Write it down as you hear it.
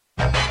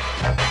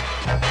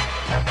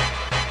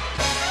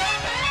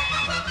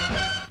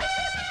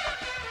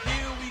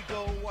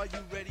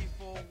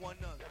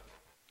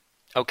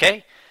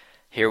Okay,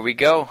 here we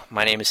go.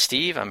 My name is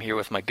Steve. I'm here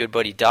with my good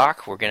buddy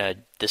Doc.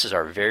 This is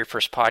our very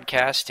first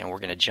podcast, and we're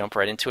gonna jump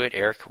right into it.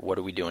 Eric, what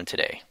are we doing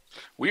today?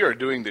 We are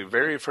doing the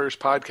very first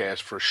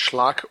podcast for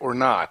Schlock or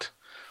Not,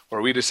 where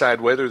we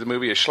decide whether the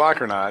movie is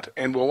schlock or not,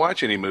 and we'll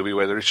watch any movie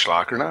whether it's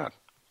schlock or not.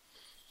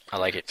 I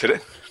like it.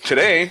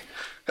 Today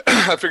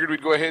I figured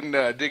we'd go ahead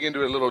and dig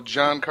into a little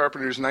John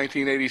Carpenter's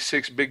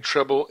 1986 Big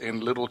Trouble in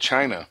Little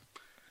China.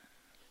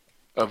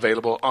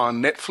 Available on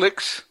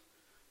Netflix,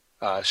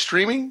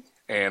 streaming,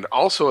 and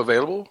also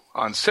available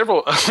on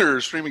several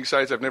other streaming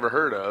sites I've never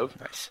heard of.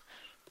 Nice.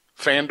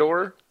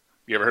 Fandor,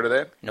 you ever heard of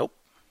that? Nope.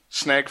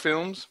 Snag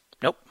Films,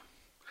 Nope.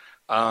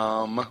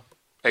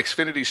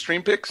 Xfinity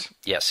Stream Picks.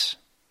 Yes.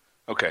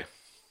 Okay.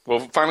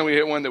 Well, finally we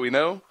hit one that we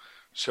know.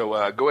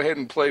 So go ahead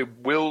and play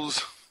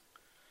Will's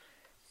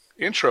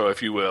intro,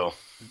 if you will.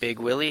 Big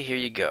Willie, here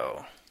you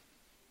go.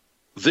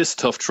 This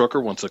tough trucker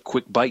wants a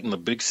quick bite in the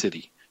big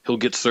city. He'll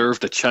get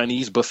served a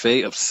Chinese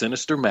buffet of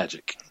sinister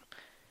magic.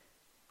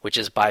 Which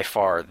is by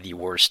far the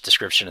worst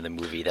description of the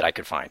movie that I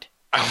could find.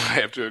 I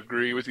have to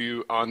agree with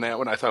you on that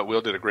one. I thought Will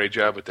did a great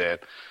job with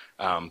that.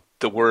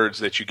 The words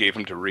that you gave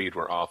him to read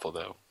were awful,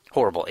 though.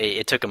 Horrible.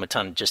 It took him a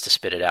ton just to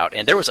spit it out.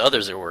 And there was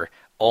others that were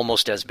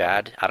almost as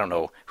bad. I don't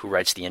know who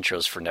writes the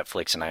intros for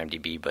Netflix and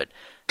IMDb, but...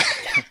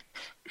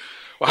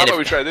 Well, how about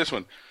we try this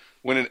one?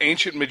 When an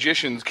ancient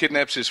magician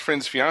kidnaps his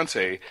friend's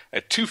fiancée,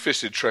 a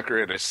two-fisted trucker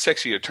and a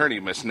sexy attorney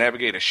must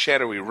navigate a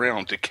shadowy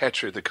realm to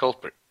capture the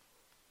culprit.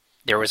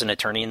 There was an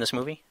attorney in this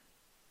movie?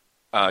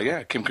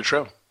 Yeah, Kim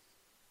Cattrall.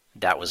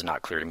 That was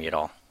not clear to me at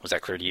all. Was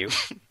that clear to you?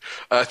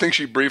 I think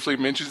she briefly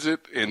mentions it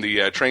in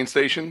the train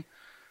station,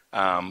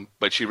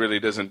 but she really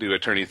doesn't do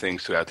attorney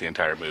things throughout the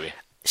entire movie.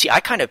 See,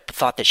 I kind of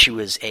thought that she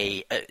was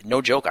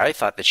no joke, I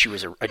thought that she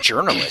was a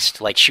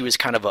journalist. Like, she was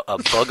kind of a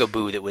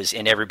bugaboo that was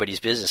in everybody's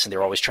business, and they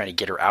were always trying to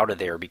get her out of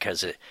there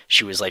because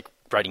she was, like,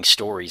 writing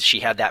stories. She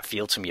had that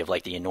feel to me of,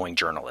 like, the annoying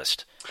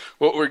journalist.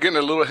 Well, we're getting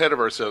a little ahead of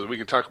ourselves. We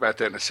can talk about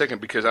that in a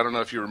second because I don't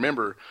know if you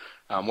remember,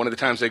 one of the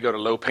times they go to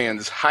Lo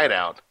Pan's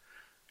hideout,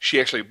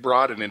 she actually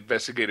brought an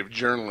investigative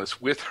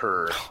journalist with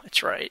her. Oh,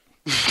 that's right.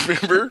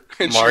 Remember?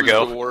 And Margot. She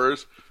was the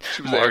worst.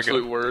 She was the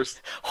absolute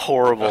worst.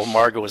 Horrible.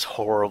 Margot was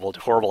horrible.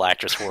 Horrible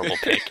actress, horrible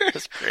pick.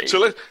 That's great.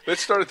 So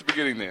let's start at the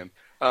beginning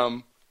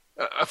then.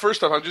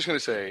 First off, I'm just going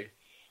to say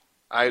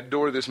I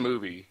adore this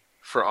movie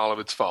for all of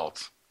its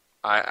faults.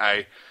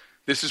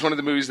 This is one of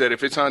the movies that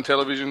if it's on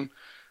television,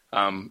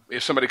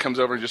 if somebody comes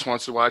over and just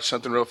wants to watch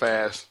something real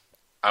fast,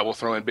 I will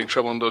throw in Big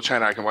Trouble in Little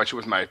China. I can watch it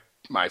with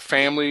my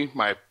family,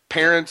 my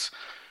parents,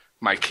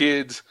 my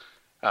kids,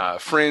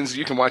 friends.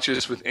 You can watch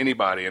this with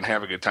anybody and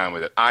have a good time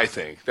with it, I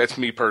think. That's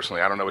me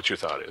personally. I don't know what your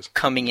thought is.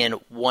 Coming in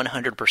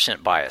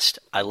 100% biased.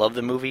 I love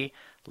the movie.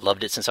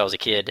 Loved it since I was a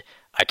kid.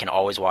 I can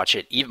always watch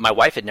it. Even my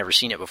wife had never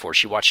seen it before.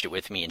 She watched it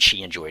with me, and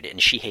she enjoyed it,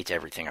 and she hates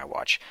everything I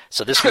watch.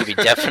 So this movie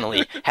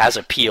definitely has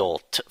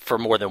appeal for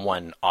more than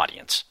one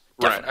audience.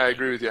 Definitely. Right, I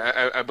agree with you.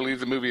 I believe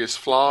the movie is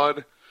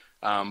flawed,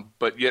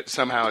 but yet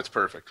somehow it's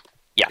perfect.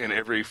 Yeah. In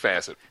every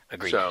facet.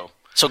 Agreed.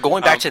 So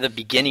going back to the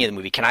beginning of the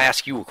movie, can I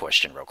ask you a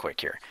question real quick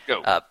here?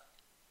 Go.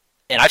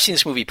 And I've seen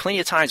this movie plenty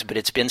of times, but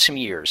it's been some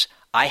years.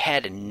 I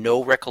had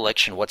no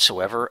recollection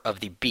whatsoever of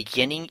the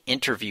beginning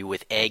interview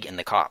with Egg and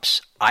the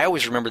cops. I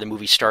always remember the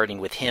movie starting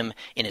with him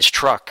in his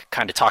truck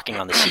kind of talking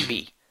on the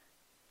CB.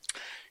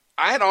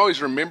 I had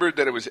always remembered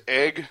that it was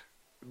Egg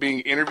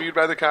being interviewed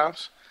by the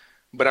cops,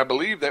 but I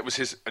believe that was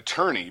his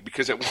attorney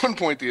because at one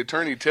point the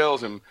attorney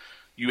tells him,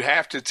 you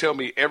have to tell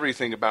me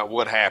everything about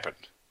what happened.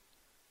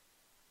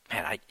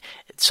 Man,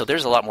 so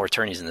there's a lot more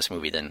attorneys in this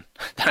movie than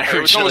I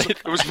It was originally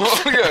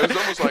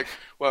almost like,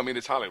 well, I mean,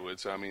 it's Hollywood,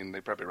 so I mean, they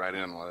probably write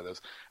in a lot of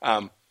those.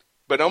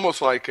 But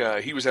almost like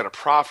he was at a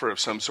proffer of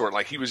some sort,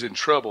 like he was in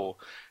trouble,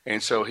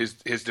 and so his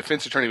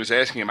defense attorney was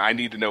asking him, "I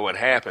need to know what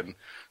happened,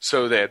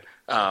 so that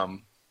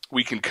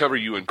we can cover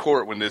you in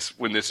court when this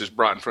is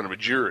brought in front of a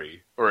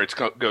jury or it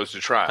goes to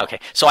trial." Okay,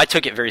 so I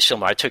took it very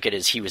similar. I took it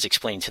as he was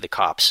explaining to the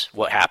cops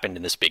what happened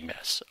in this big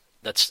mess.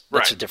 That's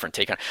right. A different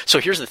take on it.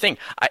 So here's the thing.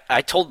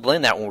 I told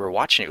Lynn that when we were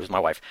watching it with my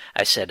wife.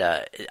 I said,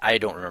 I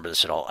don't remember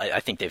this at all. I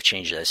think they've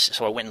changed this.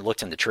 So I went and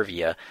looked in the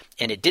trivia,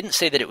 and it didn't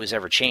say that it was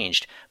ever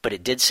changed, but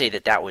it did say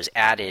that was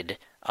added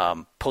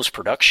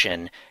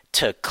post-production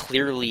to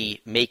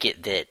clearly make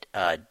it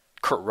that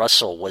Kurt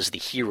Russell was the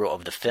hero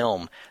of the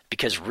film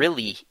because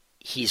really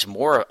he's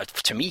more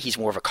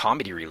of a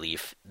comedy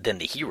relief than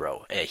the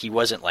hero. He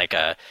wasn't like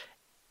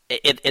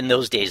in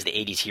those days, the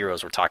 80s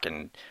heroes were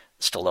talking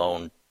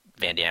Stallone,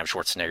 Van Damme,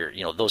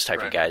 Schwarzenegger, those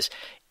type of guys.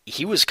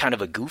 He was kind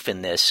of a goof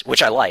in this,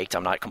 which I liked.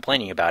 I'm not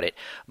complaining about it,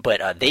 but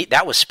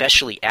that was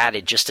specially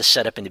added just to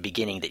set up in the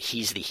beginning that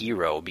he's the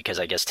hero because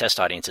I guess test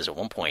audiences at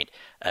one point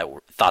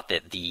thought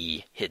that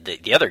the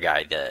other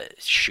guy,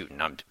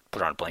 I'm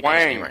put on a blank on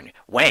his name right now,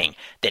 Wang,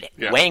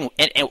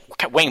 and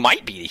Wang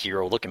might be the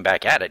hero looking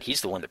back at it. He's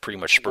the one that pretty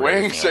much spurred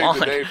Wang everything along.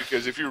 saved the day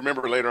because if you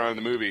remember later on in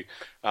the movie,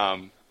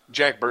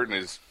 Jack Burton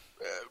is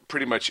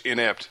pretty much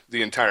inept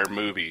the entire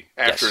movie.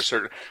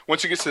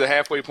 Once he gets to the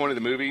halfway point of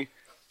the movie,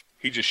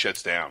 he just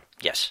shuts down.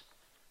 Yes.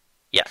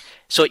 Yeah.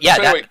 So yeah,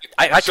 So anyway,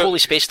 I so- totally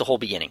spaced the whole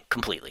beginning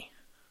completely.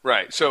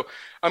 Right. So,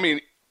 I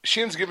mean,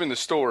 Shin's giving the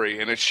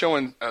story, and it's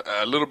showing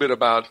a little bit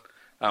about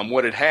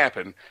what had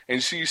happened.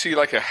 And so you see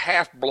like a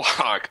half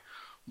block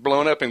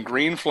blown up in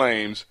green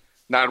flames.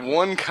 Not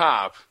one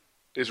cop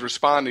is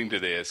responding to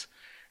this.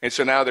 And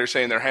so now they're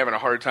saying they're having a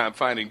hard time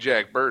finding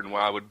Jack Burton.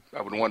 Well, I would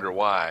wonder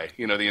why.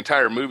 You know, the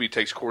entire movie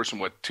takes course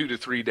in, 2 to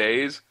 3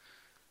 days?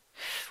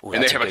 Ooh, And they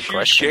that's have a good huge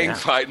question, gang yeah.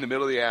 fight in the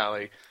middle of the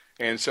alley.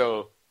 And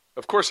so,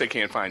 of course, they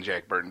can't find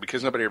Jack Burton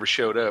because nobody ever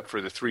showed up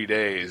for the 3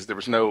 days. There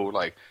was no,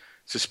 like,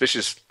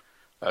 suspicious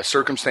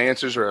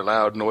circumstances or a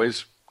loud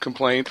noise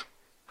complaint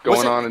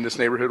going on in this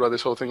neighborhood while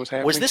this whole thing was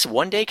happening. Was this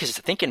one day? Because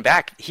thinking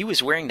back, he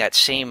was wearing that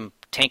same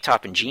tank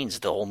top and jeans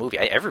the whole movie.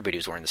 Everybody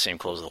was wearing the same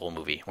clothes the whole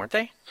movie, weren't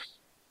they?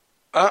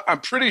 I'm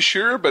pretty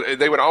sure, but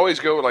they would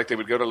always go, like, they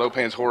would go to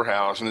Lopan's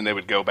whorehouse, and then they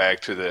would go back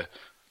to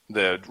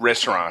the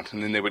restaurant,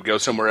 and then they would go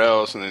somewhere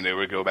else, and then they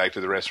would go back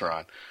to the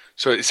restaurant.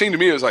 So it seemed to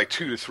me it was like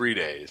 2 to 3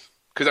 days.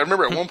 Because I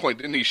remember at one point,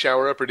 didn't he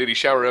shower up, or did he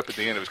shower up at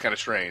the end? It was kind of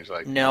strange.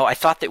 Like, No, I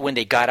thought that when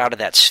they got out of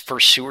that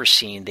first sewer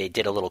scene, they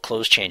did a little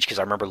clothes change, because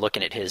I remember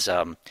looking at his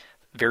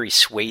very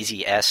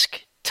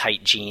Swayze-esque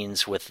tight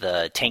jeans with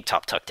the tank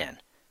top tucked in.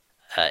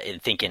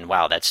 And thinking,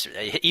 wow, that's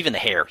even the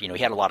hair. You know,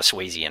 he had a lot of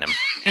Swayze in him.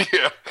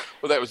 yeah.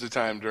 Well, that was the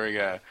time during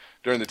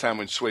the time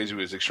when Swayze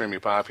was extremely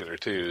popular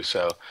too.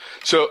 So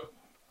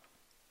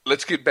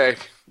let's get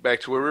back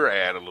to where we were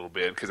at a little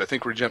bit because I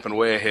think we're jumping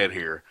way ahead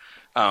here.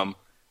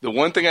 The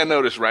one thing I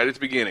noticed right at the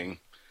beginning,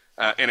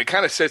 and it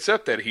kind of sets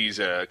up that he's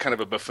kind of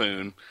a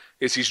buffoon,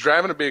 is he's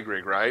driving a big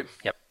rig, right?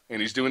 Yep.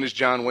 And he's doing his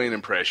John Wayne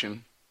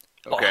impression.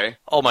 Okay.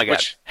 Oh my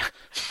God.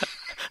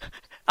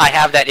 I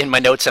have that in my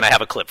notes, and I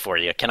have a clip for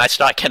you. Can I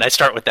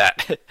start with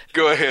that?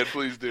 Go ahead,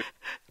 please do.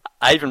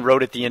 I even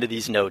wrote at the end of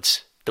these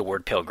notes the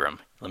word pilgrim.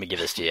 Let me give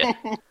this to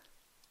you.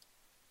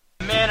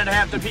 Man would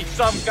have to be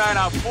some kind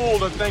of fool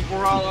to think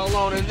we're all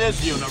alone in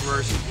this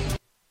universe.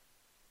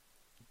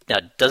 Now,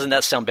 doesn't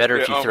that sound better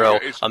if Yeah, you throw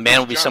yeah, a man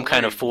will be John some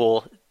kind of Wayne.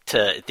 fool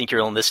to think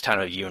you're in this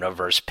kind of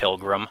universe,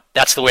 pilgrim?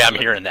 That's the way I'm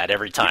hearing that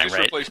every time, Just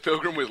right? replace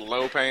Pilgrim with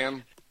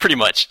Lopan. Pretty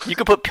much. You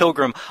could put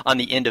pilgrim on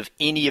the end of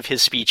any of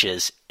his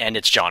speeches, and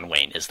it's John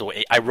Wayne. Is the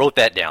way I wrote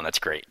that down. That's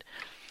great.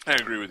 I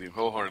agree with you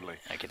wholeheartedly.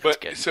 Okay, that's but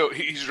good. so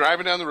he's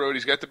driving down the road.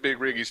 He's got the big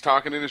rig. He's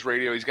talking in his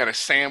radio. He's got a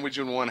sandwich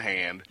in one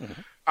hand,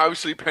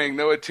 obviously paying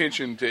no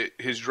attention to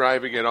his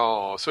driving at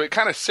all. So it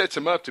kind of sets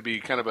him up to be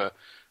kind of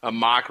a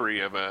mockery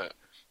of a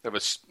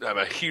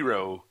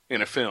hero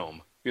in a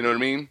film. You know what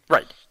I mean?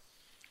 Right.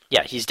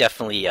 Yeah, he's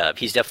definitely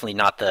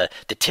not the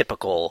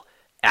typical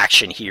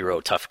action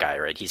hero tough guy,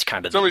 right? He's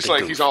kind of It's almost the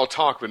like goof. he's all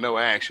talk but no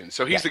action.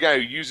 So he's Yeah. the guy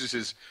who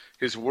uses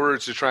his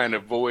words to try and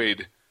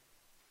avoid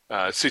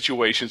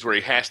situations where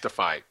he has to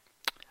fight.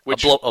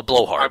 a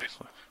blowhard.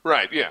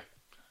 Right, yeah.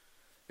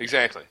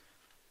 Exactly.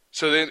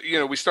 So then,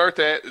 we start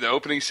the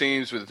opening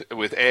scenes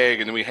with Egg,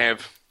 and then we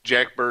have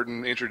Jack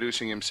Burton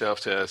introducing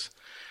himself to us.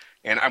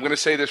 And I'm going to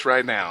say this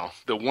right now.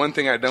 The one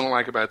thing I don't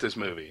like about this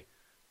movie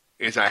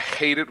is I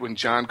hate it when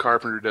John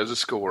Carpenter does a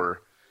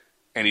score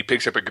and he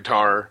picks up a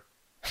guitar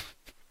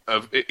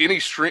of any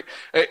string,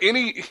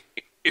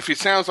 if it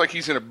sounds like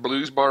he's in a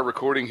blues bar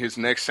recording his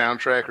next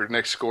soundtrack or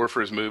next score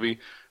for his movie,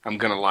 I'm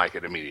going to like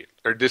it immediately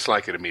or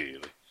dislike it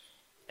immediately.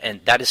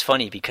 And that is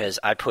funny because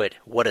I put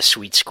what a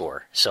sweet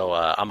score. So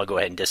I'm going to go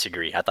ahead and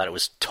disagree. I thought it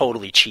was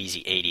totally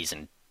cheesy 80s,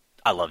 and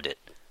I loved it.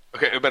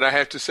 Okay, but I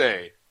have to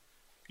say,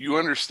 you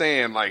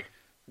understand, like,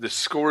 the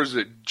scores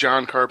that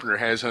John Carpenter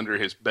has under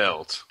his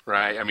belt,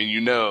 right? I mean,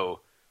 you know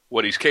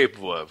what he's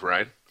capable of,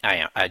 right?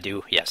 I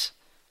do, yes.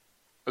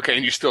 Okay,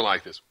 and you still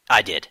like this,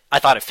 I did. I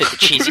thought it fit the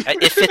cheesy.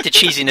 It fit the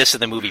cheesiness of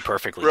the movie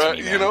perfectly right? to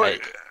me, man. You know,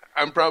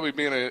 I'm probably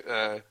being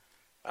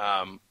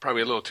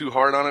probably a little too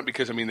hard on it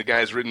because I mean the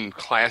guy's written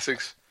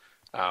classics.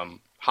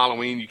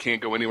 Halloween, you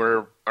can't go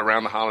anywhere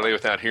around the holiday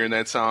without hearing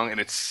that song, and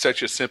it's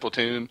such a simple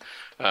tune.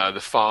 The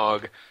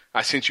Fog.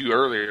 I sent you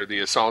earlier the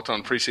Assault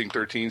on Precinct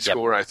 13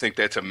 score. I think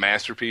that's a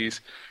masterpiece.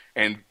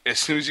 And as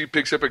soon as he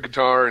picks up a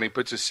guitar and he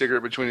puts a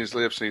cigarette between his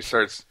lips and he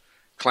starts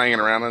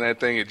clanging around on that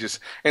thing,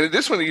 and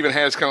this one even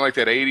has kind of like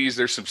that 80s.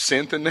 There's some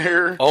synth in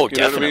there. Oh, you know what I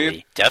definitely,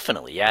 mean?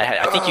 definitely.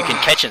 Yeah, I think you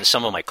can catch it in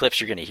some of my clips.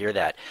 You're going to hear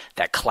that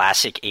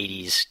classic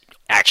 80s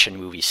action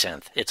movie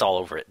synth. It's all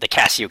over it. The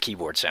Casio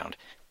keyboard sound.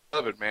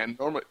 Love it, man.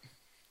 Normally,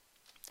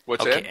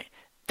 what's Okay. that?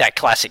 That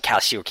classic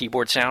Casio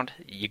keyboard sound,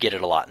 you get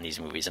it a lot in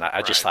these movies, and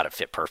I just thought it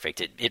fit perfect.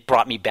 It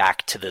brought me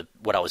back to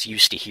what I was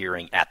used to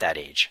hearing at that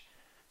age.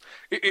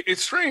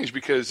 It's strange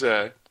because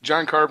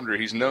John Carpenter,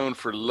 he's known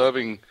for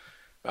loving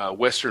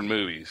Western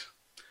movies,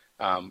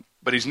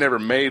 but he's never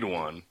made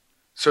one.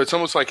 So it's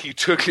almost like he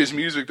took his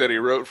music that he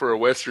wrote for a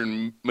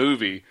Western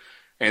movie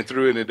and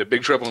threw it into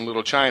Big Trouble in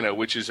Little China,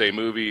 which is a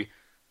movie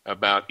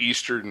about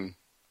Eastern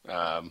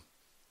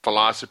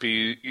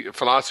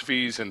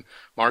philosophies and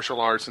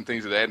martial arts and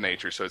things of that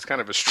nature. So it's kind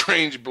of a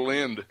strange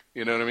blend.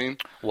 You know what I mean?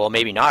 Well,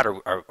 maybe not.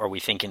 Are we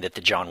thinking that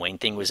the John Wayne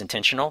thing was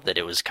intentional, that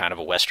it was kind of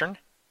a Western?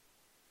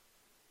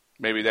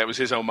 Maybe that was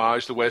his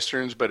homage to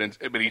Westerns, but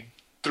he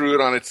threw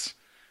it on its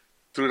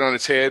threw it on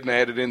its head and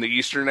added in the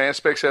Eastern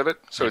aspects of it.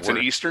 So it's an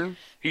Eastern.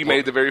 He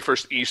made the very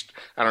first East.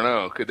 I don't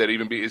know. Could that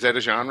even be? Is that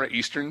a genre?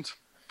 Easterns?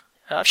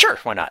 Sure,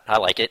 why not? I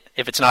like it.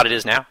 If it's not, it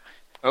is now.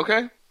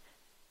 Okay.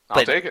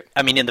 I'll take it.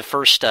 I mean, in the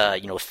first,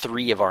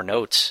 3 of our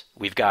notes,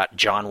 we've got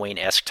John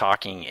Wayne-esque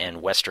talking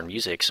and Western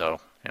music, so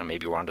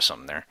maybe we're onto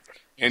something there.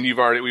 And we've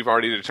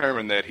already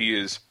determined that he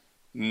is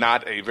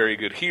not a very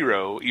good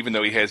hero, even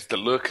though he has the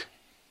look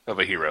of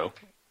a hero.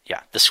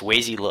 Yeah, the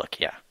Swayze look,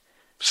 yeah.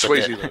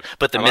 Swayze look.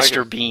 But the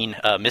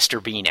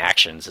Mr. Bean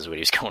actions is what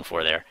he was going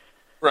for there.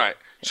 Right.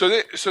 So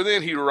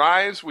then he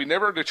arrives. We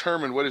never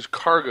determined what his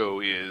cargo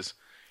is.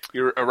 He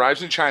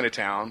arrives in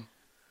Chinatown.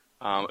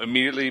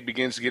 Immediately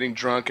begins getting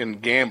drunk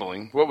and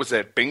gambling. What was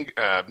that?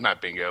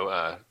 Not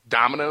bingo.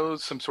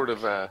 Dominoes? Some sort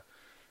of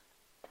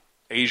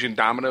Asian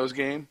dominoes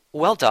game?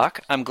 Well,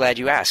 Doc, I'm glad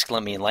you asked.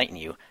 Let me enlighten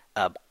you.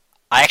 I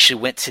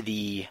actually went to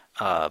the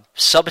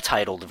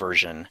subtitled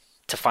version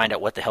to find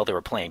out what the hell they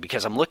were playing,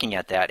 because I'm looking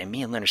at that, and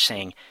me and Lynn are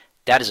saying,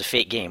 that is a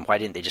fake game. Why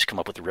didn't they just come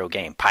up with a real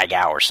game? Pai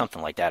Gow or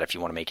something like that if you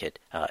want to make it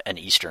an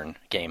Eastern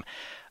game.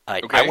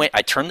 Okay.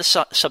 I turned the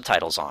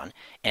subtitles on,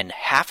 and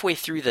halfway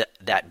through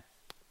that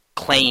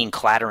clanging,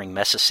 clattering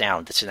mess of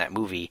sound that's in that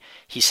movie,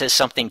 he says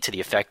something to the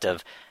effect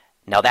of,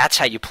 now that's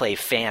how you play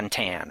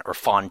Fan-Tan, or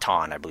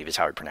Fontan, I believe is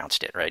how he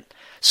pronounced it, right?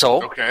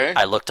 So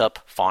I looked up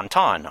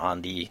Fontan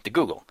on the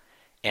Google,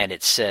 and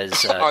it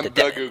says...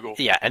 Google.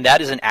 Yeah, and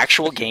that is an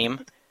actual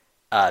game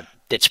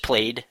that's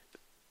played,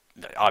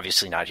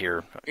 obviously not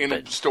here.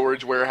 In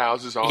storage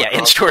warehouses all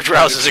in storage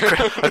warehouses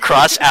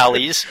across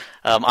alleys.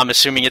 I'm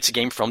assuming it's a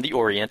game from the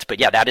Orient, but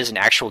yeah, that is an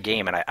actual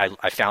game, and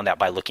I found that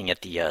by looking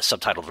at the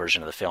subtitled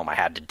version of the film. I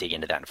had to dig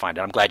into that and find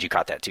it. I'm glad you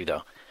caught that too,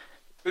 though.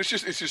 It's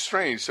just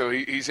strange. So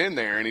he's in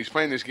there, and he's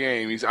playing this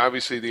game. He's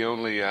obviously the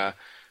only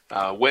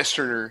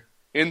Westerner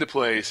in the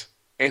place,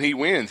 and he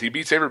wins. He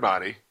beats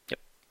everybody. Yep.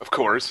 Of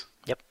course.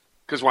 Yep.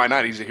 Because why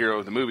not? He's the hero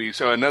of the movie.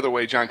 So another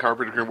way John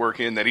Carpenter can work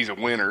in that he's a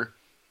winner.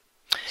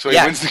 So he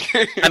wins the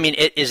game. I mean,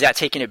 is that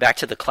taking it back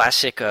to the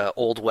classic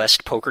Old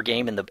West poker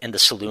game in the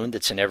saloon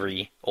that's in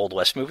every Old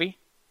West movie?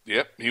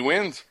 Yep, he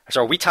wins.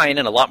 So are we tying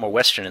in a lot more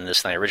Western in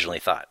this than I originally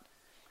thought?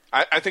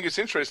 I think it's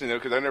interesting, though,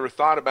 because I never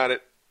thought about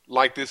it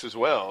like this as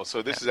well.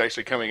 So this is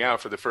actually coming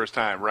out for the first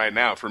time right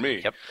now for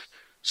me. Yep.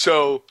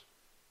 So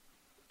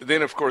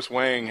then, of course,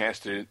 Wang has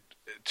to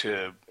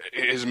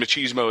his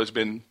machismo has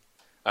been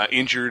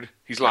injured.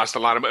 He's lost a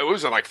lot of money. What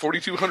was it, like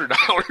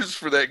 $4,200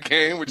 for that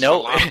game, which is a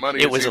lot of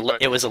money? It was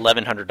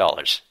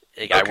 $1,100.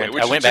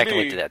 I went back and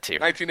looked at that too.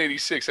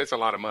 1986, that's a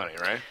lot of money,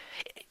 right?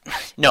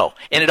 No,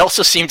 and it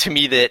also seemed to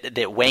me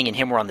that Wang and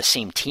him were on the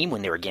same team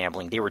when they were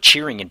gambling. They were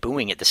cheering and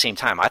booing at the same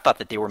time. I thought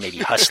that they were maybe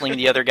hustling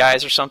the other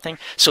guys or something.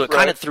 So it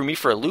kind of threw me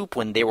for a loop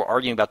when they were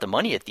arguing about the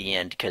money at the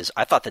end, because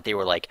I thought that they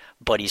were like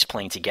buddies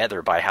playing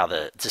together by how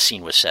the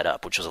scene was set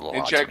up, which was a little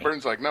odd to me. And Jack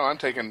Burton's like, no, I'm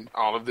taking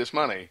all of this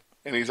money.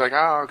 And he's like,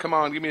 oh, come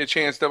on, give me a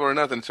chance, double or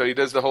nothing. So he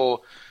does the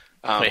whole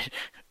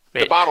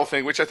the bottle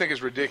thing, which I think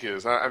is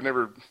ridiculous. I've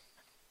never...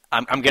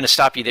 I'm going to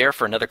stop you there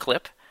for another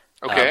clip.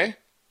 Okay.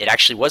 It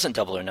actually wasn't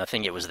double or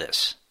nothing. It was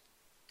this.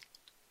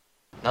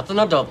 Nothing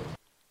or double.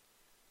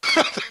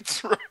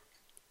 That's right.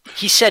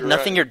 He said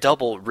nothing or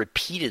double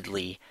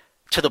repeatedly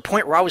to the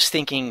point where I was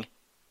thinking,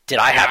 did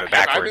I have it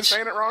backwards? Have I been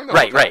saying it wrong?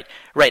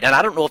 Right. And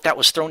I don't know if that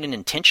was thrown in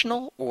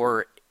intentional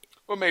or...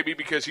 Well, maybe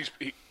because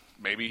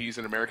maybe he's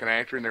an American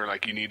actor and they're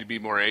like, you need to be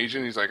more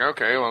Asian. He's like,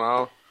 okay, well,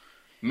 I'll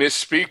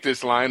misspeak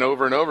this line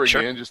over and over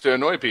again just to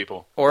annoy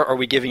people. Or are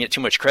we giving it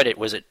too much credit?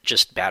 Was it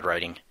just bad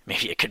writing?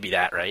 Maybe it could be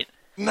that, right?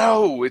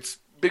 No, it's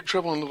Big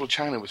Trouble in Little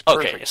China was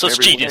perfect. Okay, so it's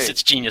genius. Way.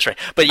 It's genius, right?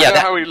 But yeah, I know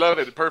how we love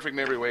it. Perfect in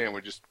every way, and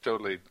we're just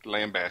totally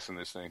lambasting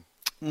this thing.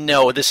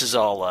 No, this is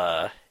all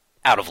out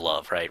of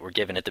love, right? We're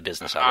giving it the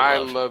business out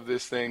of love. I love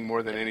this thing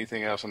more than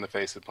anything else on the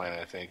face of the planet,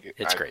 I think.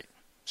 It's great.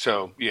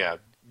 So, yeah,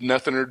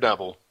 nothing or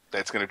double.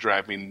 That's going to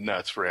drive me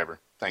nuts forever.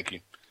 Thank you.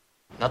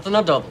 Nothing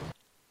or double.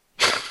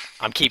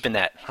 I'm keeping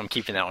that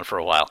one for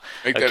a while.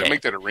 Make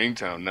that a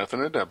ringtone. Nothing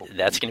or double.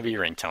 That's going to be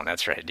your ringtone.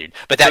 That's right, dude.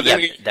 But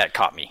that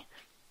caught me.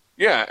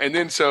 Yeah, and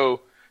then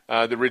so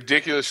the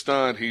ridiculous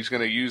stunt, he's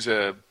going to use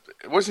it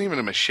wasn't even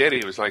a machete.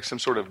 It was like some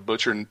sort of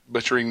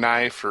butchering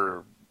knife,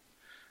 or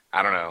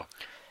I don't know.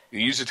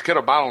 He used it to cut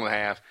a bottle in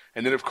half,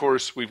 and then of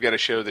course we've got to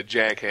show that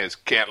Jack has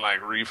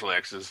cat-like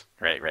reflexes.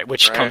 Right.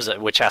 Which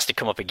has to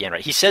come up again,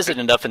 right? He says it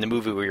enough in the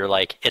movie where you're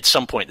like, at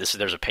some point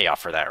there's a payoff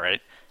for that,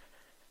 right?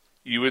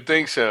 You would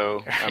think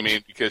so.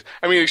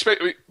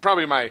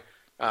 Probably my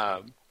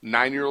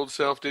 9-year-old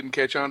self didn't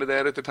catch on to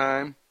that at the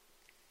time,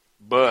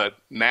 but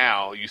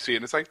now you see it,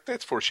 and it's like,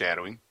 that's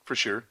foreshadowing for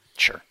sure.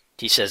 Sure.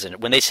 He says it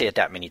when they say it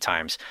that many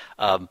times.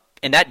 And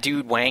that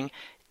dude Wang,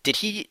 did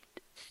he?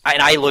 And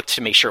I looked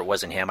to make sure it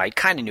wasn't him. I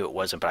kind of knew it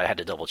wasn't, but I had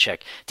to double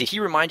check. Did he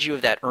remind you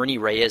of that Ernie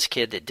Reyes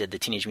kid that did the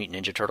Teenage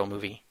Mutant Ninja Turtle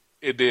movie?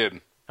 It did.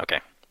 Okay,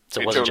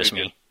 so it wasn't totally just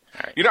did. me.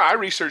 All right. You know, I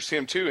researched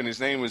him too, and his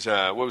name was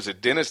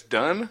Dennis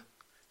Dunn,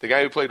 the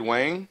guy who played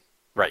Wang.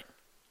 Right.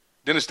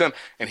 Dennis Dunn,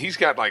 and he's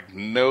got like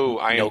no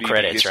IMDb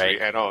credits, history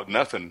right? at all,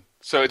 nothing.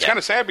 So it's kind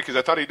of sad because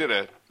I thought he did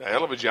a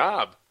hell of a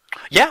job.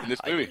 Yeah. In this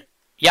movie.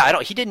 Yeah, I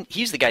don't. He didn't.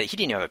 He's the guy. He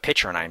didn't have a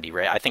picture on IMDb,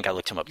 right? I think I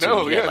looked him up too.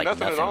 No, He had,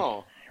 nothing at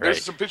all. Right.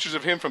 There's some pictures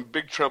of him from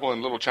Big Trouble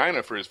in Little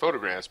China for his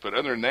photographs, but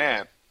other than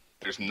that,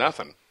 there's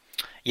nothing.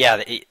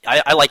 Yeah,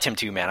 I liked him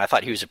too, man. I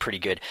thought he was a pretty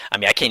good. I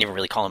mean, I can't even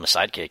really call him a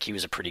sidekick. He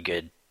was a pretty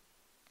good,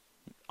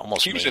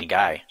 almost main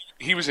guy.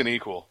 He was an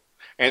equal,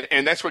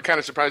 and that's what kind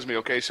of surprised me.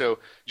 Okay, so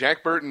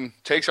Jack Burton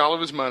takes all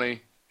of his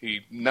money.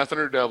 He nothing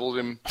or doubled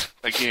him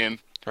again,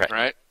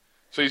 right?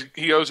 So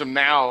he owes him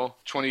now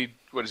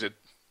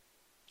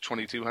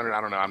 2,200.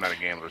 I don't know. I'm not a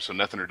gambler, so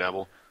nothing or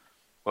double.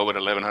 What would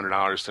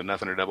 $1,100 to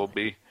nothing or double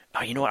be?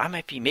 Oh, you know what?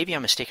 Maybe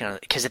I'm mistaken on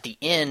it, because at the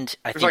end,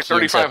 I think like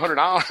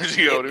 $3,500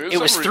 he owed him. It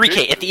was $3,000.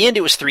 Ridiculous. At the end,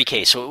 it was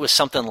 $3,000. So it was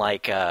something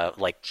like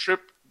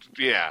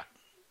yeah.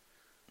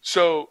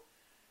 So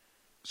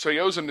he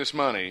owes him this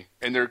money,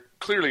 and they're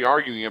clearly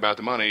arguing about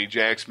the money.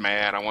 Jack's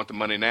mad. I want the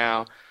money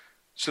now.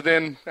 So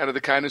then, out of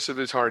the kindness of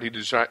his heart, he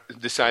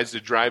decides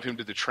to drive him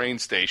to the train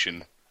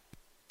station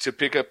to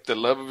pick up the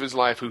love of his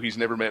life, who he's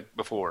never met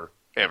before,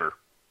 ever.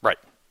 Right.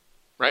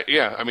 Right?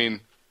 Yeah. I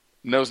mean,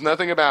 knows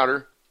nothing about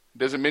her.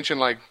 Doesn't mention,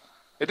 like,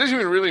 it doesn't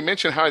even really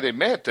mention how they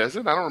met, does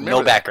it? I don't remember.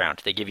 No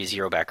background. They give you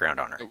zero background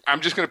on her.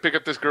 I'm just going to pick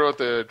up this girl at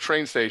the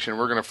train station.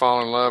 We're going to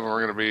fall in love, and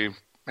we're going to be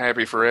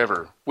happy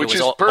forever. Which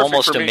is perfect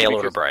almost for a me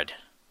mail-order bride.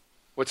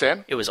 What's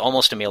that? It was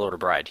almost a mail-order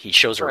bride. He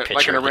shows her a picture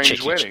like an of a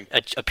chick, arranged wedding.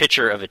 a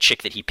picture of a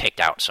chick that he picked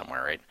out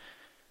somewhere, right?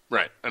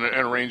 Right, an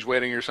arranged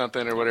wedding or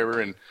something or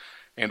whatever, and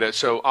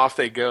so off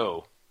they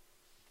go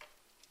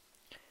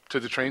to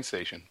the train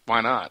station.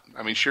 Why not?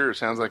 I mean, sure, it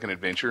sounds like an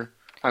adventure.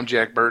 I'm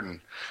Jack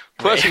Burton.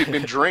 Plus, he'd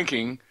been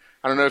drinking.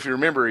 I don't know if you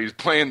remember, he's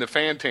playing the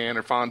Fantan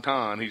or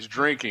Fontan. He's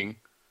drinking,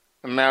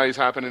 and now he's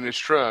hopping in his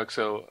truck,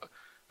 so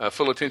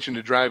full attention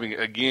to driving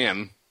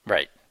again.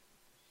 Right.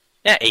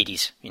 Yeah,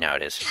 80s. You know how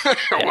it is.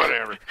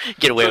 Whatever.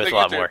 Get away with a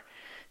lot more.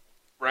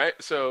 Right?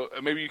 So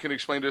maybe you can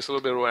explain to us a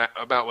little bit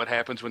about what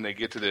happens when they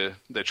get to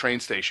the train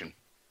station.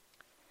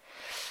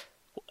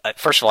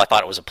 First of all, I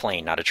thought it was a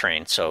plane, not a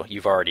train. So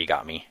you've already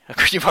got me.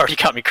 You've already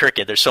got me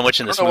crooked. There's so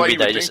much in this movie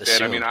that I just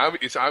assumed. I mean,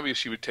 it's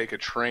obvious you would take a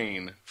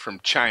train from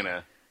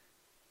China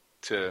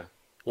to.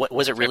 What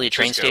was it really? A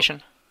train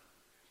station?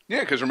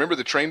 Yeah, because remember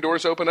the train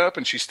doors open up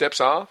and she steps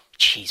off.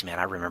 Jeez, man,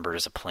 I remember it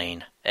as a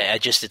plane.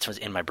 It was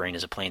in my brain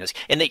as a plane.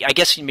 And I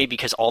guess maybe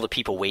because all the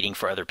people waiting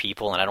for other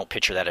people, and I don't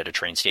picture that at a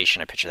train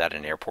station. I picture that at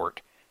an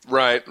airport.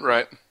 Right.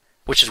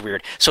 Which is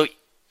weird. So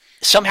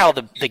somehow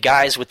the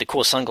guys with the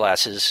cool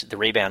sunglasses, the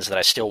Ray-Bans that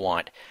I still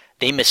want,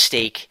 they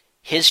mistake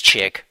his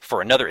chick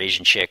for another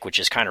Asian chick, which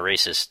is kind of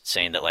racist,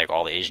 saying that like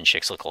all the Asian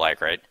chicks look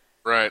alike, right?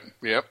 Right.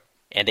 Yep.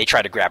 And they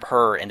try to grab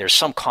her, and there's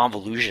some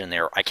convolution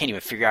there. I can't even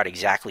figure out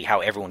exactly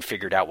how everyone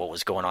figured out what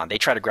was going on. They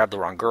try to grab the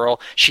wrong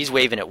girl. She's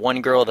waving at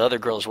one girl. The other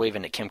girl is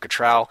waving at Kim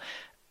Cattrall.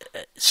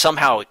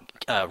 Somehow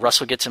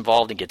Russell gets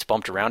involved and gets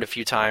bumped around a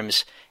few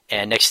times.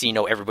 And next thing you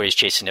know, everybody's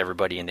chasing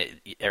everybody, and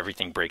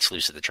everything breaks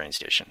loose at the train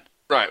station.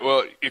 Right.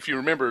 Well, if you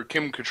remember,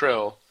 Kim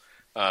Cattrall,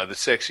 the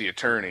sexy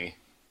attorney,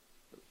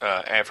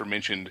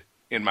 aforementioned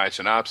in my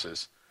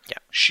synopsis,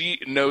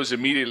 she knows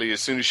immediately as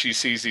soon as she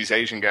sees these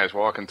Asian guys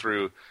walking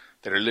through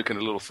that are looking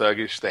a little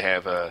thuggish. They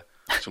have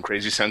some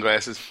crazy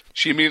sunglasses.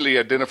 She immediately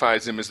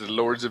identifies them as the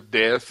Lords of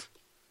Death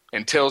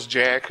and tells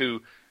Jack,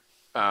 who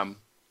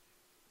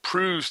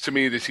proves to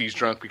me that he's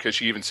drunk because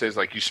she even says,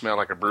 like, you smell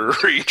like a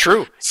brewery.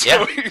 True.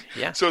 So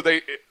yeah. So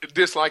they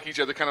dislike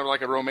each other, kind of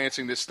like a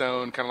Romancing the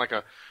Stone, kind of like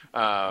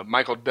a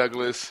Michael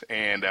Douglas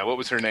and what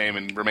was her name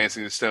in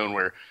Romancing the Stone,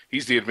 where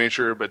he's the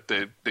adventurer, but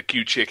the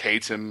cute chick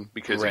hates him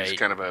because he's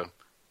kind of a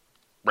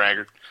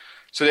braggart.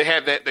 So they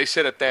have that. They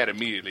set up that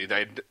immediately.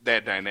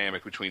 That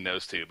dynamic between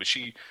those two. But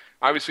she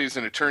obviously is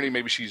an attorney.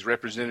 Maybe she's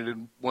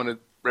represented one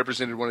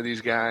of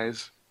these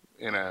guys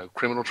in a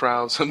criminal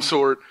trial of some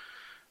sort.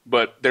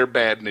 But they're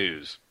bad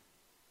news.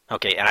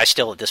 Okay, and I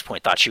still at this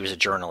point thought she was a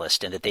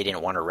journalist and that they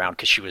didn't want her around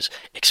because she was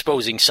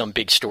exposing some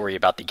big story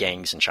about the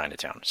gangs in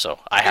Chinatown. So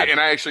I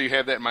actually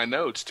have that in my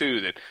notes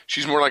too. That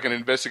she's more like an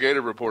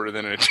investigative reporter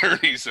than an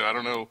attorney. So I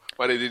don't know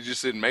why they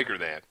just didn't make her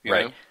that. You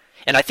know?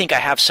 And I think I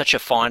have such a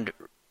fond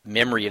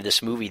memory of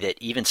this movie that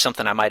even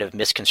something I might have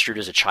misconstrued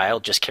as a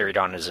child just carried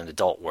on as an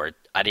adult, where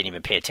I didn't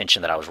even pay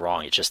attention that I was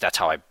wrong. It's just that's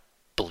how I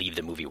believe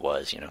the movie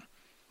was, you know.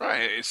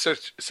 Right. It's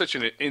such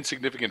an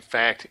insignificant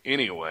fact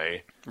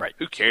anyway. Right.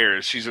 Who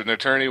cares? She's an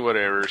attorney,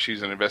 whatever.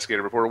 She's an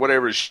investigative reporter,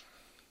 whatever.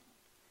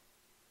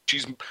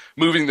 She's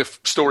moving the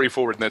story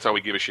forward, and that's all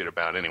we give a shit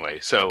about anyway.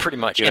 So pretty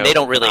much. And they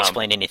don't really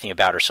explain anything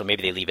about her, so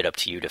maybe they leave it up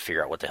to you to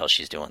figure out what the hell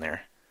she's doing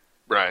there.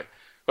 Right.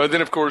 But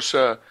then, of course,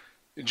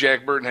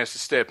 Jack Burton has to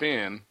step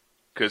in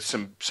because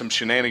some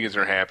shenanigans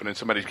are happening.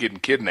 Somebody's getting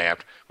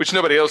kidnapped, which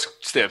nobody else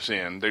steps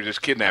in. They're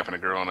just kidnapping a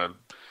girl on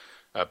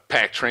a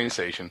packed train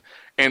station.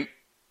 And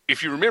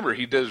if you remember,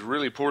 he does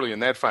really poorly in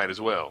that fight as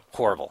well.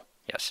 Horrible,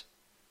 yes.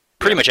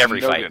 Pretty much every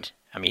fight.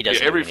 I mean, he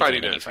doesn't every fight he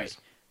does. Any fight.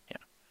 Yeah.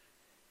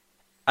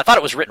 I thought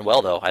it was written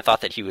well, though. I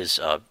thought that he was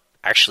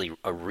actually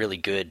a really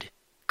good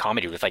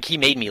comedy with. Like, he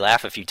made me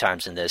laugh a few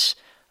times in this,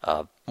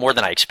 more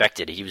than I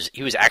expected. He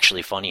was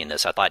actually funny in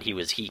this. I thought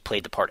he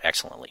played the part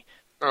excellently.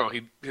 Oh,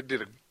 he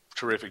did a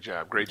terrific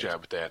job. Great job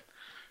with that.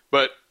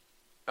 But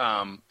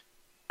I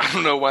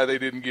don't know why they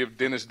didn't give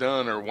Dennis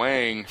Dunn or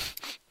Wang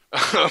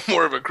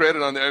more of a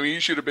credit on that. I mean, he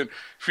should have been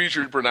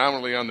featured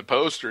predominantly on the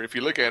poster. If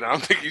you look at it, I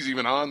don't think he's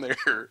even on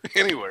there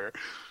anywhere.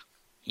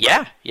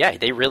 Yeah,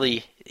 he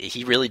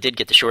really did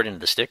get the short end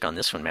of the stick on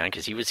this one, man,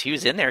 because he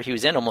was in there. He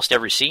was in almost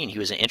every scene. He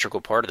was an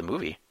integral part of the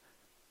movie.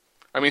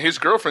 I mean, his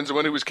girlfriend's the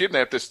one who was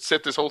kidnapped to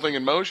set this whole thing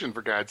in motion,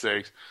 for God's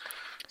sakes.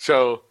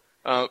 So,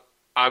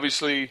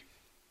 obviously,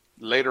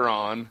 later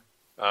on,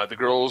 the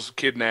girl's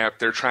kidnapped.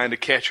 They're trying to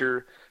catch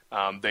her.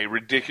 They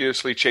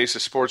ridiculously chase a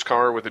sports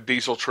car with a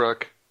diesel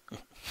truck,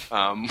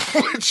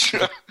 which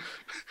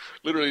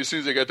literally as soon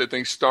as they got that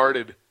thing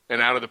started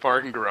and out of the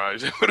parking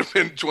garage, it would have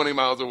been 20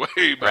 miles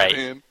away by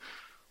then.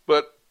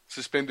 But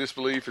suspend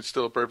disbelief. It's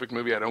still a perfect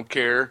movie. I don't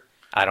care.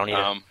 I don't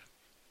either.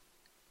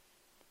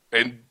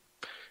 And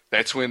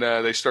that's when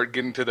they start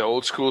getting to the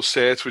old school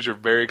sets, which are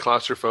very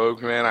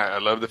claustrophobic, man. I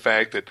love the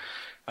fact that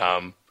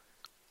I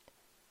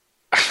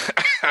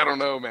don't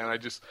know, man.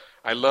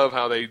 I love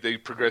how they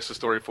progress the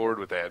story forward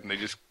with that, and they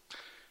just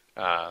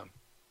I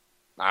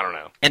don't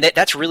know. And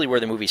that's really where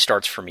the movie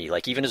starts for me.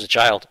 Like, even as a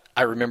child,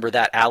 I remember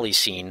that alley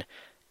scene,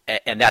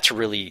 and that's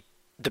really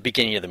the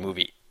beginning of the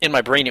movie. In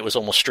my brain, it was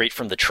almost straight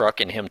from the truck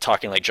and him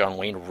talking like John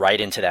Wayne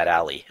right into that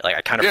alley. Like,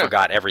 I kind of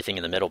forgot everything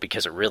in the middle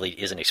because it really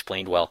isn't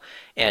explained well.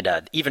 And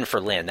even for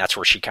Lynn, that's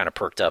where she kind of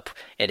perked up.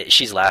 And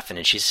she's laughing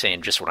and she's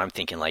saying just what I'm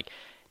thinking. Like,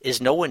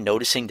 is no one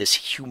noticing this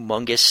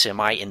humongous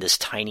semi in this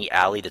tiny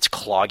alley that's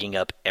clogging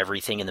up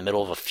everything in the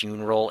middle of a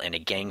funeral and a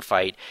gang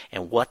fight?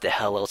 And what the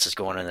hell else is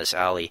going on in this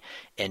alley?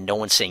 And no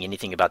one's saying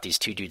anything about these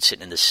two dudes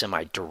sitting in the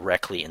semi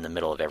directly in the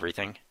middle of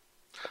everything.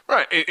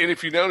 Right, and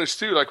if you notice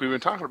too, like we've been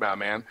talking about,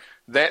 man,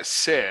 that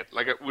set,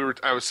 like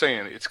I was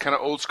saying, it's kind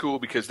of old school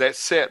because that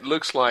set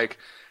looks like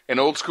an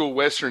old school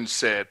Western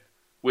set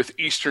with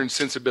Eastern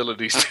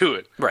sensibilities to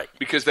it. Right.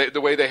 Because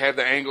the way they have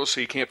the angles so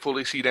you can't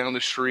fully see down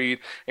the street,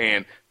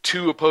 and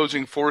two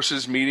opposing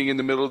forces meeting in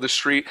the middle of the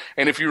street.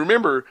 And if you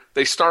remember,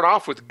 they start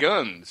off with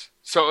guns.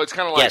 So it's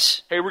kind of like,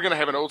 hey, we're going to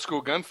have an old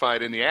school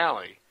gunfight in the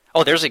alley.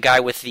 Oh, there's a guy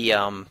with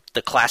the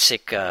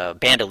classic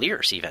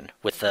bandoliers, even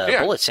with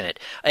bullets in it.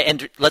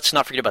 And let's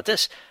not forget about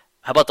this.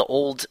 How about the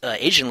old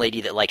Asian lady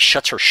that like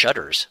shuts her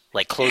shutters,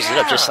 like closes it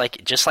up,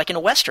 just like in a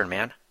Western,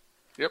 man.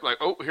 Yep, like,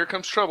 oh, here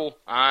comes trouble.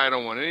 I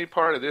don't want any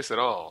part of this at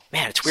all.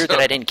 Man, it's weird that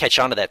I didn't catch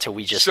on to that till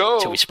we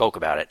spoke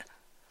about it.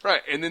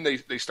 Right, and then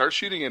they start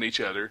shooting at each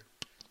other,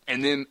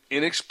 and then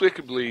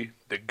inexplicably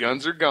the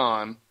guns are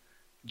gone.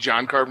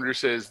 John Carpenter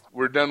says,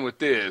 we're done with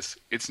this.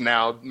 It's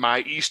now my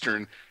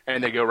Eastern,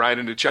 and they go right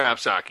into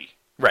Chopsaki.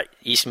 Right,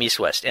 East meets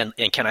West. And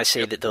can I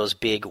say that those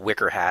big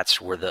wicker hats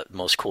were the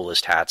most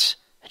coolest hats?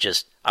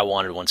 I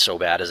wanted one so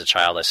bad as a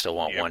child. I still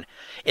want one.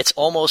 It's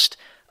almost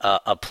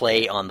a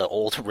play on the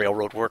old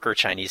railroad worker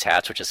Chinese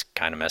hats, which is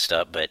kind of messed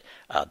up, but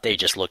they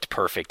just looked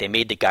perfect. They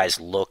made the guys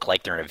look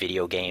like they're in a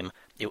video game.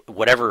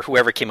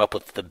 Whoever came up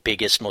with the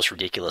biggest, most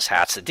ridiculous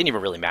hats that didn't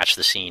even really match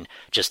the scene,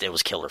 it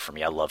was killer for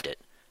me. I loved it.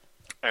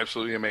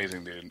 Absolutely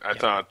amazing, dude. I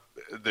thought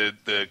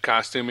the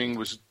costuming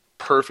was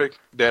perfect,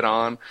 dead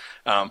on.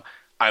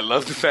 I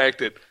love the fact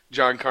that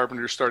John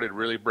Carpenter started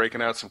really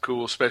breaking out some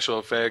cool special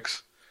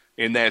effects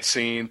in that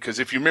scene. Because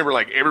if you remember,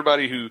 like,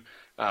 everybody who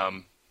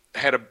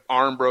had an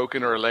arm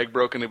broken or a leg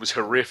broken, it was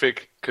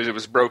horrific because it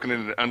was broken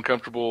in an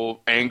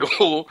uncomfortable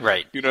angle.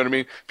 Right. You know what I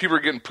mean? People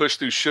were getting pushed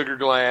through sugar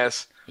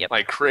glass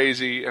like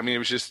crazy. I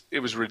mean, it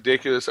was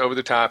ridiculous, over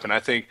the top. And I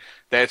think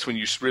that's when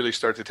you really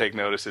start to take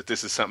notice that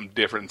this is something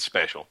different and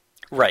special.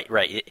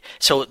 Right.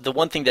 So the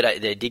one thing that I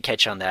did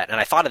catch on that, and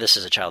I thought of this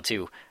as a child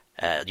too,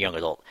 young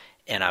adult,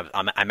 and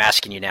I'm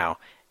asking you now,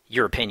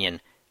 your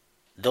opinion.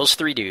 Those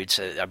three dudes,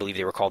 I believe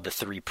they were called the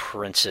Three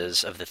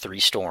Princes of the Three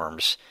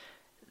Storms.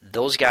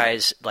 Those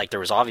guys, like, there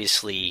was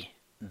obviously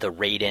the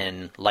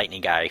Raiden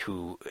Lightning guy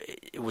who,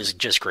 it was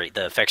just great.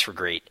 The effects were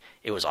great.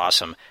 It was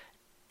awesome.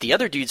 The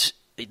other dudes,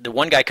 the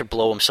one guy could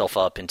blow himself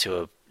up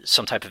into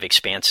some type of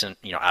expansion.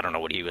 I don't know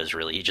what he was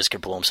really. He just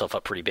could blow himself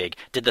up pretty big.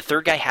 Did the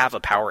third guy have a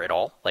power at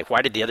all? Like,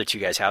 why did the other two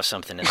guys have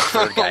something and the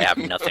third guy have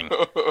nothing?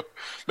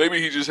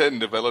 Maybe he just hadn't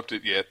developed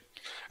it yet.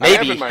 Maybe. I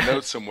have in my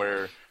notes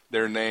somewhere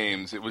their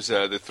names. It was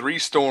the Three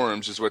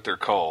Storms is what they're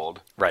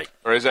called. Right.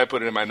 Or as I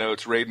put it in my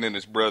notes, Raiden and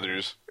his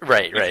brothers.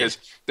 Right. Because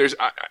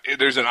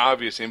there's an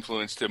obvious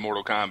influence to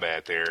Mortal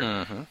Kombat there.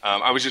 Mm-hmm.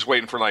 I was just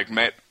waiting for, like,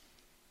 Matt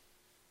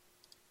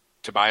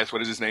Tobias,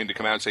 what is his name, to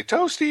come out and say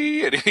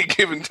Toasty at any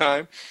given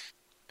time.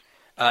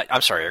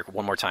 I'm sorry, Eric,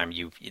 one more time.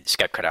 You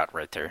got cut out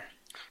right there.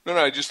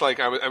 No, just like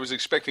I was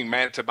expecting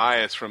Matt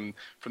Tobias from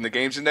the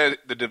games. And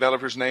that the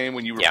developer's name,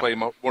 when you were playing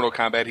Mortal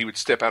Kombat, he would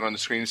step out on the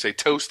screen and say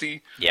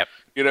Toasty. Yep.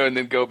 And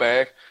then go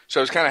back. So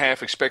I was kind of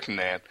half expecting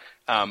that.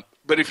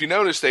 But if you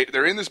notice,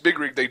 they're in this big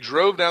rig. They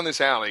drove down this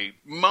alley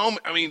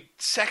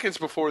seconds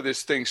before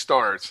this thing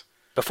starts.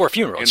 Before a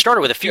funeral. It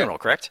started with a funeral,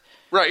 correct?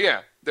 Right,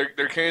 yeah.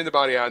 They're carrying the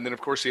body out, and then,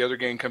 of course, the other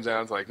gang comes out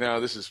and is like, no,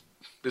 this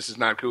is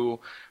not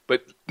cool.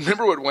 But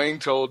remember what Wang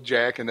told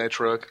Jack in that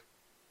truck?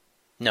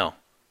 No.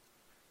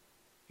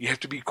 you have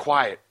to be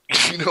quiet.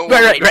 You know,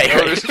 Right.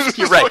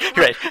 You're right.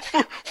 You're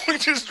right. We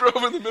just drove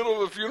in the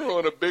middle of a funeral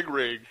in a big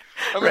rig.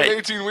 I'm Right. an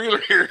 18-wheeler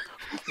here.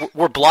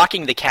 We're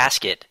blocking the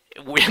casket.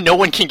 No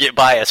one can get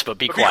by us, but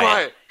be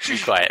quiet. Be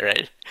quiet,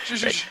 right?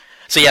 Right.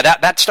 So yeah,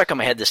 that stuck in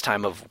my head this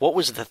time of what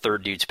was the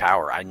third dude's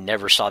power? I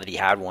never saw that he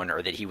had one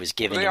or that he was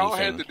given They anything. all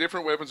had the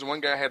different weapons.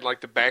 One guy had like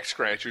the back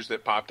scratchers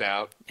that popped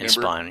out. And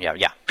spun, yeah.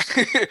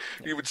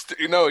 He would,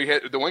 he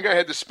had the one guy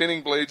had the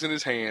spinning blades in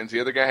his hands. The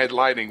other guy had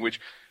lightning, which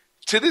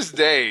to this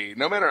day,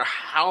 no matter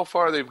how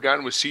far they've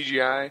gotten with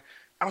CGI,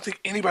 I don't think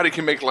anybody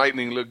can make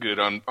lightning look good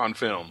on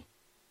film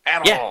at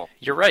all. Yeah,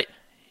 you're right.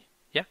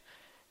 Yeah,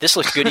 this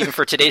looks good even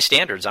for today's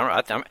standards.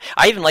 I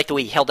even like the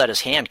way he held out his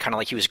hand, kind of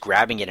like he was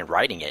grabbing it and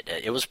riding it.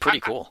 It was pretty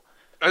cool.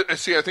 I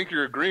see. I think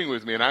you're agreeing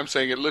with me, and I'm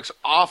saying it looks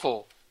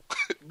awful,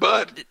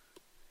 but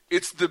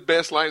it's the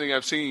best lightning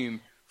I've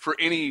seen for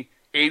any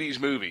 '80s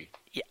movie.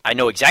 Yeah, I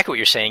know exactly what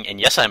you're saying, and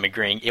yes, I'm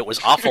agreeing. It was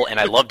awful, and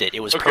I loved it. It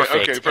was Okay,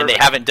 perfect, and they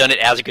haven't done it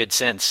as good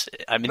since.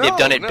 I mean, they've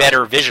done it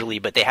better visually,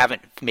 but they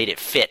haven't made it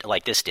fit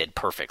like this did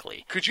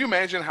perfectly. Could you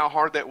imagine how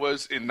hard that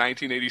was in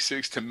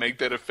 1986 to make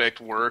that effect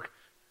work?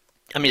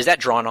 I mean, is that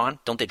drawn on?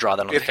 Don't they draw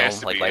that on the It has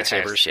film, to like be. It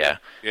has lightsabers? to. Yeah,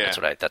 Yeah.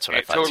 That's what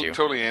I thought too.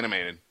 Totally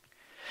animated.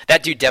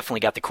 That dude definitely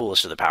got the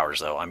coolest of the powers,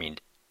 though. I mean,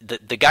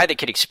 the guy that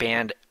could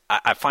expand,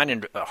 I find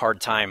it a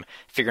hard time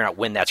figuring out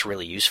when that's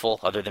really useful,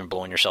 other than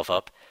blowing yourself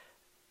up.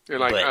 They're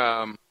like,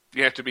 But-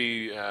 you have to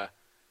be,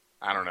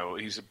 I don't know,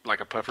 he's like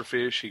a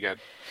pufferfish. He got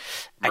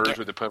merged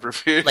with a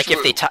pufferfish. Like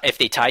if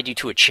they tied you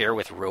to a chair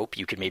with rope,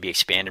 you could maybe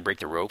expand and break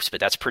the ropes, but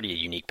that's pretty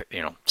unique,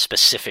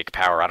 specific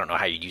power. I don't know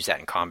how you'd use that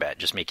in combat,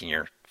 just making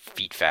your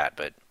feet fat,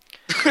 but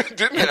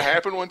Didn't it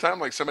happen one time?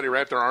 Like somebody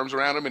wrapped their arms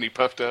around him and he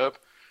puffed up.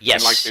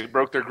 yes, And like they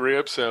broke their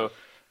grip. So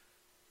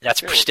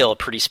that's still a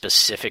pretty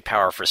specific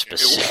power for a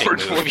specific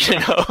worked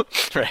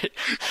move, right?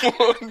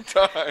 one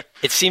time,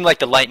 It seemed like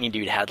the lightning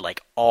dude had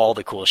like all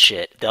the cool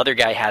shit. The other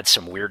guy had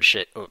some weird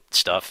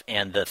stuff,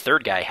 and the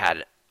third guy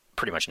had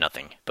pretty much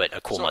nothing but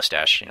a cool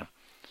mustache.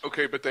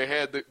 okay, but they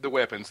had the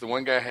weapons. The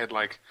one guy had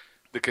like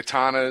the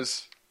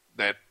katanas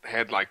that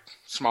had like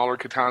smaller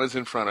katanas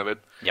in front of it.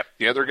 Yep.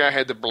 The other guy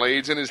had the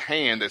blades in his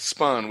hand that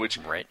spun, which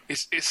Right.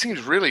 it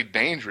seems really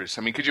dangerous.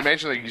 I mean, could you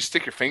imagine like you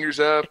stick your fingers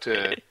up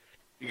to,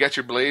 you got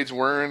your blades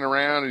whirring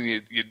around and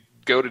you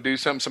go to do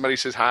something, somebody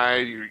says hi,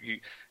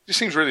 it just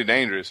seems really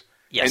dangerous.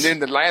 Yes. And then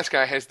the last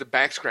guy has the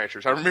back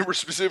scratchers. I remember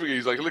specifically,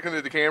 he's like looking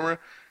at the camera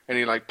and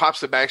he like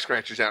pops the back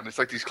scratchers out and it's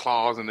like these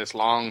claws and this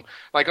long,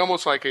 like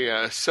almost like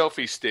a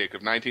selfie stick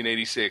of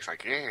 1986.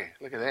 Like, yeah,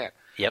 look at that.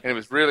 Yep. And it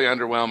was really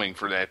underwhelming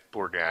for that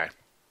poor guy.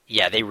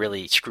 Yeah, they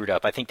really screwed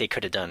up. I think they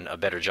could have done a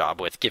better job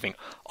with giving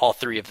all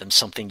three of them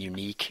something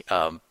unique.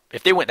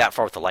 If they went that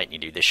far with the lightning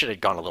dude, they should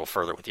have gone a little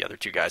further with the other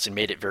two guys and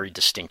made it very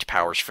distinct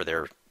powers for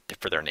their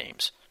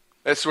names.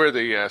 That's where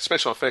the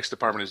special effects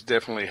department is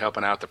definitely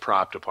helping out the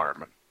prop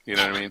department. You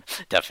know what I mean?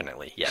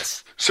 Definitely,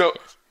 yes. So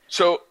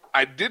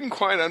I didn't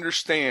quite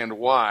understand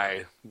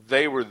why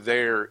they were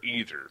there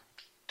either.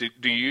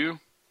 Do you?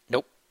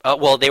 Nope.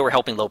 Well, they were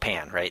helping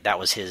Lopan, right? That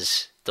was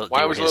his.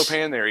 Why was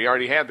Lopan there? He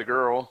already had the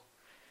girl.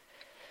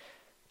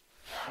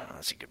 Oh,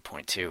 that's a good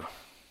point too.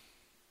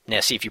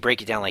 Now, see, if you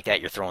break it down like that,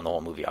 you're throwing the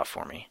whole movie off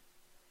for me.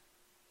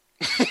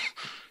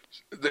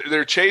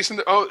 They're chasing.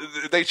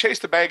 They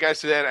chased the bad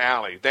guys to that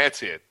alley.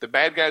 That's it. The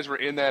bad guys were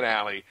in that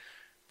alley.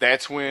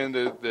 That's when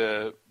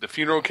the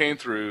funeral came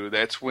through.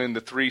 That's when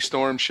the three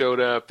storms showed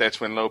up.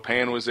 That's when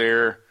Lopan was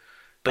there.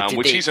 But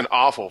Which he's an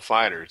awful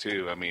fighter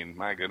too. I mean,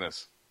 my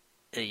goodness.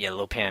 Yeah,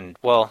 Lopan.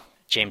 Well,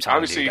 James Hong.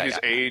 Obviously, his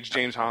age,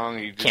 James Hong.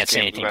 He just Can't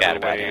say anything move bad out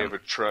of the about way him. of a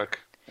truck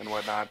and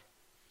whatnot.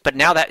 But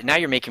now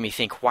you're making me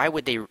think, why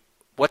would they?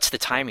 What's the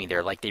timing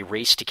there? Like they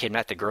raced to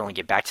kidnap the girl and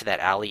get back to that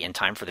alley in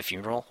time for the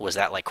funeral? Was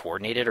that like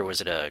coordinated, or was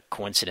it a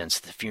coincidence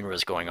the funeral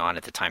was going on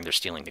at the time they're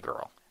stealing the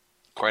girl?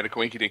 Quite a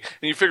quinky ding.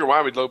 And you figure,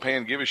 why would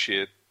Lopan give a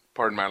shit?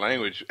 Pardon my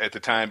language at the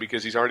time,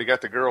 because he's already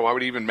got the girl. Why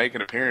would he even make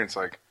an appearance?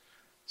 Like,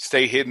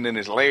 stay hidden in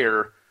his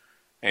lair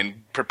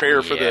and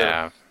prepare for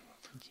the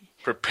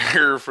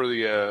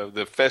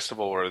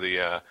festival or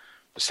the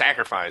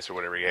sacrifice or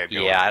whatever he had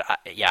going.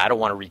 I don't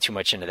want to read too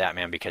much into that,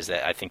 man, because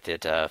I think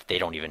that they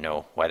don't even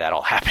know why that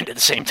all happened at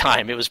the same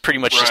time. It was pretty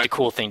much just a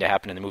cool thing to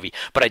happen in the movie.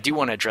 But I do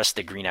want to address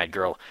the green-eyed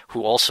girl,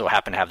 who also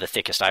happened to have the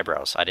thickest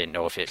eyebrows. I didn't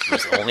know if it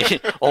was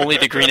only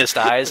the greenest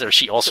eyes, or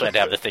she also had to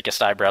have the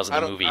thickest eyebrows in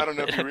the movie. I don't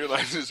know if you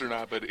realize this or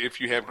not, but if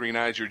you have green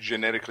eyes, you're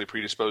genetically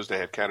predisposed to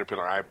have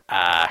caterpillar eyebrows.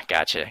 Ah,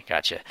 gotcha.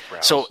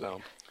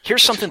 So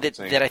here's something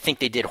that I think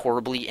they did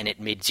horribly, and it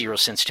made zero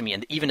sense to me.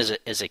 And even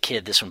as a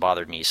kid, this one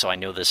bothered me. So I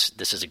know this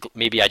is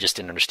maybe I just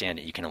didn't understand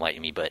it. You can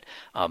enlighten me, but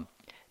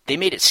they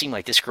made it seem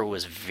like this girl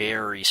was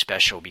very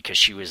special because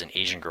she was an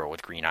Asian girl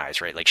with green eyes,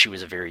 right? Like she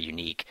was a very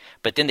unique.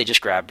 But then they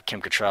just grabbed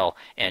Kim Cattrall,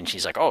 and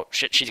she's like, "Oh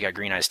shit, she's got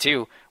green eyes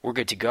too. We're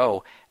good to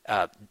go."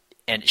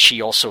 And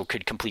she also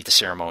could complete the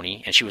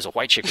ceremony, and she was a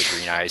white chick with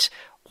green eyes.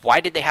 Why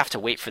did they have to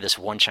wait for this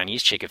one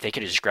Chinese chick if they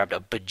could have just grabbed a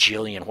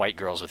bajillion white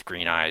girls with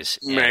green eyes?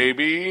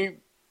 Maybe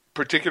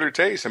particular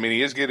taste. I mean,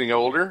 he is getting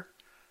older,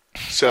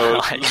 so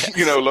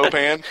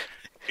Lopan.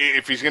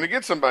 if he's going to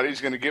get somebody,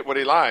 he's going to get what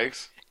he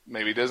likes.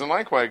 Maybe he doesn't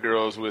like white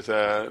girls with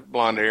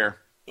blonde hair.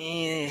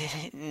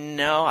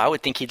 No, I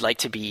would think he'd like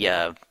to be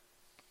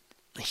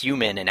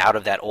human and out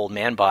of that old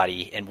man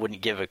body and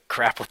wouldn't give a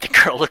crap what the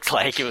girl looked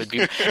like.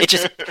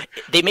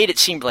 They made it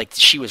seem like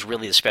she was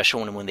really the special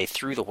one, and when they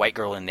threw the white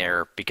girl in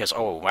there because,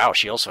 oh, wow,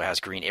 she also has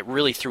green, it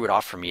really threw it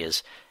off for me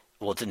as,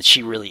 well, then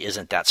she really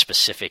isn't that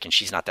specific and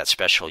she's not that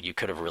special. You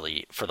could have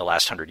really, for the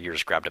last 100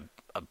 years, grabbed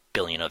a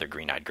billion other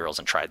green-eyed girls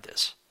and tried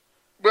this.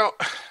 Well,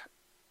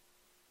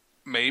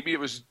 maybe it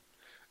was,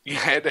 you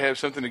had to have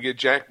something to get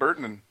Jack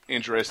Burton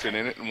interested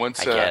in it. And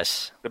once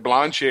the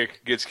blonde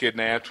chick gets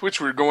kidnapped, which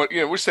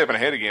we're stepping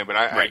ahead again, but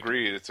I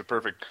agree. It's a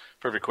perfect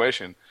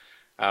question.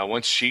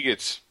 Once she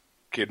gets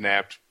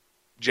kidnapped,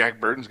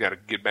 Jack Burton's got to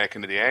get back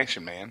into the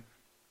action, man.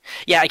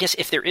 Yeah, I guess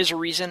if there is a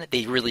reason,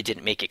 they really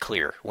didn't make it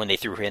clear when they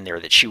threw her in there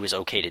that she was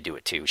okay to do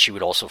it too. She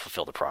would also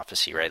fulfill the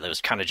prophecy, right? It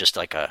was kind of just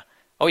like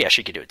oh yeah,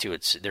 she could do it too.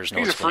 There's no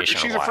explanation.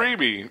 She's a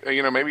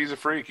freebie. Maybe he's a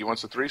freak. He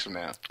wants a threesome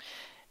now.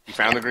 He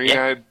found the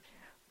green-eyed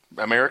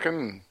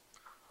American.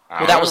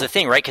 Well, that was the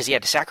thing, right? Because he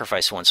had to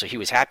sacrifice one, so he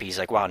was happy. He's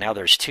like, wow, now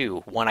there's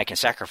two. One I can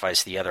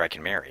sacrifice, the other I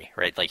can marry,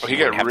 right? Like he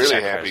got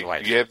really happy.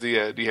 Do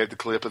you have the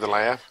clip of the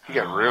laugh? He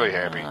got really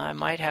happy. I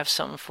might have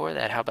something for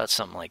that. How about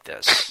something like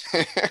this?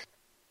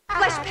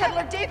 Flesh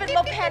peddler David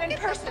Lopan in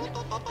person.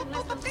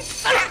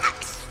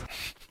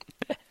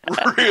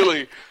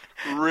 Really,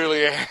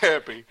 really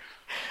happy.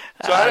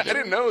 So I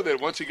didn't know that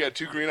once he got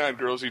two green-eyed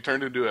girls, he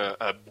turned into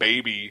a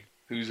baby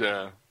who's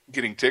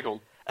getting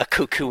tickled. A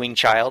cuckooing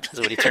child is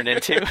what he turned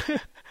into.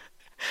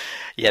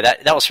 Yeah,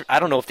 that was. I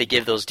don't know if they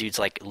give those dudes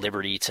like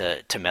liberty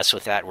to mess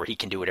with that, where he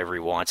can do whatever he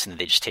wants and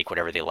they just take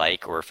whatever they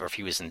like, or if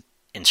he was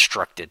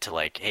instructed to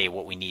like, hey,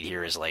 what we need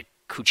here is like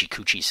coochie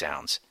coochie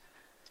sounds.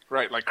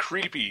 Right, like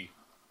creepy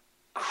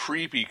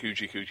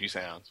coochie coochie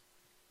sounds.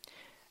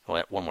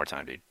 Well, one more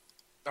time, dude.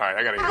 All right,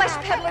 I gotta hear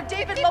Flesh peddler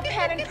David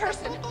Lopan in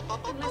person.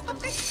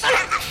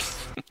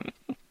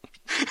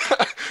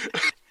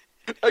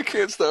 I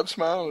can't stop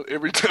smiling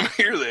every time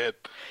I hear that.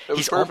 That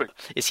was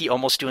perfect. Is he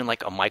almost doing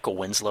like a Michael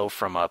Winslow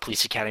from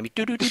Police Academy?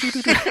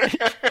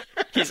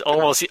 He's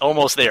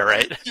almost there,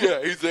 right?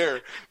 Yeah, he's there.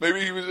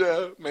 Maybe he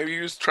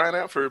was trying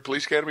out for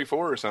Police Academy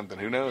 4 or something.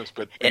 Who knows?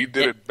 But he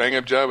did a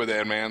bang-up job with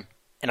that, man.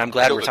 And I'm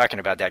glad we're talking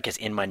about that because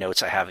in my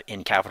notes I have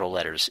in capital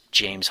letters,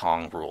 James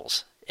Hong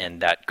rules.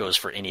 And that goes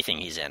for anything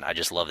he's in. I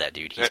just love that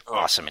dude. He's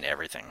awesome in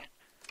everything.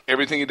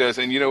 Everything he does.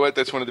 And you know what?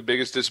 That's one of the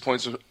biggest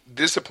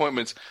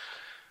disappointments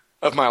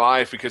of my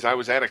life, because I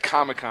was at a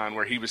Comic-Con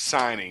where he was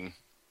signing,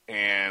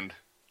 and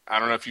I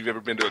don't know if you've ever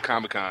been to a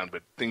Comic-Con,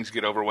 but things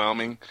get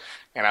overwhelming.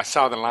 And I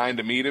saw the line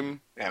to meet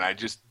him, and I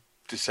just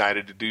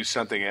decided to do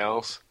something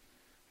else.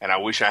 And I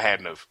wish I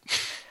hadn't have.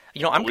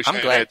 I'm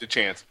glad I had the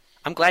chance.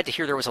 I'm glad to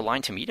hear there was a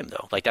line to meet him,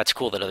 though. Like, that's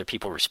cool that other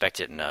people respect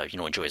it and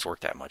enjoy his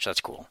work that much.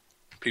 That's cool.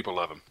 People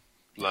love him.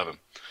 Love him.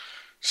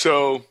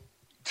 So,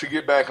 to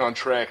get back on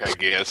track, I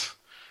guess,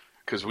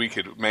 because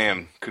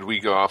could we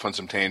go off on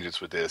some tangents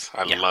with this?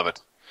 I love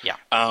it. Yeah.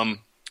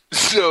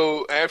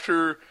 So,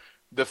 after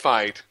the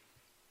fight,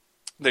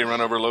 they run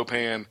over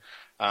Lopan.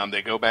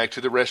 They go back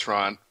to the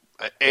restaurant,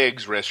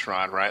 Egg's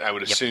restaurant, right? I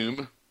would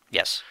assume.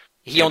 Yes.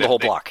 He owned the whole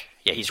block.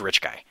 Yeah, he's a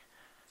rich guy.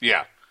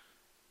 Yeah.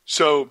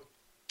 So,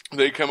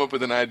 they come up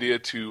with an idea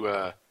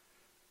to...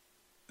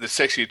 the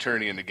sexy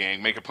attorney in the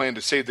gang make a plan to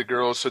save the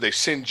girls, so they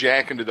send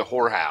Jack into the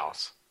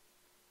whorehouse.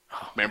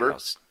 Remember?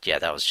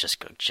 That was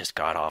just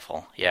god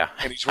awful. Yeah.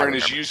 And he's wearing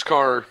his used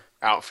car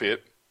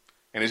outfit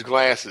and his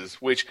glasses,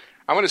 which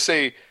I'm going to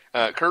say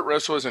Kurt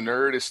Russell as a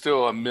nerd is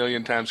still a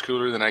million times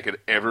cooler than I could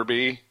ever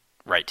be.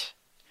 Right.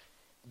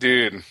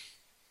 Dude,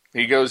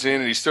 he goes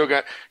in and he's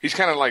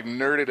kind of like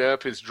nerded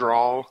up his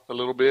drawl a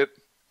little bit,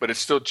 but it's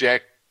still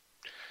John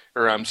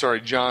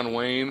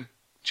Wayne,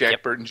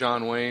 Jack Burton,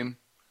 John Wayne.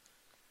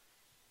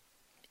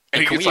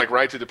 And he gets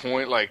right to the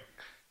point, like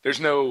there's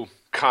no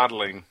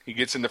coddling. He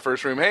gets in the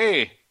first room,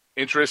 hey,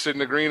 interested in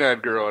the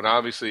green-eyed girl, and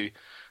obviously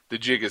the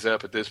jig is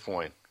up at this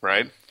point,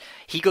 right?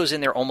 He goes in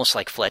there almost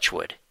like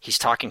Fletchwood. He's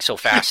talking so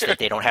fast that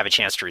they don't have a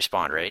chance to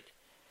respond, right?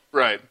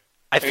 Right.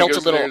 I felt a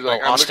little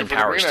like, Austin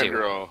Powers too.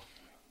 Girl.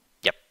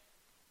 Yep.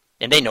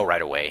 And they know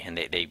right away, and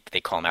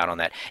they call him out on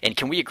that. And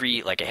can we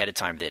agree, like ahead of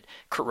time, that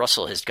Kurt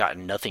Russell has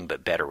gotten nothing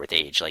but better with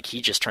age? Like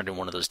he just turned into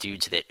one of those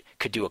dudes that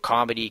could do a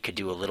comedy, could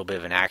do a little bit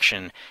of an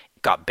action,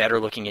 got better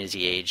looking as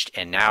he aged,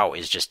 and now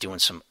is just doing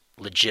some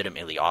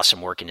legitimately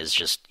awesome work, and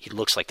he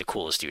looks like the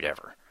coolest dude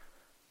ever.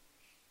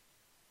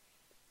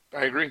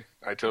 I agree.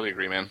 I totally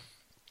agree, man.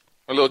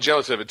 I'm a little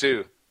jealous of it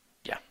too.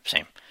 Yeah,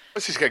 same.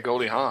 Plus he's got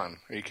Goldie Hawn.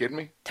 Are you kidding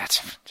me?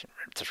 That's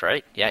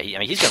right. Yeah,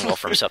 he's done well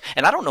for himself.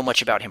 And I don't know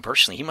much about him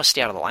personally. He must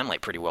stay out of the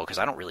limelight pretty well because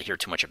I don't really hear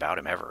too much about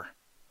him ever.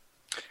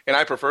 And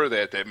I prefer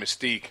that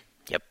mystique.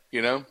 Yep.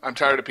 I'm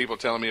tired of people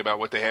telling me about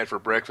what they had for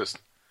breakfast.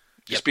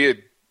 Just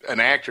be an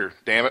actor,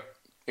 damn it.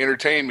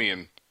 Entertain me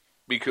and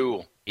be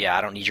cool. Yeah,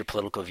 I don't need your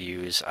political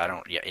views.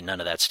 None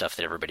of that stuff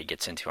that everybody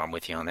gets into. I'm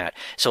with you on that.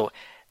 So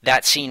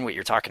that scene, what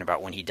you're talking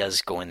about, when he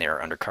does go in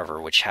there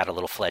undercover, which had a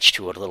little Fletch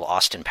to it, a little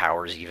Austin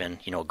Powers even,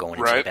 going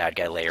into the bad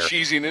guy lair.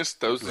 Cheesiness,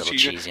 the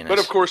cheesiness. But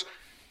of course,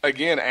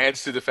 again,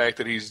 adds to the fact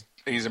that he's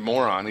a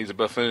moron, he's a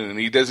buffoon, and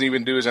he doesn't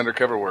even do his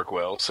undercover work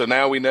well. So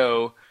now we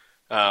know,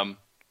 that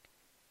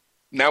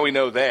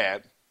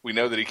we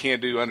know that he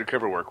can't do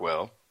undercover work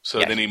well. So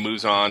then he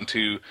moves on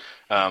to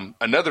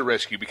another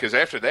rescue, because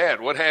after that,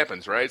 what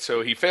happens, right?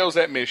 So he fails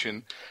that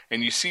mission,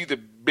 and you see the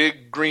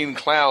big green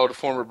cloud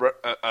form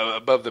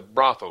above the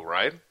brothel,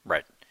 right?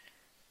 Right.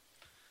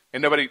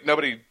 And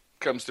nobody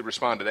comes to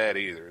respond to that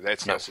either.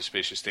 That's not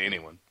suspicious to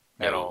anyone.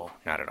 No,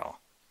 not at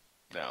all.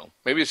 No.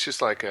 Maybe it's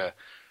just like a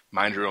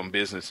mind your own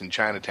business in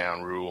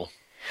Chinatown rule.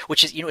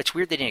 Which is, it's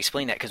weird they didn't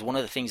explain that, because one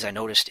of the things I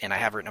noticed, and I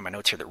have written in my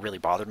notes here that really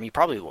bothered me,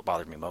 probably what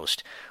bothered me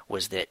most,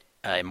 was that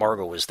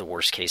Margot was the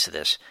worst case of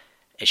this.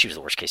 She was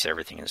the worst case of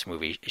everything in this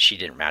movie. She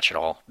didn't match at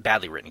all.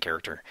 Badly written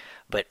character.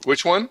 But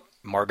which one?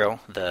 Margot,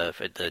 the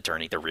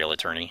attorney, the real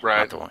attorney. Right.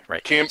 Not the one,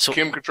 right. Kim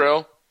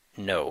Cattrall?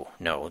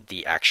 No,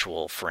 the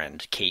actual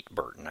friend, Kate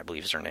Burton, I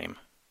believe is her name.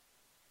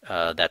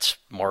 That's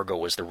Margot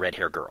was the red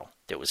hair girl.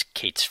 That was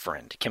Kate's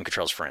friend, Kim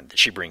Cattrall's friend that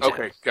she brings in.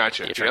 Okay,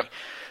 gotcha. Yep.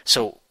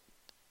 So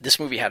this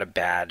movie had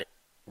a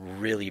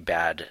really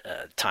bad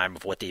time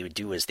of what they would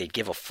do is they'd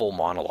give a full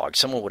monologue.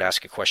 Someone would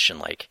ask a question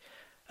like,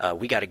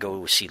 we got to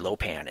go see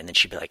Lopan, and then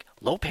she'd be like,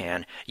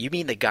 Lopan? You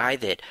mean the guy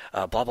that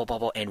blah, blah, blah,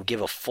 blah, and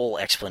give a full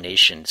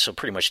explanation, so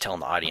pretty much telling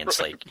the audience,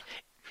 like,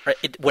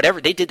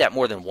 whatever. They did that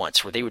more than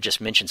once, where they would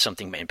just mention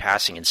something in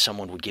passing, and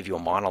someone would give you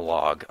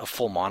a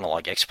full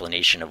monologue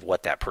explanation of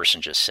what that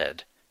person just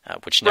said,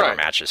 which never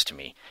matches to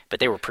me. But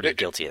they were pretty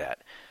guilty of that.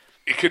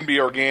 It couldn't be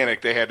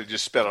organic. They had to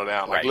just spell it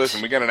out. Like,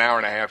 listen, we got an hour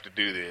and a half to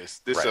do this.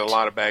 This is a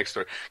lot of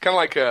backstory. Kind of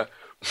like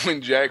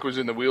when Jack was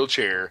in the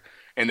wheelchair,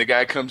 and the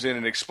guy comes in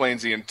and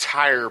explains the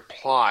entire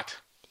plot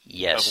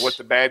of what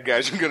the bad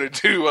guys are going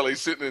to do while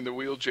he's sitting in the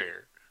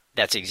wheelchair.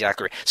 That's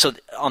exactly right. So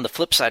on the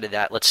flip side of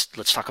that, let's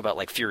talk about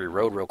like Fury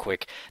Road real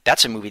quick.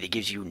 That's a movie that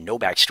gives you no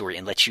backstory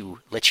and lets you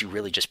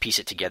really just piece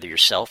it together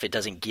yourself. It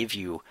doesn't give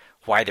you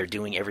why they're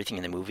doing everything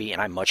in the movie,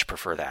 and I much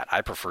prefer that. I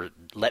prefer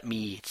let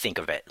me think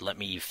of it, let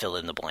me fill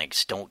in the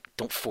blanks. Don't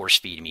force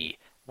feed me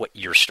what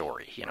your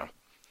story,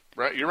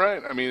 Right, you're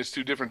right. I mean, it's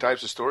two different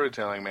types of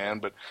storytelling, man,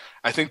 but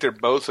I think they're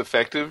both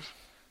effective.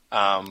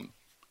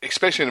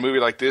 Especially in a movie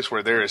like this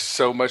where there is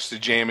so much to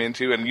jam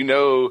into, and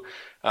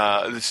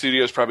the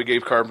studios probably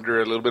gave Carpenter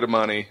a little bit of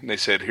money, and they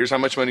said, "Here's how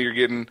much money you're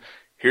getting.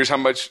 Here's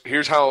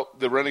how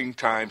the running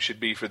time should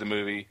be for the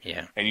movie."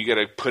 Yeah, and you got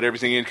to put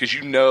everything in because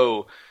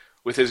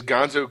with as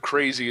gonzo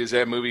crazy as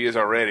that movie is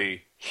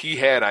already, he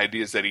had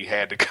ideas that he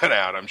had to cut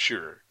out. I'm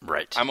sure.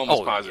 Right. I'm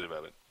almost positive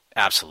of it.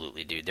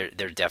 Absolutely, dude.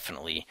 They're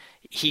definitely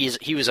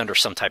he was under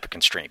some type of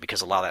constraint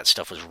because a lot of that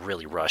stuff was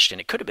really rushed,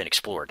 and it could have been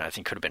explored, and I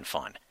think could have been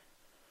fun.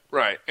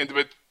 Right,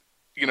 but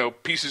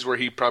pieces where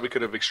he probably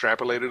could have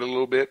extrapolated a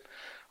little bit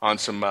on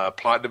some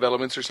plot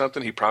developments or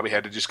something, he probably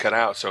had to just cut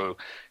out. So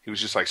he was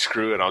just like,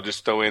 screw it, I'll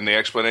just throw in the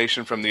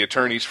explanation from the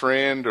attorney's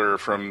friend or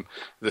from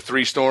the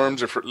Three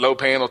Storms, or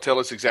Lopan will tell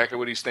us exactly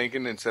what he's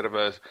thinking instead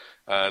of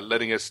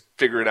letting us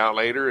figure it out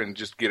later and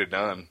just get it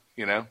done,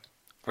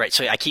 Right,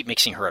 so I keep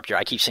mixing her up here.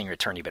 I keep saying her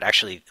attorney, but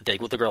actually the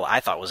girl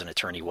I thought was an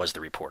attorney was the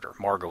reporter.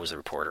 Margot was the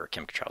reporter.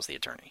 Kim Cattrall's the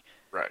attorney.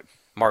 Right.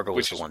 Margot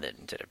was the one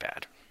that did it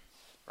bad.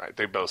 Right,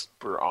 they both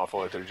were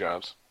awful at their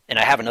jobs. And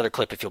I have another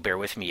clip, if you'll bear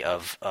with me,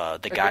 of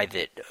the guy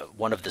that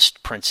one of the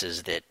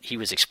princes that he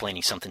was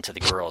explaining something to the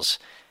girls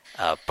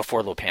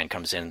before Lopan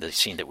comes in, the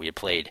scene that we had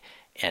played.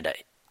 And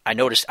I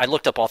noticed, I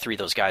looked up all three of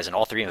those guys, and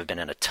all three of them have been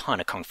in a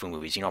ton of kung fu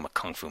movies. I'm a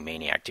kung fu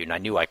maniac, dude, and I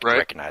knew I could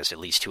recognize at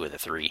least two of the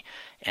three.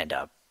 And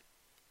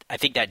I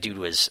think that dude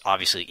was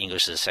obviously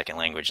English as a second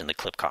language, and the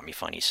clip caught me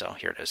funny, so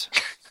here it is.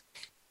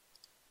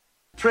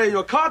 Pray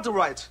your cards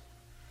right.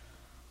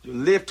 You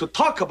live to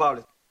talk about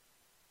it.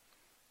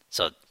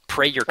 So,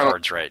 pray your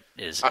cards right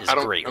is a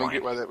great line. I don't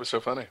get why that was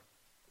so funny.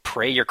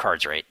 Pray your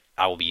cards right.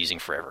 I will be using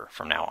forever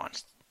from now on.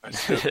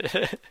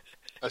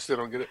 I still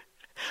don't get it.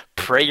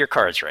 Pray your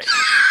cards right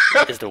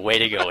is the way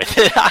to go with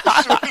it.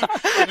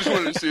 I just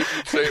wanted to see if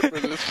you'd say it for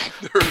this.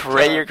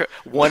 Pray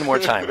one more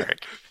time,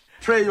 Eric.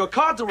 Pray your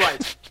cards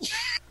right.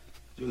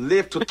 You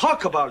live to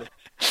talk about it.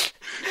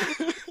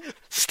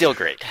 Still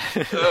great.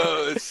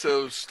 Oh, it's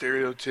so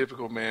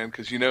stereotypical, man,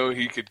 because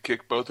he could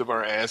kick both of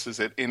our asses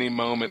at any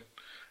moment.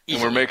 And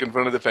we're making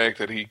fun of the fact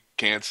that he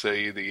can't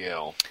say the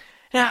L.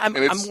 Yeah,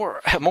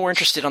 I'm more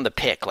interested on the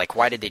pick. Like,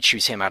 why did they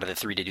choose him out of the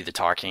three to do the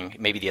talking?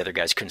 Maybe the other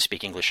guys couldn't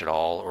speak English at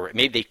all, or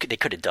maybe they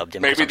could have dubbed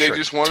him. Maybe they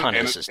just wanted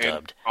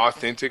an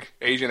authentic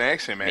Asian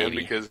accent, man. Maybe.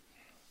 Because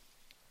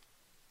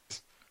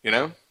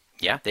Yeah,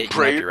 you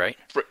might be right.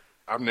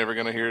 I'm never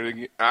gonna hear it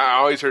again. I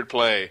always heard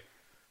play,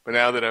 but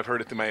now that I've heard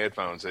it through my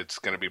headphones, it's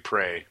gonna be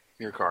pray.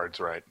 Your cards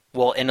right.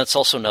 Well, and it's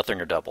also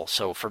nothing or double.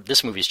 So for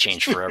this movie's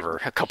changed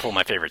forever. A couple of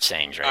my favorite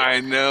sayings, right?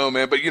 I know,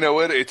 man. But you know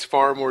what? It's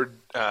far more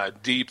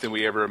deep than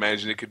we ever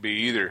imagined it could be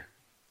either.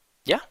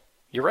 Yeah,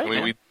 you're right.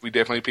 I mean, we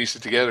definitely pieced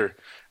it together.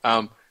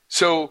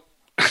 So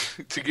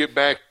to get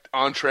back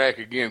on track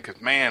again, because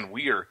man,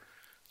 we are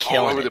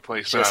all over the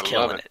place, but I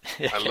love it.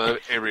 it. I love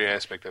every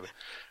aspect of it.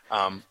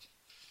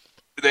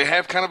 They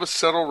have kind of a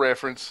subtle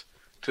reference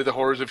to the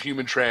horrors of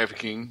human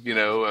trafficking.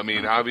 I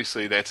mean,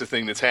 obviously that's a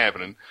thing that's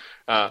happening.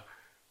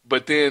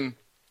 But then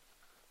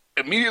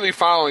immediately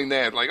following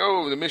that, like,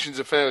 oh, the mission's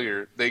a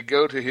failure, they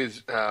go to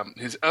his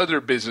other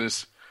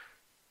business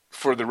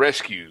for the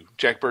rescue.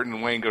 Jack Burton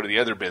and Wayne go to the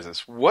other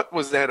business. What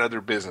was that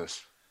other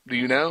business? Do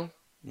you know?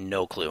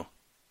 No clue.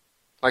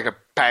 Like a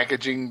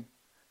packaging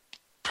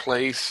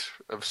place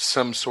of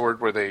some sort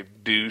where they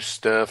do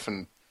stuff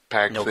and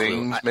pack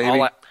things,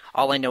 maybe?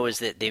 All I know is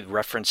that they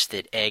referenced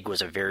that Egg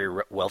was a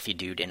very wealthy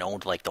dude and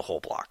owned like the whole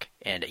block,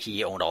 and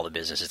he owned all the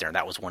businesses there, and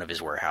that was one of his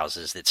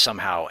warehouses that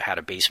somehow had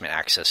a basement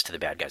access to the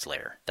bad guy's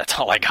lair. That's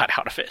all I got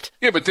out of it.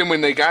 Yeah, but then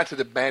when they got to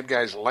the bad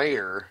guy's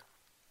lair,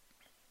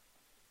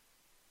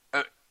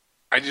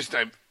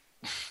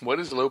 what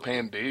does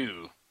Lopan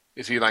do?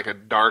 Is he like a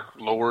dark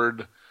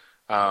lord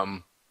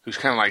who's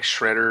kind of like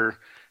Shredder,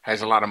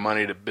 has a lot of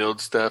money to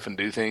build stuff and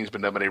do things,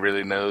 but nobody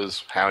really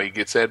knows how he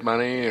gets that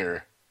money?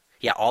 Or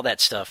yeah, all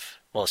that stuff.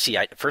 Well, see,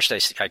 first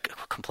I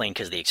complained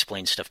because they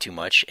explained stuff too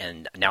much,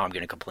 and now I'm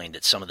going to complain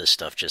that some of this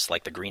stuff, just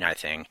like the Green Eye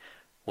thing,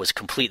 was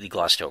completely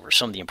glossed over.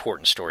 Some of the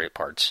important story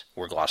parts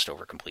were glossed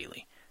over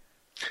completely.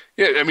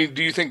 Yeah, I mean,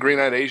 do you think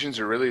green-eyed Asians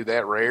are really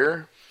that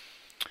rare?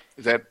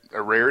 Is that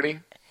a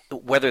rarity?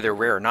 Whether they're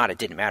rare or not, it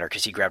didn't matter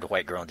because he grabbed a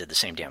white girl and did the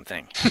same damn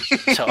thing.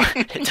 So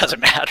it doesn't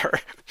matter,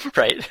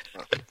 right?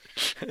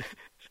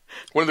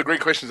 One of the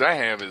great questions I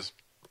have is,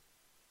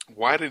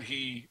 why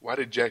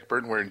did Jack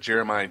Burton wear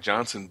Jeremiah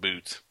Johnson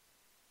boots?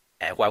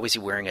 Why was he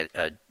wearing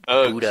a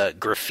Buddha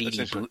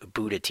graffiti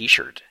Buddha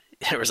T-shirt?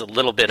 There was a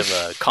little bit of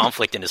a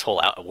conflict in his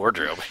whole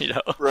wardrobe,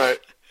 Right.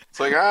 It's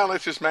like,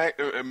 let's just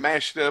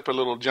mash up a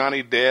little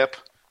Johnny Depp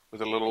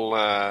with a little,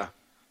 I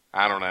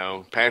don't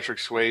know, Patrick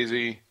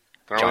Swayze,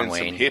 throw in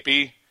some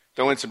hippie,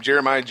 throw in some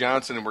Jeremiah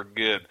Johnson, and we're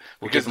good.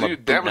 Because,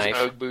 dude, that was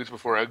Ugg boots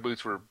before Ugg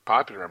boots were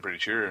popular, I'm pretty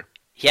sure.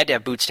 He had to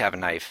have boots to have a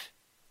knife.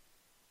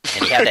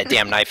 And he had that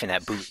damn knife in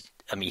that boot.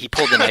 I mean, he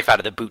pulled the knife out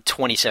of the boot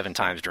 27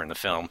 times during the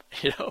film.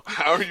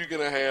 How are you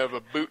going to have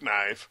a boot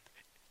knife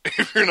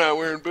if you're not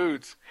wearing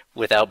boots?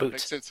 Without boots.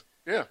 Makes sense.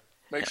 Yeah,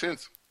 makes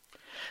sense.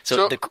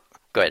 So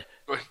go ahead.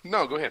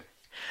 No, go ahead.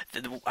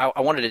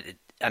 I wanted to,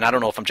 and I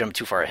don't know if I'm jumping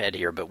too far ahead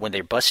here, but when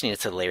they're busting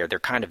into the lair, they're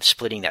kind of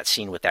splitting that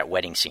scene with that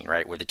wedding scene,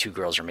 right, where the two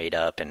girls are made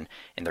up and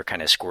they're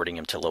kind of escorting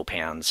him to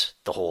Lopan's,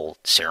 the whole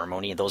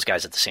ceremony, and those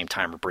guys at the same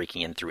time are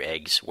breaking in through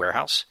Egg's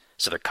warehouse,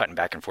 so they're cutting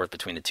back and forth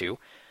between the two.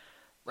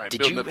 Right,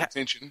 building up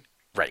tension.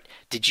 Right.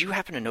 Did you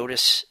happen to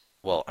notice,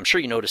 well, I'm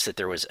sure you noticed that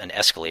there was an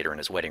escalator in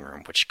his wedding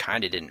room, which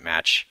kind of didn't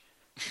match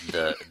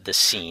the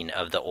scene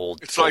of the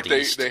old It's like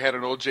they had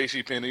an old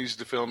JCPenney's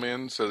to film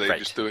in, so they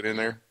just threw it in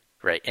there.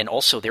 Right. And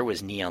also there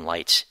was neon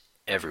lights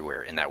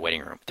everywhere in that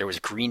wedding room. There was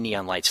green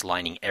neon lights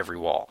lining every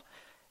wall.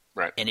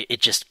 Right. And it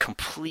just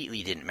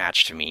completely didn't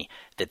match to me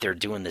that they're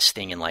doing this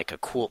thing in like a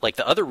cool, like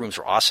the other rooms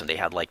were awesome. They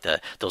had like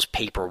those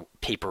paper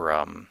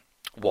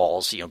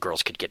walls,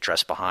 girls could get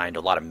dressed behind,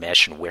 a lot of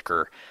mesh and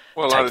wicker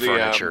type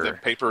furniture. The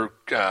paper,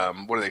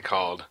 what are they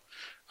called?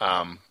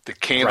 The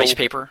candle.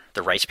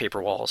 The rice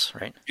paper walls,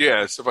 right?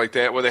 Yeah, stuff like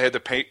that. Where they had the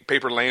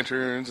paper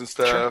lanterns and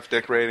stuff,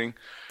 decorating.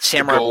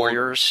 Samurai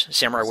warriors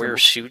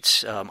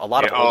suits, a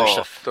lot of older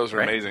stuff. Those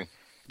were amazing.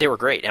 They were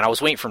great, and I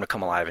was waiting for them to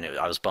come alive, and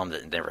I was bummed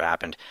that it never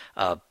happened.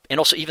 And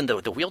also, even the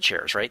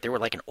wheelchairs, right? They were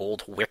like an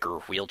old wicker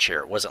wheelchair.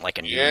 It wasn't like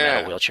a new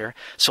metal wheelchair.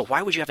 So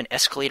why would you have an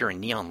escalator and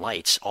neon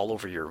lights all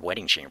over your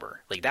wedding chamber?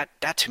 Like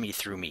that to me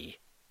threw me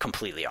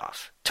completely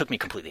off. Took me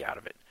completely out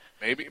of it.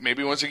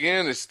 Maybe once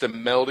again, it's the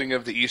melding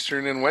of the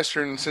Eastern and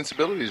Western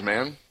sensibilities,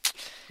 man.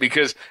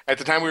 Because at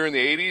the time we were in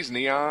the 80s,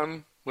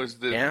 neon was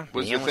the neon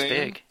thing. Was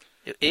big.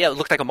 It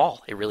looked like a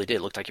mall. It really did.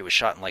 It looked like it was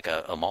shot in like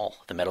a mall,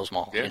 the Meadows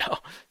Mall,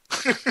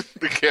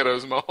 The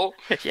Ghettos Mall.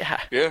 Yeah.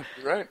 Yeah,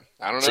 you're right.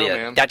 I don't know,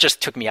 man. That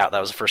just took me out. That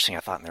was the first thing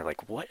I thought. And they're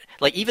like, what?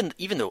 Like, even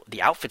though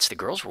the outfits the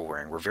girls were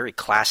wearing were very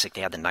classic.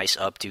 They had the nice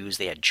updos.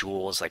 They had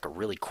jewels, like a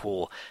really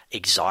cool,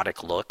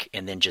 exotic look.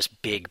 And then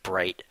just big,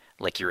 bright,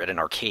 like you're at an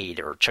arcade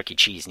or Chuck E.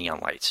 Cheese neon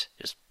lights.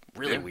 Just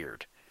really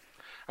weird.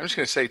 I'm just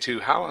going to say, too,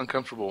 how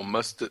uncomfortable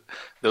must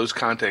those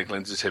contact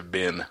lenses have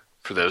been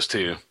for those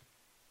two?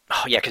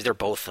 Oh, yeah, because they're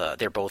both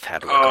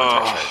had contacts,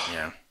 right?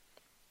 Yeah.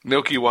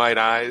 Milky white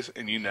eyes,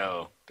 and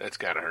that's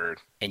got to hurt.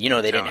 And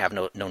they didn't have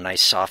no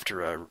nice,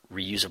 softer,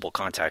 reusable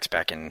contacts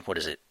back in, what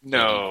is it?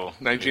 No,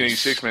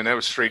 1986, man, that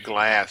was straight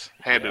glass.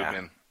 Had to have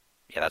been.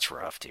 Yeah, that's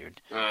rough,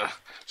 dude.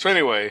 So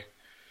anyway,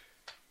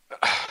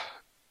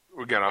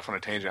 we got off on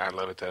a tangent. I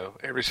love it, though.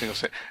 Every single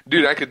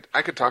dude, I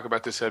could talk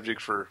about this subject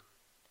for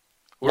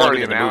longer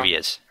than the movie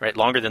is, right?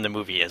 Longer than the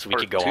movie is. We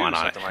could go on it.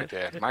 Something like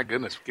that. My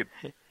goodness.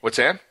 What's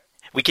that?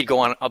 We could go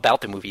on about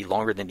the movie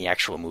longer than the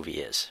actual movie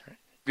is. Right?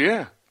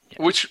 Yeah.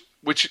 Which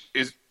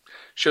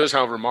shows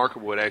how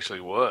remarkable it actually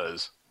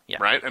was. Yeah.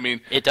 Right? I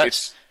mean, it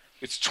does.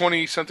 It's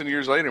 20-something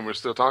years later and we're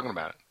still talking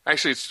about it.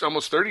 Actually, it's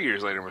almost 30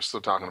 years later and we're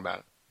still talking about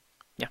it.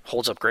 Yeah,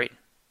 holds up great.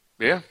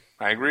 Yeah,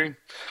 I agree.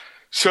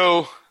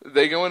 So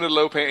they go into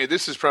Lopan.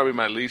 This is probably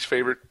my least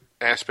favorite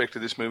aspect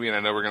of this movie, and I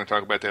know we're going to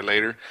talk about that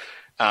later.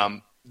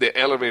 The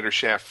elevator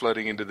shaft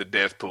flooding into the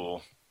death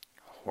pool.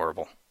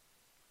 Horrible.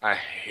 I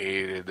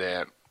hated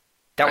that.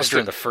 That was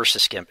during the first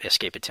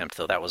escape attempt,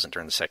 though. That wasn't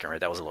during the second, right?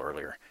 That was a little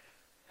earlier.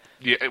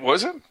 Yeah, it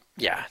wasn't?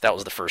 Yeah, that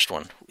was the first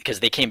one. Because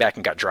they came back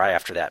and got dry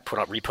after that,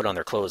 re-put on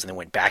their clothes, and then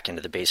went back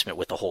into the basement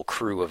with the whole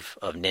crew of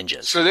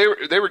ninjas. So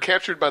they were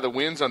captured by the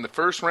winds on the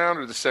first round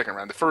or the second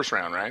round? The first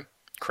round, right?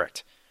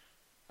 Correct.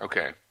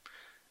 Okay.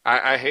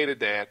 I hated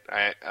that.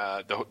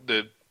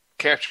 The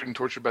captured and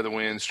tortured by the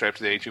winds, strapped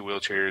to the ancient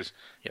wheelchairs,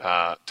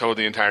 told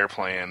the entire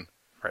plan.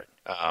 Right.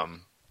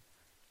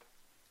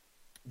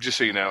 Just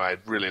so you know, I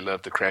really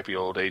loved the crappy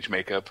old age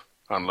makeup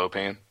on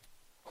Lopan.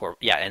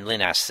 Yeah, and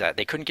Lynn asks that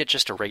they couldn't get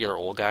just a regular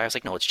old guy. I was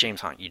like, no, it's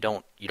James Hunt. You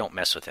don't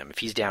mess with him. If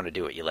he's down to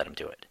do it, you let him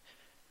do it.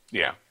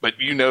 Yeah, but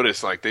you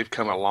notice like they've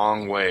come a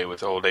long way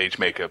with old age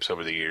makeups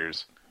over the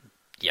years.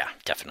 Yeah,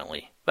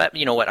 definitely. But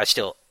you know what? I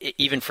still,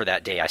 even for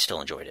that day, I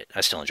still enjoyed it.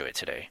 I still enjoy it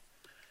today.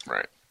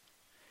 Right.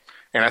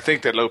 And I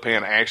think that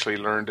Lopan actually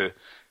learned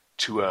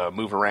to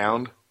move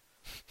around.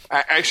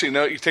 I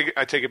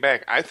take it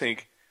back. I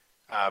think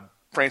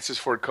Francis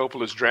Ford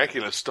Coppola's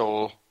Dracula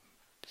stole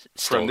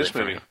from this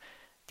movie.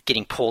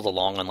 Getting pulled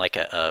along on like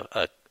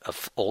a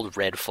old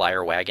red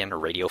flyer wagon or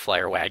radio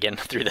flyer wagon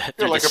through the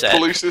like set. A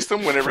pulley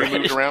system. Whenever he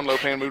moved around,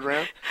 Lopan moved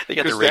around. They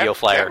got the radio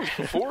flyer. That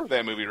was before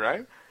that movie,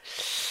 right?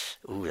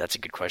 Ooh, that's a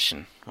good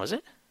question. Was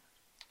it?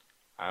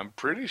 I'm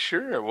pretty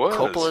sure it was.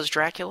 Coppola's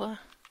Dracula?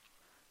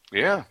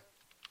 Yeah.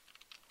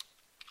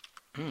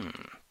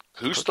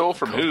 Who stole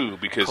from who?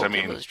 Because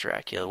Coppola's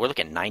Dracula. We're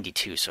looking at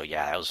 92, so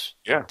that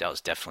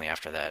was definitely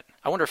after that.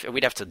 I wonder if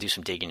we'd have to do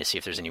some digging to see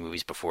if there's any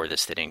movies before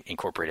this that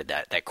incorporated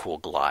that cool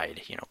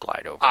glide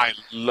over. I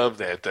love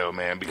that though,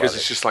 man, because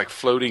it's just like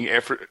floating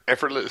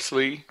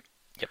effortlessly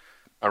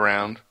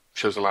around.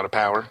 Shows a lot of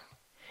power.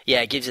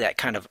 Yeah, it gives you that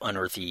kind of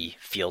unearthly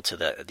feel to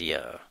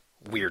the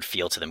weird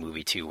feel to the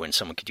movie too when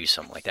someone could do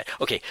something like that.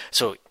 Okay,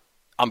 so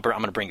I'm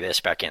going to bring this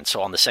back in.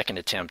 So on the second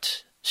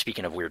attempt,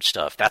 speaking of weird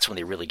stuff, that's when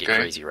they really get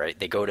crazy, right?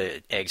 They go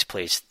to Egg's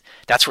place.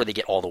 That's where they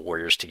get all the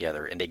warriors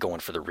together, and they go in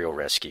for the real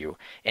rescue.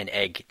 And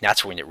Egg,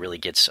 that's when it really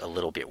gets a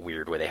little bit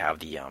weird, where they have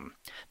the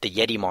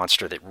Yeti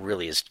monster that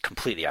really is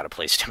completely out of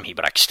place to me,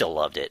 but I still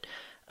loved it.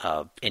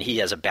 And he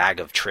has a bag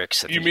of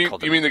tricks. You mean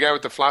the guy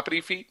with the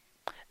floppity feet?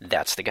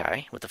 That's the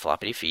guy with the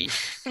floppity feet.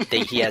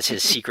 He has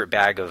his secret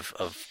bag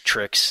of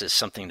tricks, is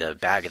something, the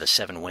bag of the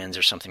 7 winds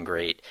or something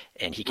great,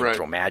 and he can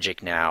throw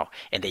magic now.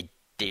 And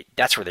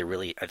that's where they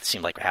really, it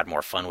seemed like, had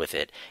more fun with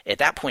it. At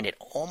that point, it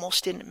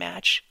almost didn't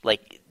match.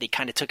 Like, they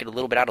kind of took it a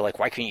little bit out of, like,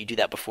 why couldn't you do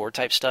that before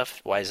type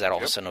stuff? Why is that all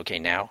of a sudden okay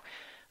now?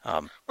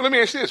 Well, let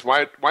me ask you this.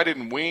 Why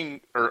didn't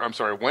Wang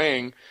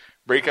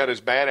break out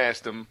his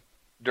badassdom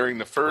during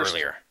the first...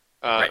 Earlier.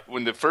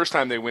 When the first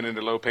time they went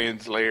into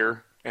Lopan's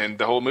lair, and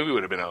the whole movie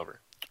would have been over.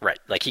 Right.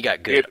 Like, he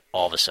got good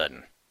all of a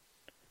sudden.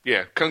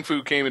 Yeah. Kung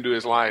Fu came into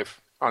his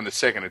life on the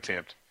second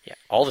attempt. Yeah,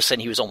 all of a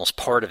sudden he was almost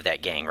part of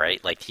that gang,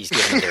 right? Like he's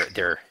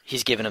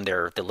giving them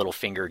the little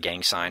finger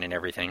gang sign and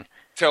everything.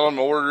 Tell them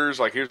orders,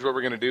 like, here's what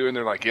we're going to do, and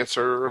they're like, yes,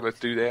 sir, let's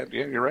do that.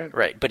 Yeah, you're right.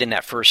 Right, but in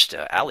that first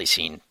alley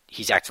scene,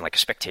 he's acting like a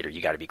spectator.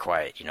 You got to be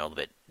quiet,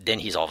 but then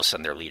he's all of a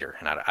sudden their leader,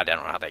 and I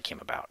don't know how that came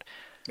about.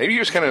 Maybe he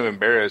was kind of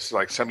embarrassed,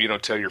 like something you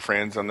don't tell your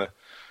friends on the,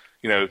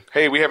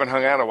 hey, we haven't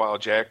hung out in a while,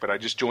 Jack, but I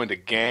just joined a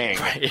gang.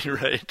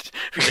 Right.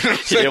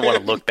 He didn't want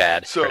to look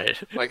bad. So, right.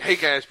 like, hey,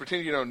 guys,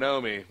 pretend you don't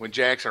know me when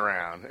Jack's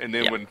around. And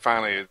then when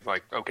finally it's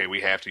like, okay, we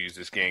have to use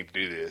this gang to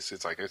do this,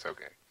 it's like, it's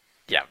okay.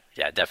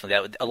 Yeah,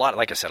 definitely.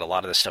 Like I said, a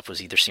lot of this stuff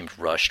was either seemed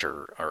rushed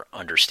or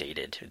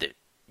understated. That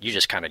you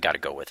just kind of got to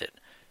go with it.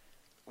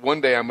 One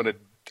day I'm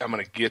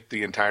gonna get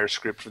the entire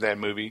script for that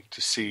movie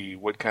to see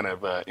what kind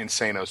of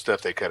Insano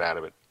stuff they cut out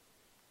of it.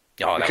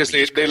 Oh, because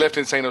they left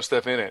Insano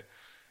stuff in it.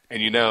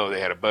 And they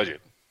had a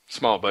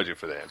small budget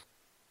for that.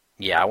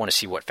 Yeah, I want to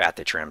see what fat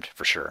they trimmed,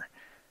 for sure.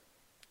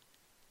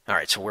 All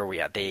right, so where are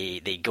we at?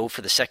 They go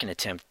for the second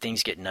attempt.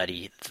 Things get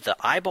nutty. The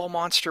eyeball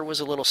monster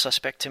was a little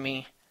suspect to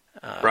me.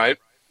 Right.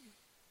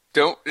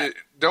 Don't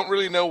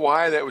really know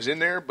why that was in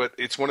there, but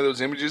it's one of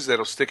those images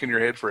that'll stick in your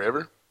head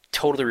forever.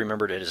 Totally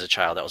remembered it as a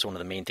child. That was one of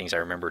the main things I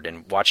remembered.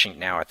 And watching it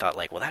now, I thought,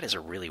 like, well, that is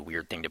a really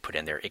weird thing to put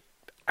in there.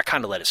 I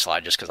kind of let it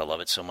slide just because I love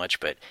it so much,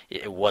 but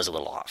it was a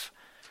little off.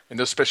 And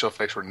those special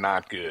effects were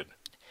not good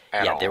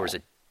at all. Yeah, there was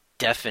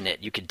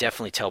you could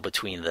definitely tell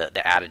between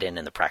the added in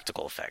and the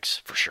practical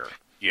effects, for sure.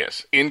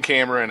 Yes, in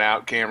camera and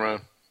out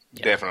camera,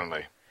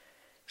 definitely.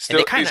 Still,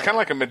 it's kind of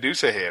like a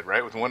Medusa head,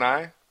 right, with one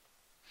eye?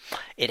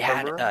 It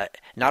had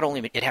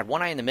it had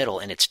one eye in the middle,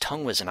 and its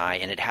tongue was an eye,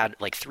 and it had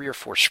like 3 or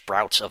 4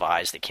 sprouts of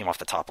eyes that came off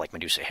the top like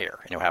Medusa hair,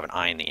 and it would have an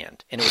eye in the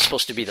end. And it was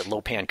supposed to be that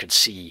Lopan could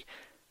see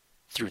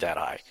through that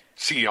eye.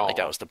 See all. Like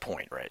that was the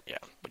point, right?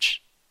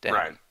 Yeah,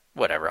 right.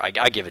 Whatever, I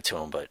give it to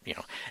them, but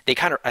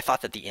I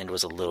thought that the end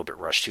was a little bit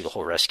rushed too. The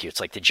whole rescue, it's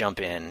like they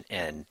jump in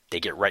and they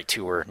get right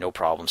to her, no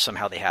problem.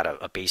 Somehow they had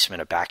a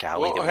basement, a back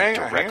alley that went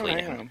directly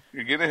in.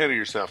 You're getting ahead of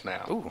yourself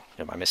now. Ooh,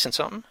 am I missing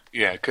something?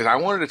 Yeah, because I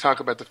wanted to talk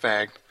about the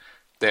fact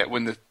that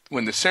when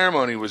the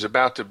ceremony was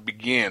about to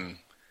begin,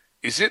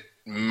 is it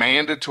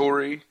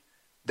mandatory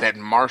that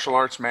martial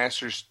arts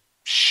masters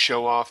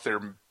show off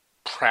their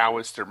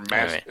prowess,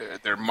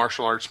 their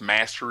martial arts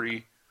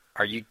mastery.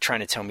 Are you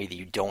trying to tell me that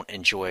you don't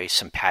enjoy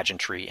some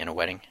pageantry in a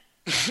wedding?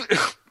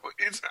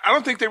 I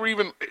don't think they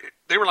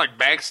were like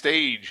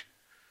backstage,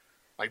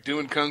 like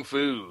doing kung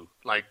fu,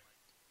 like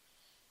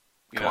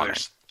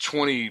there's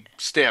 20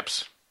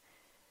 steps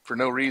for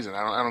no reason.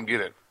 I don't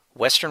get it.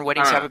 Western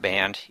weddings have a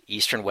band.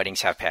 Eastern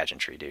weddings have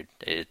pageantry,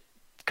 dude.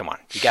 Come on.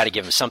 You got to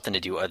give them something to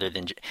do other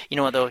than... You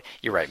know what, though?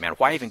 You're right, man.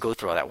 Why even go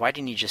through all that? Why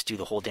didn't you just do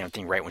the whole damn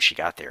thing right when she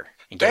got there?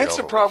 That's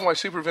the problem why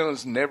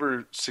supervillains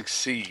never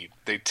succeed.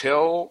 They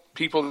tell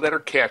people that are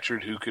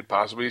captured who could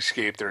possibly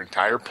escape their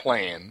entire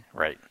plan.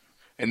 Right.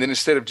 And then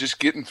instead of just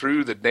getting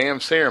through the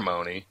damn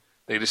ceremony,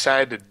 they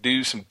decide to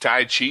do some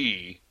Tai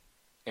Chi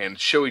and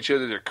show each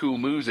other their cool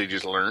moves they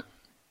just learned.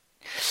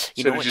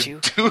 You know what,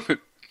 too?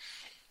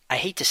 I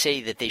hate to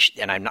say that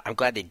and I'm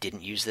glad they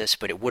didn't use this,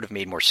 but it would have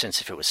made more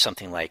sense if it was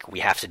something like we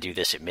have to do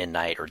this at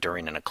midnight or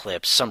during an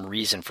eclipse, some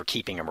reason for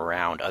keeping him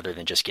around other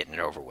than just getting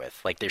it over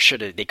with. Like they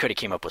could have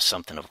came up with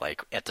something of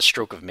like at the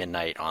stroke of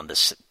midnight on the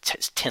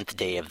 10th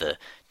day of the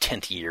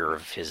 10th year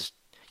of his.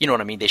 You know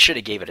what I mean? They should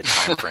have gave it a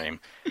time frame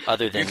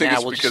other than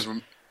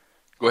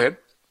Go ahead.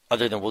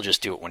 Other than we'll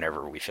just do it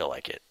whenever we feel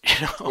like it.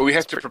 You know? Well, we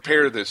have to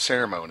prepare the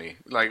ceremony.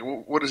 Like,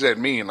 what does that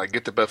mean? Like,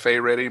 get the buffet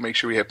ready, make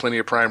sure we have plenty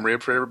of prime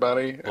rib for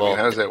everybody? I mean,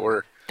 how does that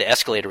work? The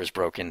escalator was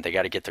broken. They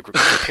got to get the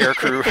repair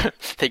crew.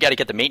 They got to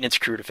get the maintenance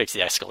crew to fix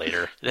the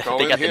escalator. They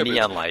got the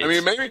neon lights. I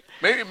mean,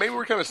 maybe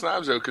we're kind of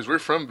snobs, though, because we're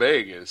from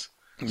Vegas.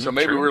 So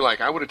maybe we're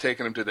like, I would have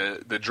taken them to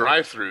the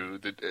drive-thru,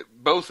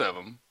 both of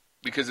them,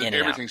 because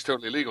everything's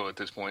totally legal at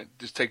this point.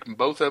 Just take them,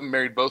 both of them,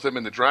 married both of them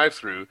in the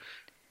drive-thru.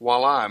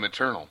 Voila, I'm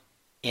eternal.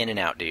 In and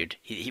out, dude.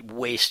 He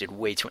wasted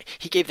way too much.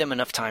 He gave them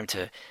enough time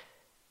to...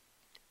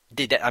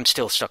 I'm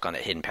still stuck on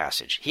that hidden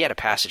passage. He had a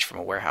passage from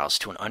a warehouse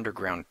to an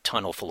underground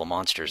tunnel full of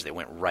monsters that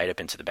went right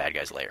up into the bad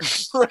guy's lair.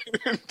 Right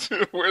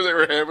into where they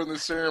were having the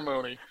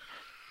ceremony.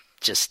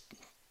 Just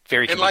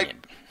very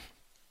convenient. And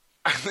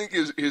I think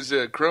his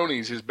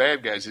cronies, his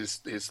bad guys,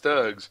 his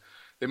thugs,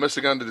 they must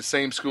have gone to the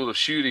same school of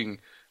shooting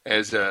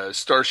as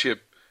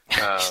Starship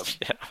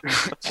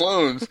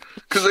clones,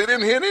 because they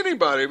didn't hit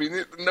anybody. I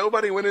mean,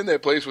 nobody went in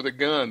that place with a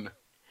gun.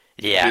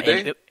 Yeah,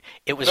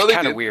 it was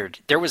kind of weird.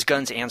 There was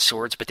guns and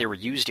swords, but they were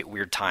used at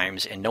weird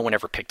times, and no one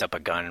ever picked up a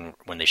gun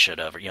when they should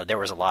have. You know, there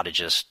was a lot of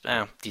just,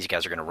 these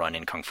guys are going to run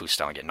in kung fu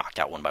style and get knocked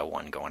out one by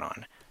one going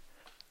on.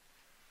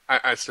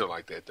 I still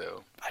like that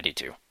though. I do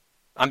too.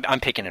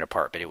 I'm picking it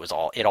apart, but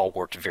it all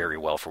worked very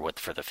well for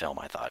the film,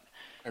 I thought.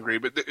 I agree,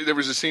 but there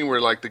was a scene where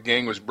like the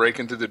gang was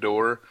breaking through the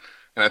door.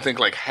 And I think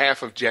like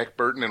half of Jack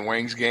Burton and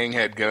Wang's gang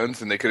had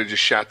guns, and they could have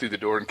just shot through the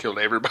door and killed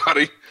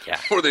everybody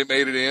before they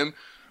made it in.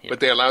 Yeah. But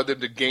they allowed them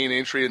to gain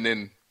entry and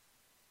then,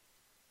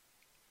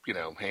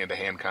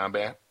 hand-to-hand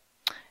combat.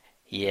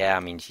 Yeah, I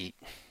mean,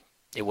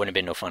 it wouldn't have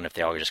been no fun if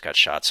they all just got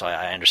shot. So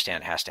I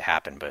understand it has to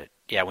happen. But,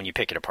 yeah, when you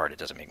pick it apart, it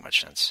doesn't make much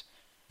sense.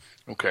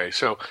 Okay,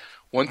 so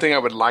one thing I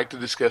would like to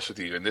discuss with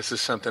you, and this is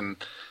something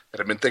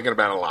that I've been thinking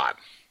about a lot,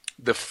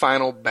 the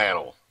final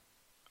battle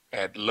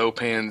at Lo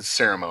Pan's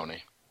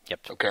ceremony.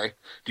 Yep. Okay.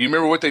 Do you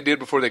remember what they did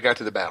before they got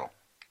to the battle?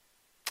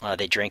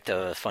 They drank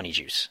the funny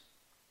juice.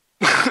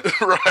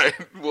 Right.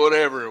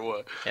 Whatever it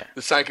was. Yeah. The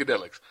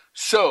psychedelics.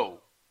 So,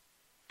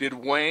 did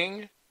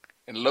Wang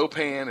and Lo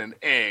Pan and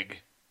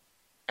Egg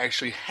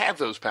actually have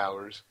those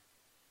powers,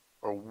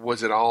 or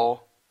was it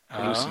all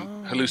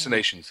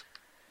hallucinations?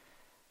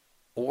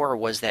 Or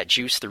was that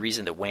juice the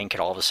reason that Wang could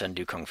all of a sudden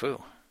do kung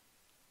fu?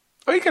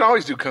 Well, he can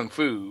always do kung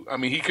fu. I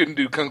mean, he couldn't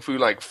do kung fu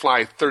like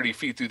fly 30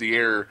 feet through the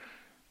air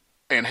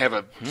and have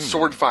a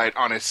sword fight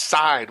on his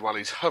side while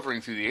he's hovering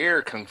through the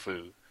air kung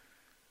fu.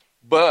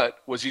 But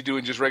was he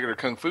doing just regular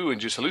kung fu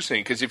and just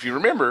hallucinating? Because if you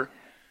remember,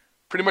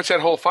 pretty much that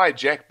whole fight,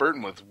 Jack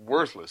Burton was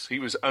worthless. He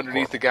was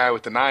underneath the guy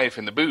with the knife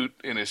and the boot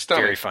in his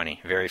stomach. Very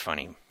funny, very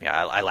funny.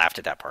 Yeah, I laughed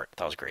at that part.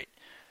 That was great.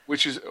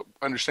 Which is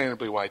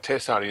understandably why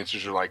test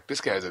audiences are like,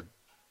 this guy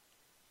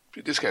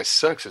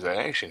sucks as an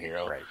action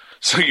hero. Right.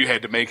 So you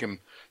had to make him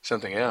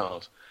something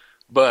else.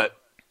 But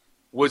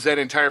was that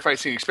entire fight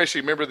scene,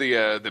 especially remember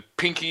the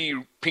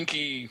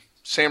pinky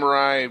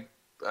samurai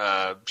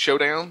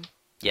showdown?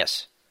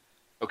 Yes.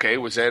 Okay,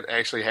 was that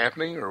actually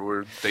happening, or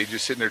were they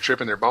just sitting there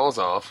tripping their balls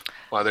off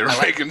while they were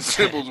making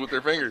symbols with their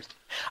fingers?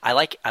 I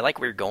like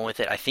where you're going with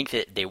it. I think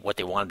that what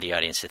they wanted the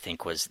audience to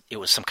think was it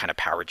was some kind of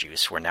power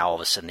juice, where now all of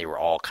a sudden they were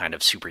all kind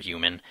of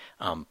superhuman.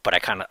 But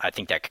I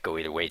think that could go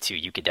either way too.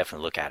 You could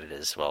definitely look at it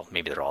as, well,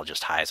 maybe they're all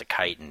just high as a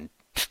kite and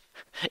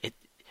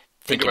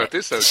think about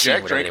this though.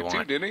 Jack drank it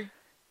too, didn't he?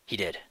 He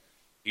did.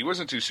 He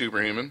wasn't too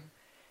superhuman.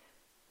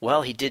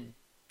 Well, he did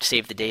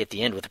save the day at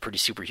the end with a pretty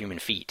superhuman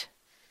feat.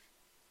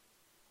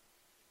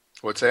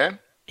 What's that?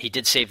 He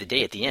did save the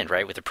day at the end,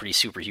 right, with a pretty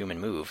superhuman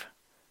move.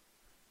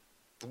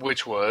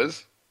 Which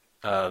was?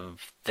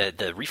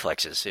 The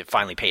reflexes. It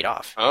finally paid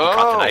off. Oh, he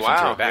caught the knife wow. and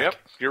threw it back. Yep,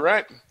 you're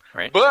right.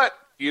 Right. But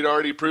he'd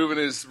already proven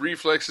his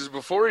reflexes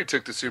before he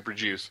took the super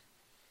juice.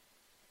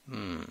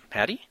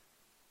 Had he?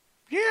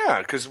 Yeah,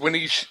 because when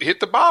he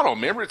hit the bottle,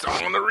 remember, it's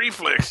all on the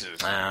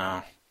reflexes.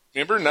 Oh.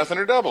 Remember, nothing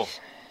or double.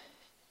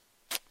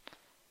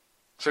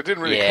 So it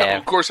didn't really Yeah. come.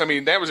 Of course, I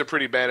mean, that was a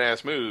pretty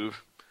badass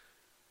move.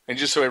 And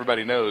just so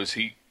everybody knows,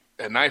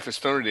 a knife is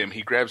thrown at him.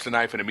 He grabs the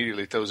knife and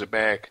immediately throws it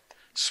back.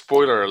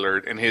 Spoiler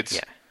alert, and hits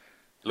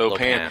Lo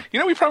Pan. You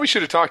know, we probably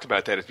should have talked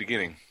about that at the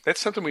beginning. That's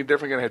something we're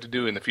definitely going to have to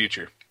do in the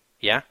future.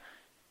 Yeah?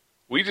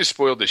 We just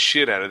spoiled the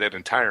shit out of that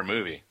entire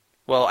movie.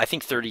 Well, I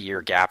think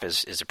 30-year gap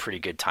is a pretty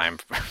good time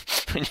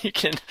when you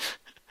can...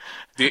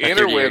 The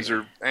interwebs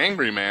are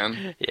angry,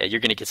 man. Yeah, you're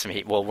going to get some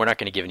hate. Well, we're not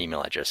going to give an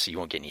email address, so you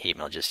won't get any hate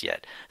mail just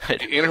yet. The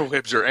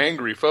interwebs are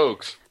angry,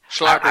 folks.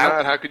 Schlock or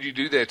not, how could you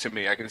do that to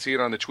me? I can see it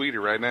on the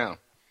tweeter right now.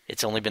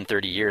 It's only been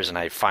 30 years, and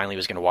I finally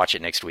was going to watch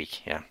it next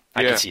week. Yeah,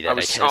 I can see that. I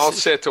was all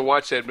set to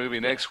watch that movie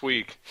next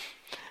week.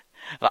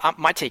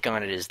 My take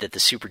on it is that the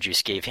Super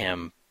Juice gave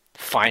him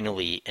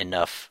finally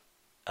enough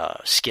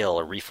skill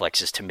or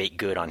reflexes to make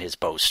good on his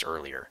boast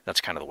earlier.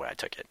 That's kind of the way I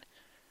took it.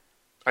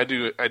 I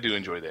do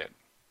enjoy that.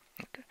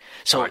 Okay.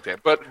 So, I like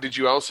that. But did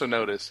you also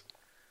notice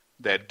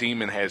that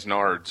Demon has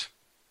nards?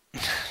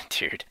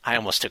 Dude, I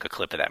almost took a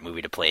clip of that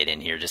movie to play it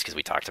in here just because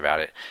we talked about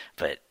it,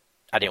 but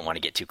I didn't want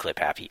to get too clip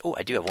happy. Oh,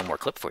 I do have one more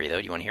clip for you, though.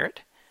 Do you want to hear it?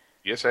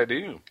 Yes, I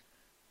do.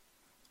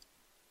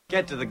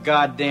 Get to the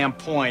goddamn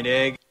point,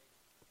 Egg.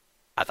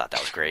 I thought that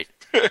was great.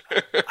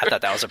 I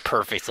thought that was a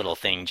perfect little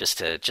thing just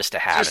to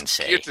have and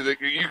say. Get to the,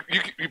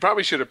 you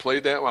probably should have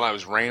played that while I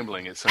was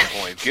rambling at some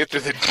point. Get to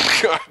the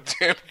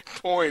goddamn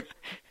point,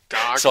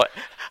 Doc. So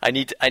I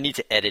need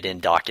to edit in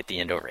Doc at the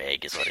end over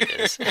Egg is what it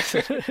is.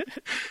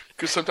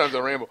 Because sometimes I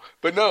ramble.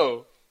 But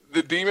no,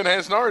 the Demon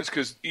has nards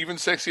because even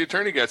Sexy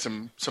Attorney got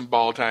some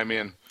ball time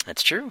in.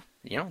 That's true.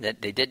 You know,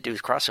 that they did do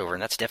his crossover,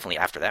 and that's definitely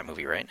after that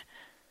movie, right?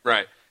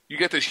 Right. You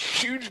get this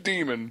huge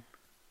demon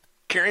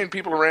carrying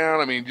people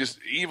around. I mean, just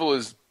evil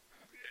is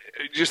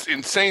just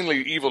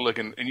insanely evil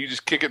looking, and you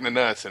just kick it in the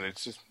nuts, and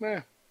it's just,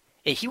 eh.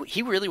 Hey,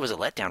 he really was a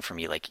letdown for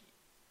me. Like,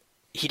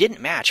 he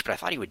didn't match, but I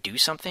thought he would do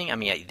something. I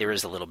mean, there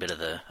is a little bit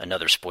of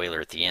another spoiler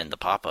at the end, the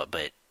pop-up,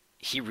 but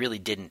he really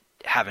didn't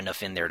have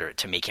enough in there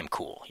to make him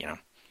cool, you know?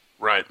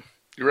 Right.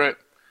 You're right.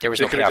 There was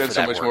they no could have payoff done for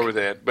so that much work. more with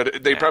that.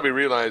 But they probably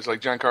realized,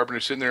 like John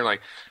Carpenter's sitting there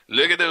like,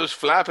 look at those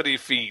floppity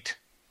feet.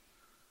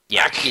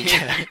 Yeah. I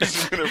can't use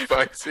this in a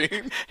fight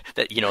scene.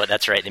 That, you know what,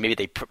 that's right. Maybe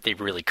they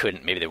really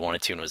couldn't. Maybe they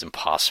wanted to, and it was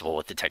impossible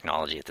with the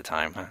technology at the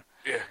time. Huh?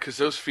 Yeah, because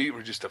those feet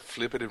were just a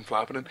flipping and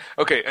flopping.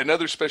 Okay,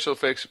 another special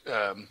effects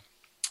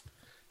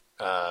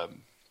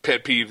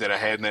pet peeve that I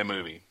had in that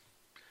movie.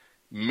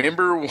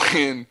 Remember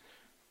when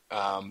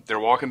they're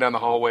walking down the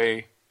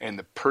hallway and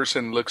the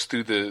person looks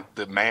through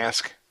the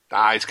mask, the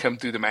eyes come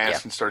through the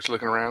mask and starts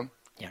looking around?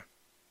 Yeah.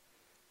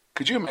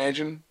 Could you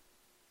imagine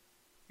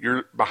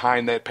you're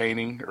behind that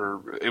painting,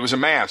 or it was a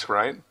mask,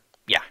 right?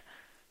 Yeah.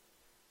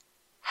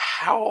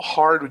 How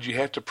hard would you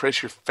have to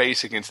press your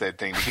face against that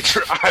thing to get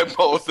your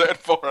eyeballs that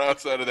far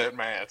outside of that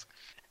mask?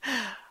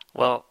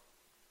 Well,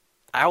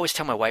 I always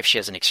tell my wife she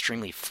has an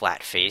extremely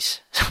flat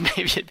face. So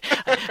maybe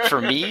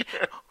for me,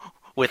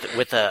 with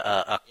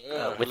a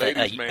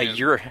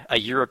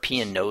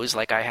European nose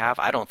like I have,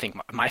 I don't think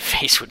my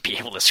face would be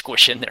able to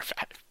squish in there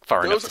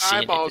far enough to see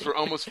anything. Those eyeballs were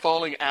almost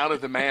falling out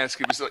of the mask.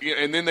 It was like,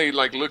 and then they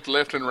like looked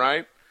left and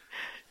right.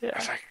 Yeah. I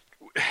was like,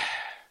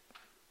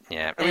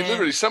 yeah. I mean,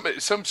 literally,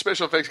 some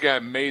special effects guy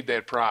made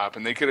that prop,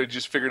 and they could have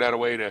just figured out a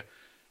way to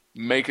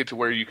make it to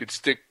where you could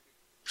stick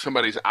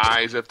somebody's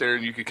eyes up there,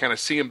 and you could kind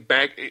of see them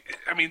back.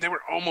 I mean, they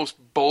were almost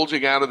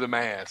bulging out of the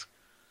mask.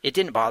 It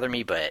didn't bother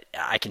me, but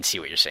I can see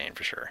what you're saying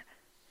for sure.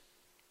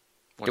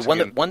 Once The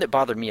again, one that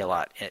bothered me a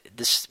lot.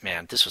 This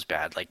was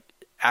bad. Like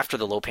after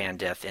the Lo Pan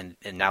death, and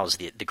now is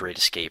the Great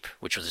Escape,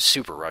 which was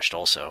super rushed.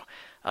 Also,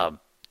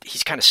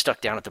 he's kind of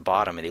stuck down at the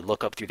bottom, and they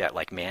look up through that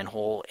like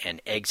manhole,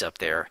 and Egg's up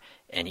there,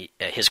 and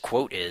his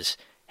quote is,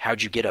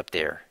 "How'd you get up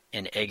there?"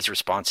 And Egg's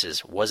response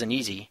is, "Wasn't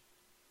easy."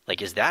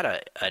 Like, is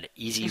that an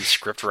easy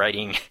script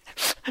writing?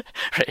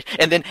 Right?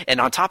 And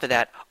on top of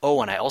that,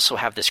 and I also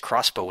have this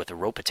crossbow with a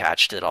rope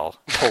attached that I'll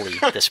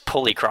this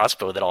pulley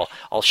crossbow that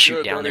I'll shoot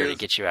Good, down that there to is.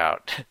 get you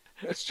out.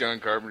 that's John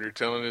Carpenter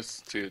telling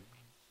us to,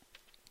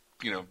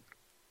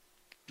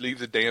 leave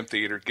the damn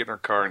theater, get in our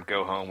car, and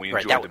go home. We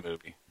Right, enjoyed the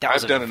movie. that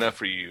I've done enough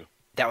for you.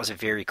 That was a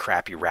very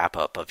crappy wrap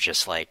up of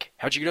just like,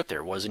 how'd you get up there?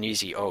 It wasn't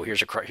easy. Oh,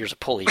 here's a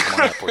pulley.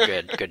 Come on up.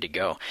 We're good to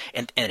go.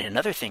 And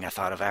another thing I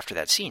thought of after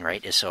that scene,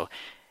 right, is so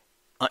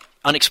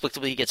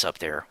unexplicably he gets up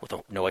there with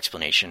no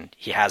explanation.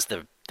 He has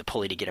the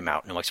pulley to get him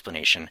out, no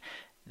explanation.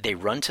 They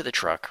run to the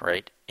truck,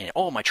 right? And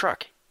my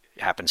truck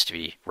happens to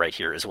be right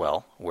here as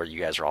well, where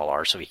you guys all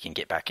are, so he can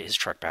get his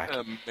truck back.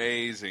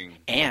 Amazing.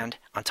 And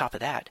on top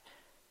of that,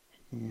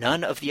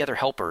 none of the other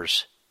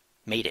helpers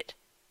made it.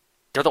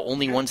 They're the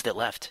only ones that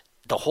left.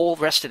 The whole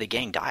rest of the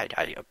gang died,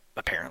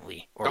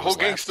 apparently. Or The whole was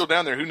gang's left. still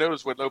down there. Who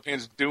knows what Lo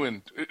Pan's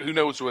doing? Who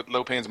knows what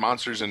Lo Pan's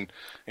monsters and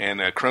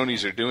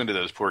cronies are doing to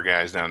those poor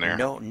guys down there?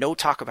 No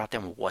talk about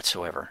them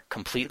whatsoever.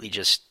 Completely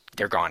just,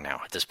 they're gone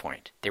now at this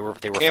point. They were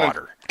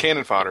fodder.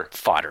 Cannon fodder.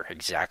 Fodder,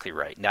 exactly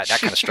right. That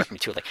kind of struck me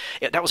too. Like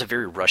that was a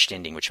very rushed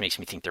ending, which makes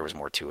me think there was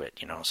more to it.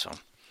 So.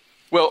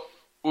 Well,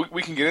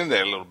 we can get into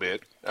that a little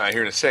bit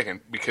here in a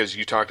second because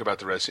you talked about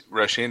the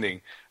rush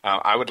ending.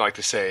 I would like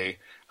to say,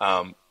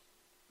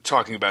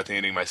 talking about the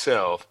ending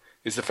myself,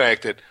 is the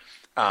fact that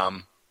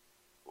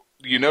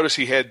you notice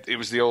it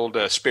was the old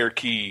spare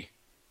key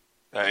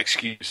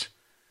excuse.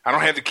 I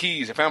don't have the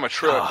keys. I found my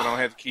truck, but I don't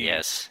have the keys.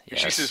 Yes. And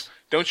she says,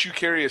 "Don't you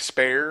carry a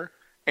spare?"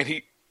 And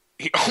he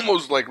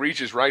almost like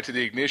reaches right to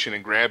the ignition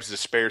and grabs the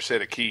spare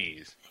set of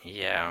keys.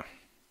 Yeah.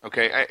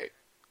 Okay,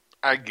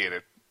 I get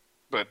it,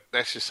 but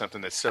that's just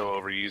something that's so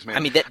overused, man. I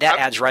mean, that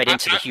adds right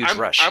into the huge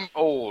rush. I'm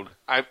old.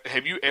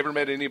 Have you ever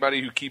met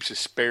anybody who keeps a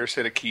spare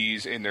set of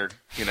keys in their,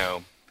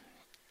 No,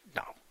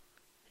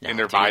 in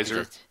their dude,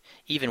 visor?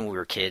 Even when we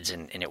were kids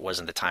and it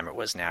wasn't the time it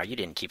was now, you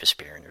didn't keep a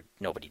spare, and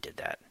nobody did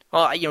that.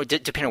 Well,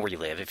 depending on where you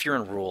live. If you're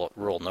in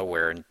rural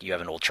nowhere and you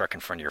have an old truck in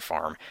front of your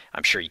farm,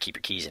 I'm sure you keep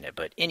your keys in it.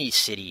 But any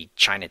city,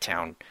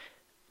 Chinatown,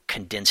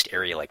 condensed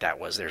area like that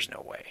there's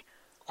no way.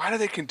 Why do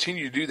they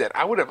continue to do that?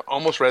 I would have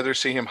almost rather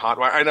see him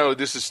hotwire. I know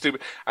this is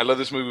stupid. I love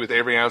this movie with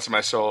every ounce of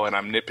my soul, and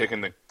I'm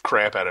nitpicking the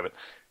crap out of it.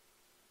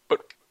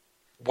 But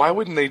why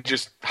wouldn't they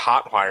just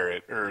hotwire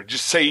it or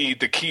just say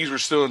the keys were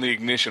still in the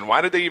ignition?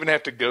 Why did they even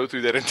have to go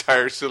through that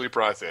entire silly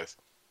process?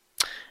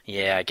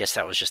 Yeah, I guess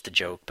that was just a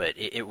joke, but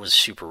it was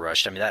super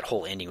rushed. I mean, that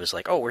whole ending was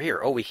like, oh, we're here.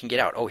 Oh, we can get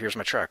out. Oh, here's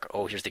my truck.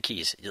 Oh, here's the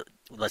keys.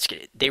 Let's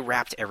get it. They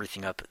wrapped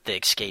everything up, the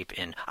escape,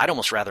 and I'd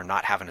almost rather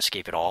not have an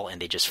escape at all,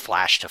 and they just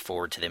flashed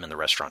forward to them in the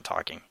restaurant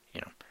talking,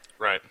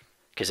 Right.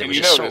 Because it was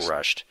just so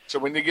rushed. So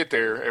when they get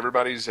there,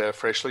 everybody's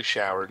freshly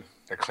showered.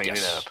 They're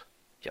cleaning up.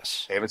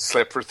 Yes. They haven't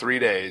slept for 3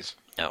 days.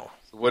 No.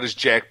 So what does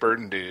Jack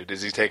Burton do?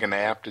 Does he take a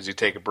nap? Does he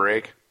take a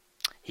break?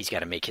 He's got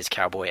to make his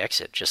cowboy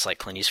exit, just like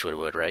Clint Eastwood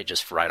would, right?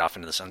 Just right off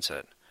into the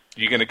sunset.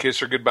 You going to kiss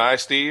her goodbye,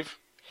 Steve?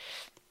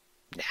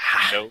 Nah,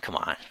 Nope. Come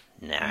on.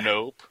 Nah.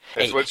 Nope.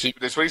 That's Hey, what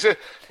he said.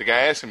 The guy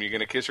asked him, "You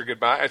going to kiss her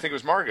goodbye?" I think it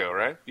was Margot,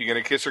 right? You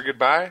going to kiss her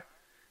goodbye?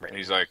 Right. And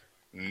he's like,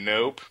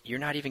 "Nope." You're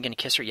not even going to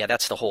kiss her? Yeah,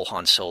 that's the whole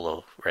Han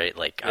Solo, right?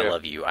 Like, I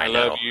love you. I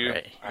know. love you.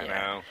 Right? I Yeah.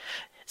 know.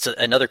 So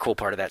another cool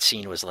part of that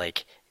scene was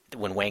like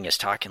when Wang is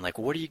talking, like,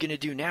 "What are you going to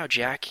do now,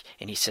 Jack?"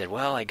 And he said,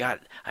 "Well, I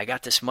got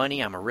this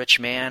money. I'm a rich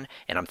man."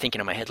 And I'm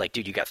thinking in my head, like,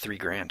 dude, you got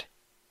 $3,000.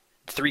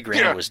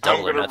 $3,000 was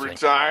double or I'm nothing.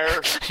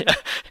 retire.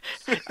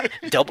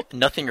 Double,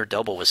 nothing or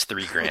double was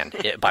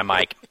 $3,000 by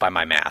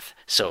my math.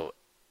 So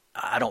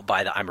I don't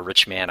buy that. I'm a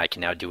rich man. I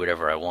can now do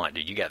whatever I want,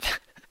 dude. You got,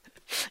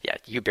 yeah,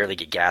 you barely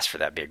get gas for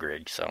that big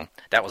rig. So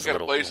that was Got a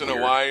little a place weird. in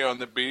Hawaii on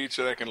the beach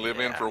that I can live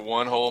in for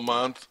one whole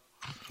month.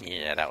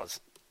 Yeah, that was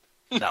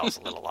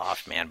a little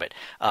off, man. But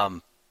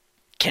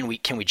can we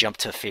jump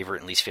to favorite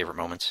and least favorite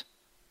moments?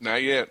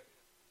 Not yet.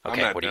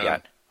 Okay, what do you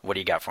got? What do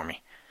you got for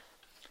me?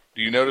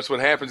 Do you notice what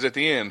happens at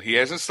the end? He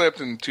hasn't slept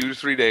in 2 to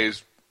 3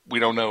 days. We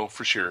don't know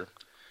for sure.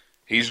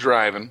 He's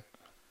driving.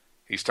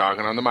 He's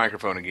talking on the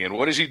microphone again.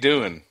 What is he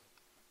doing?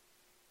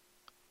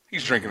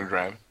 He's drinking and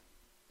driving.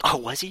 Oh,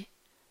 was he?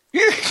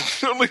 Yeah,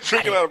 he's only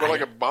drinking out of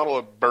like a bottle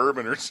of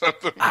bourbon or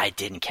something. I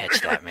didn't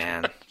catch that,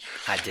 man.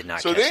 I did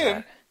not So catch then,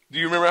 that. do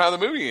you remember how the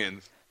movie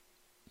ends?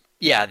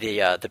 Yeah,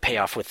 the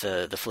payoff with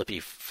the flippy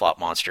flop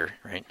monster,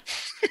 right?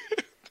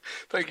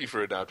 Thank you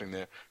for adopting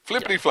that.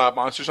 Flippity flop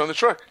monsters on the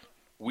truck.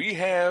 We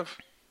have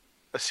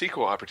a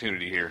sequel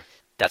opportunity here.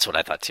 That's what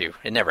I thought too.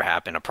 It never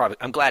happened.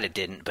 I'm glad it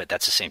didn't, but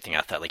that's the same thing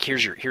I thought. Like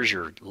here's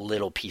your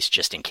little piece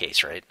just in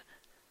case, right?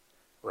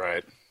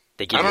 Right.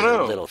 They give I you don't a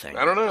know. little thing.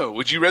 I don't know.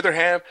 Would you rather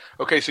have?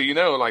 Okay, so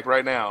like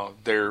right now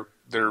they're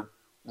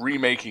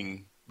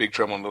remaking Big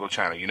Trouble in Little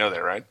China. You know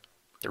that, right?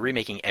 They're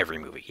remaking every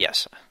movie.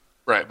 Yes.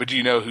 Right. But do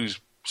you know who's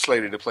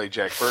slated to play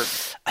Jack Burton?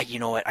 You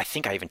know what? I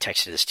think I even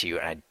texted this to you,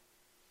 and I The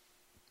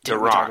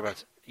didn't Rock. talk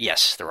about.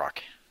 Yes, The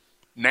Rock.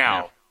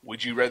 Now,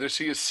 would you rather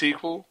see a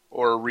sequel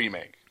or a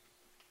remake?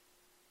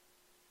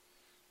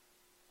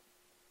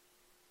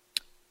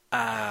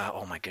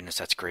 Oh my goodness,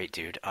 that's great,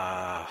 dude.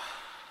 Yeah,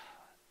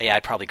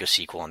 I'd probably go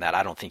sequel on that.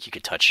 I don't think you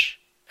could touch.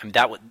 I mean,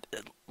 that would,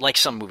 like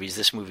some movies,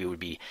 this movie would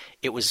be.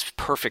 It was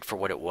perfect for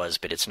what it was,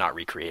 but it's not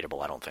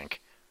recreatable. I don't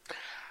think.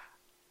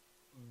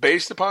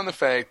 Based upon the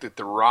fact that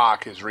The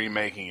Rock is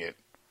remaking it,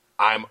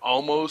 I'm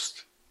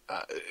almost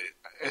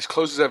as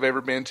close as I've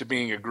ever been to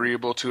being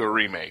agreeable to a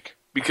remake.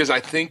 Because I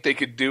think they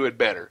could do it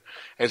better.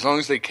 As long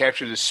as they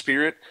capture the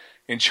spirit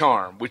and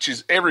charm, which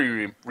is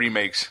every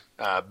remake's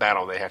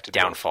battle they have to do.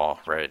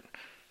 Downfall, right?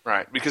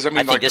 Right. Because, I mean,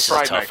 think like the this is a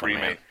Fright tough Night one,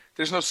 remake, man.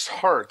 there's no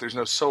heart, there's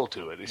no soul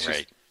to it. It's Right.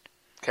 just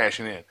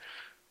cashing in.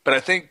 But I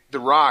think The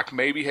Rock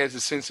maybe has the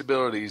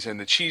sensibilities and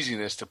the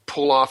cheesiness to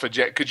pull off a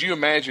Jack. Could you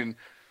imagine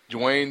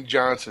Dwayne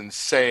Johnson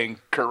saying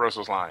Kurt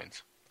Russell's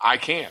lines? I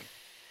can.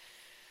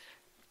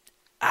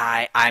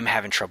 I'm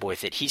having trouble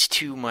with it. He's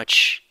too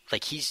much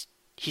like he's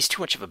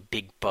too much of a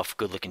big buff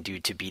good looking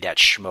dude to be that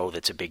schmo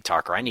that's a big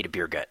talker. I need a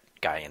beer gut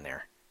guy in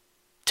there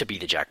to be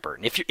the Jack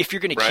Burton. If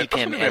you're going to Brad keep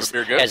him Pitt didn't have a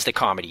beer gut. as the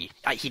comedy,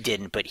 he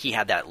didn't, but he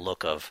had that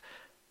look of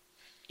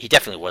he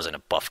definitely wasn't a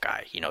buff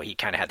guy. You know, he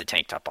kind of had the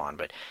tank top on,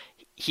 but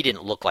he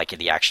didn't look like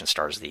the action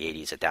stars of the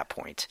 80s at that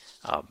point.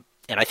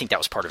 And I think that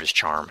was part of his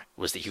charm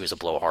was that he was a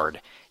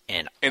blowhard.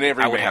 And And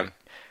every I would man. have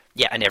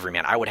Yeah, an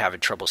everyman. I would have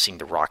trouble seeing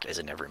The Rock as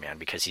an everyman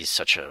because he's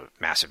such a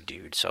massive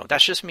dude. So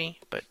that's just me,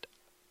 but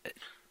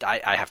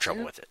I have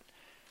trouble with it.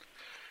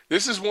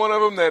 This is one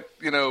of them that,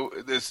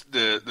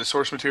 the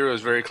source material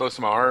is very close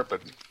to my heart,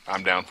 but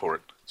I'm down for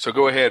it. So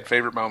go ahead,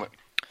 favorite moment.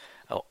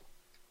 Oh,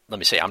 let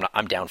me say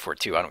I'm down for it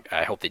too.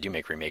 I hope they do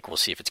make a remake. We'll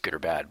see if it's good or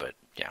bad, but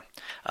yeah.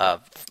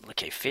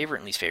 Okay, favorite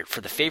and least favorite. For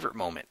the favorite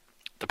moment,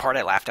 the part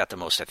I laughed at the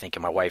most, I think,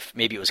 and my wife,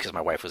 maybe it was because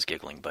my wife was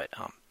giggling, but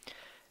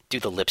do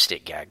the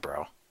lipstick gag,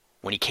 bro.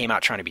 When he came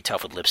out trying to be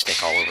tough with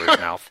lipstick all over his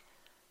mouth.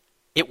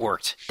 It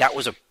worked. That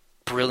was a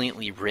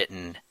brilliantly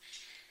written...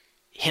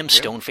 Him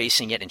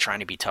stone-facing it and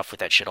trying to be tough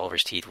with that shit all over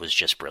his teeth was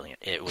just brilliant.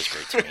 It was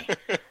great to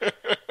me.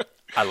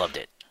 I loved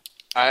it.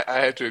 I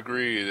have to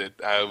agree that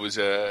I was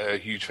a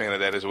huge fan of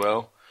that as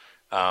well.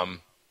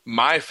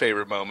 My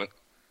favorite moment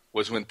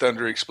was when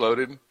Thunder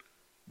exploded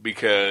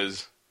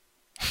because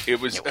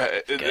it was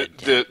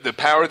the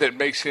power that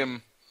makes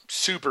him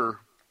super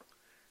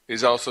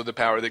is also the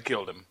power that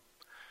killed him.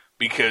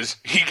 Because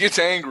he gets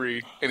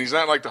angry, and he's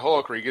not like the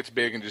Hulk where he gets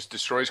big and just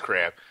destroys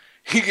crap.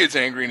 He gets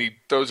angry and he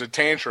throws a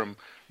tantrum,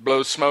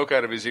 blows smoke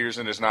out of his ears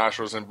and his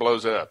nostrils, and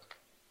blows up.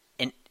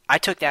 And I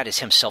took that as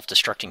him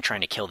self-destructing,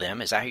 trying to kill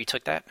them. Is that how you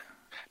took that?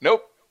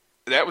 Nope.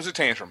 That was a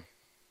tantrum.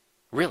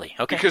 Really?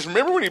 Okay. Because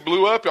remember when he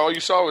blew up, all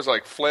you saw was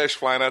like flesh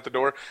flying out the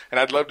door? And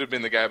I'd love to have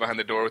been the guy behind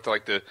the door with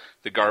like the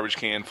garbage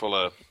can full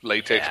of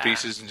latex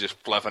pieces and just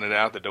fluffing it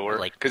out the door.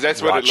 Because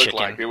that's what it looked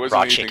like. It wasn't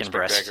raw anything chicken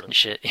breast spectacular. and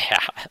shit. Yeah,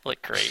 it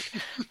looked great.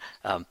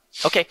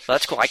 Okay, well,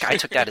 that's cool. I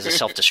took that as a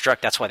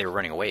self-destruct. That's why they were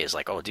running away. Is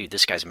like, oh, dude,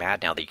 this guy's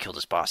mad now that he killed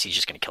his boss. He's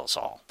just going to kill us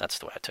all. That's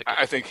the way I took it.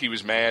 I think he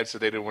was mad, so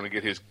they didn't want to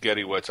get his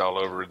gutty wutts all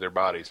over their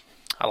bodies.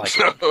 I like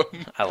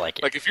it. I like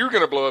it. Like, if you were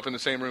going to blow up in the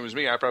same room as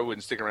me, I probably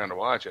wouldn't stick around to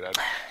watch it.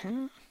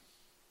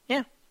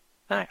 Yeah.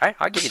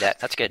 I'll give you that.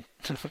 That's good.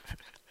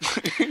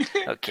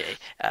 Okay.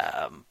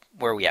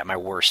 Where are we at? My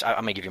worst. I'm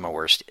going to give you my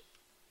worst.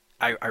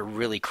 I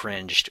really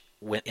cringed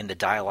in the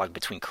dialogue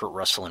between Kurt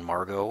Russell and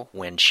Margot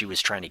when she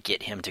was trying to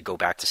get him to go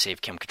back to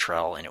save Kim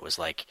Cattrall, and it was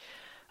like,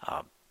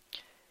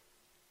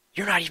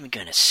 you're not even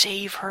going to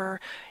save her.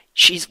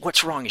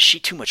 What's wrong? Is she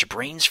too much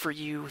brains for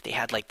you? They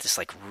had like this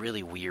like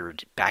really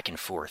weird back and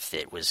forth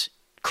that was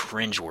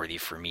cringeworthy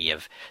for me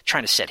of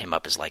trying to set him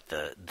up as like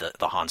the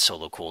Han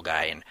Solo cool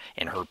guy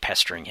and her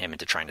pestering him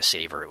into trying to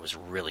save her. It was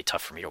really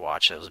tough for me to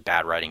watch. It was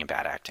bad writing and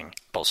bad acting.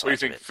 Both sides. What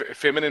do you think?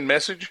 Feminine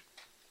message?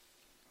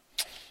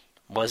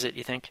 Was it,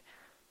 you think?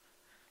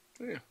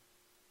 Yeah.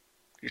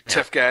 You're a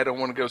tough guy. I don't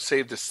want to go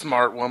save the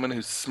smart woman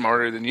who's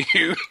smarter than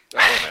you.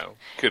 I don't know.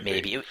 Could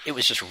maybe. be. It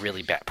was just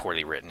really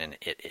poorly written, and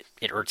it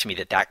irked me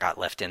that got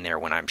left in there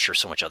when I'm sure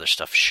so much other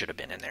stuff should have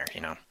been in there,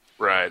 you know?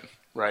 Right.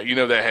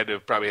 That had to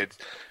probably had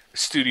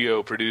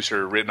studio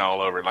producer written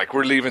all over it. Like,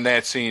 we're leaving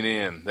that scene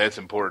in. That's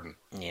important.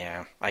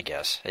 Yeah, I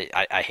guess.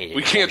 I hate it.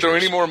 We can't throw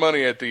any more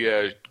money at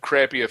the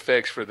crappy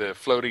effects for the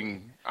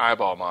floating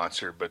eyeball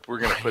monster, but we're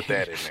going to put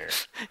that in there.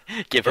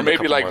 Give or him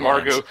maybe like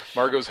lines.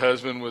 Margot's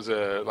husband was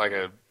an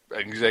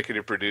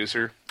executive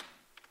producer.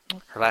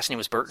 Her last name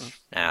was Burton.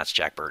 Nah, it's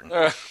Jack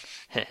Burton.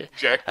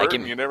 Jack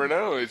Burton. You never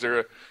know. Is there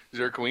a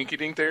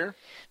coinky-dink there?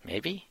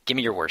 Maybe. Give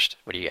me your worst.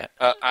 What do you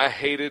got? I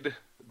hated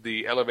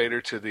the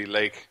elevator to the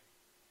lake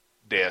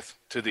death,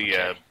 to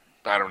the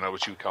I don't know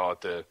what you would call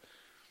it, the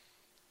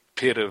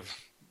pit of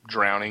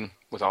drowning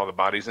with all the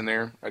bodies in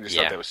there. I just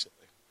thought that was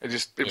silly.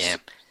 It was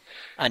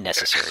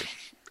unnecessary.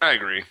 I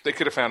agree. They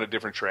could have found a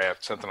different trap,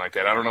 something like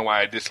that. I don't know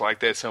why I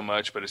disliked that so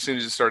much, but as soon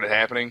as it started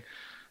happening,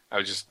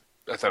 I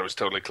thought it was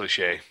totally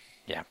cliche.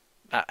 Yeah.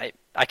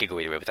 I could go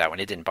either way with that one.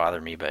 It didn't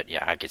bother me, but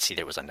yeah, I could see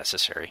that it was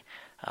unnecessary.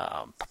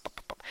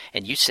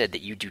 And you said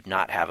that you do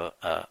not have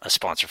a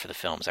sponsor for the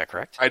film. Is that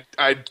correct?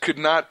 I could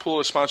not pull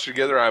a sponsor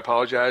together. I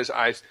apologize.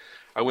 I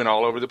went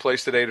all over the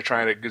place today to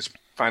try to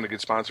find a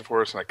good sponsor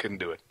for us, and I couldn't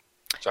do it.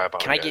 So I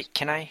apologize.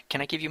 Can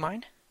I give you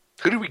mine?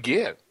 Who did we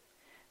get?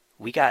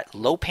 We got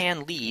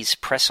Lopan Lee's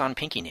press-on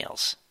pinky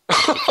nails.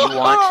 If you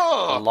want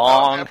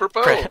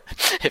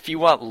if you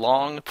want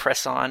long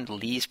press-on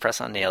Lee's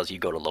press-on nails, you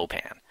go to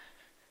Lopan.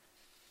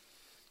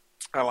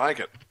 I like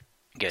it.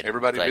 Good.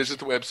 Everybody visit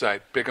the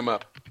website. Pick them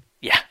up.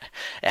 Yeah.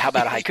 How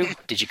about a haiku?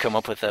 Did you come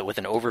up with an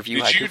overview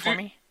haiku for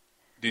me?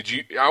 Did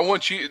you? I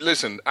want you.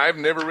 Listen, I've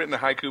never written a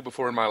haiku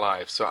before in my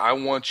life, so I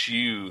want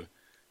you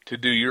to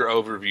do your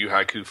overview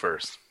haiku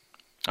first.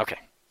 Okay.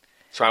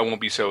 So I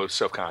won't be so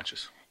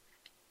self-conscious.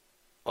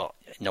 Well,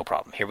 no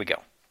problem. Here we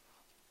go.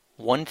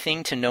 One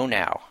thing to know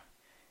now.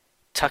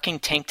 Tucking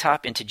tank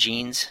top into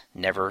jeans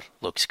never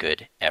looks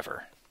good,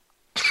 ever.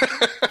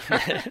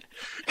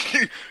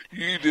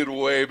 You did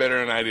way better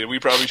than I did. We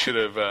probably should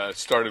have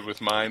started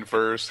with mine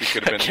first. It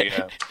could have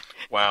been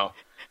wow.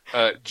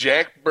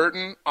 Jack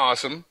Burton,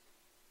 awesome.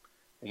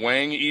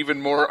 Wang,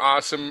 even more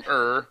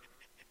awesome-er.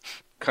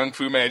 Kung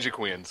Fu Magic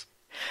wins.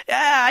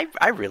 Yeah,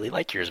 I really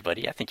like yours,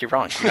 buddy. I think you're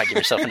wrong. You're not giving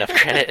yourself enough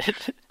credit.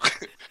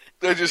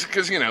 Just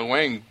because,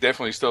 Wang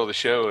definitely stole the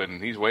show,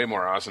 and he's way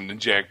more awesome than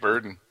Jack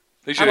Burton.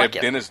 They should have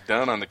Dennis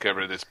Dunn on the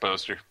cover of this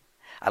poster.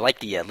 I like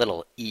the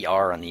little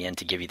ER on the end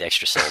to give you the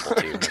extra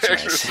syllable, too. That's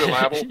Extra nice.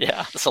 syllable?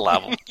 Yeah,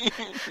 syllable.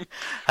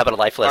 How about a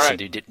life lesson,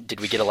 right. dude? Did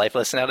we get a life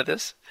lesson out of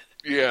this?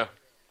 Yeah.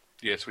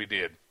 Yes, we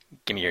did.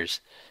 Give me yours.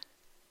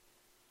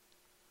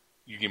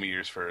 You give me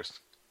yours first.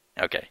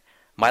 Okay.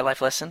 My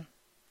life lesson?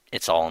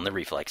 It's all in the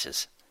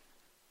reflexes.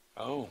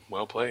 Oh,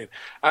 well played.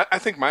 I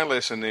think my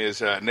lesson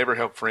is never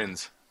help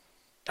friends.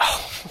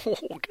 Oh,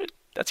 good.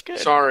 That's good.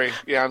 Sorry.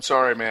 Yeah, I'm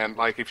sorry, man.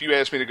 Like, if you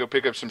ask me to go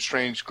pick up some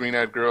strange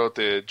green-eyed girl at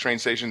the train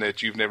station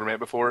that you've never met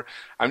before,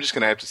 I'm just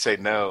going to have to say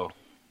no.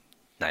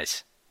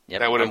 Nice.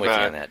 Yep, That would I'm have. with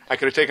you on that. I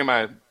could have taken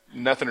my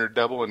nothing or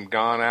double and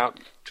gone out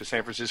to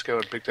San Francisco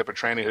and picked up a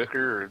tranny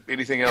hooker or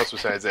anything else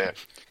besides that.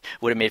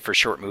 Would have made for a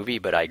short movie,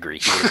 but I agree.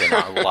 He would have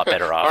been a lot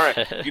better off.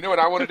 All right. You know what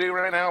I want to do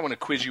right now? I want to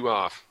quiz you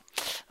off.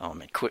 Oh,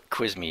 man.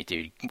 Quiz me,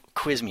 dude.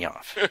 Quiz me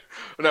off.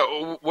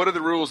 Now, what are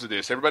the rules of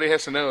this? Everybody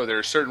has to know there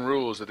are certain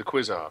rules of the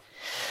quiz off.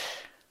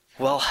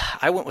 Well,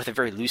 I went with a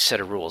very loose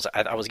set of rules.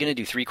 I was going to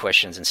do 3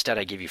 questions. Instead,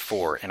 I gave you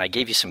 4, and I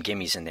gave you some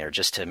gimmies in there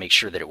just to make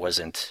sure that it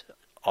wasn't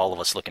all of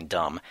us looking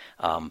dumb.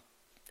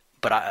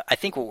 But I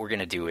think what we're going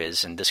to do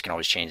is, and this can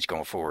always change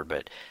going forward,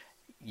 but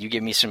you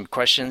give me some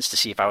questions to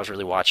see if I was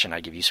really watching.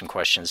 I give you some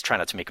questions. Try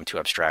not to make them too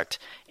abstract.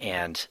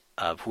 And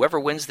whoever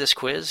wins this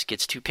quiz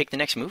gets to pick the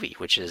next movie,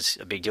 which is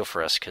a big deal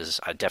for us because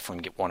I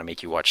definitely want to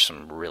make you watch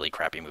some really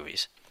crappy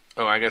movies.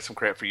 Oh, I got some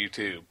crap for you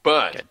too.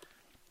 But Good.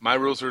 my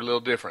rules are a little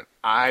different.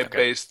 I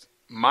based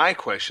my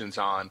questions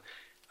on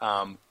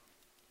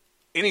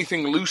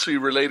anything loosely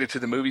related to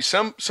the movie.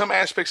 Some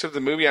aspects of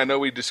the movie, I know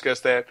we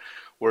discussed that,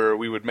 where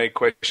we would make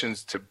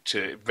questions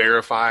to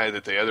verify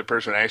that the other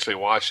person actually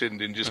watched it and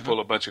didn't just pull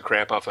a bunch of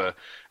crap off of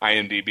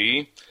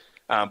IMDb.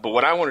 But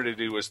what I wanted to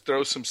do was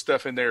throw some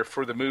stuff in there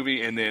for the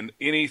movie and then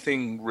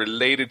anything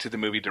related to the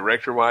movie,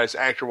 director-wise,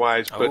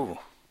 actor-wise. But,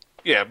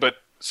 yeah, but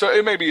so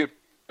it may be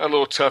a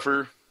little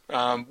tougher.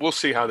 We'll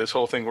see how this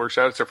whole thing works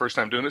out. It's our first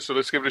time doing this, so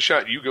let's give it a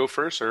shot. You go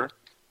first, sir.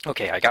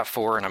 Okay, I got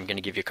 4, and I'm going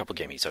to give you a couple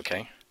gimmies,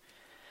 okay?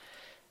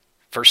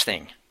 First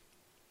thing,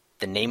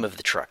 the name of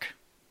the truck,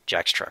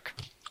 Jack's truck.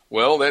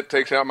 Well, that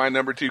takes out my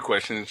number 2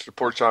 question. It's the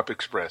Pork Chop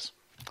Express.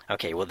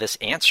 Okay, well, this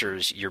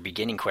answers your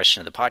beginning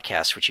question of the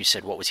podcast, which you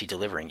said, what was he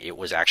delivering? It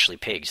was actually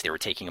pigs. They were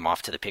taking him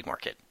off to the pig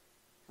market.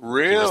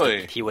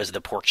 Really? He was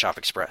the Pork Chop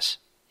Express.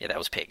 Yeah, that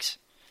was pigs.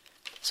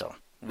 So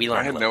we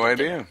learned. I had no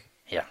idea.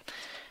 Yeah.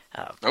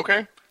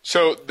 Okay.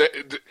 So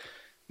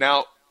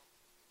now,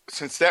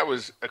 since that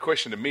was a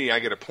question to me, I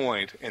get a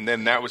point, and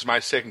then that was my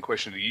second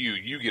question to you.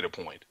 You get a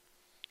point.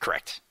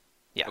 Correct.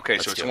 Yeah. Okay,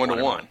 so it's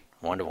 1-1.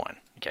 1-1.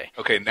 Okay.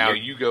 Okay, now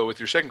you go with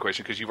your second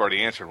question because you've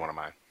already answered one of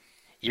mine.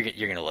 You're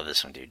going to love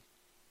this one, dude.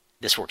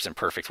 This works in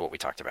perfect for what we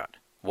talked about.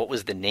 What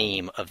was the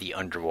name of the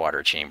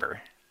underwater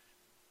chamber?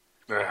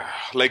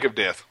 Lake of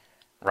Death.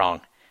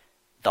 Wrong.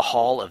 The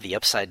Hall of the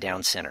Upside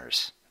Down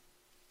Sinners.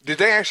 Did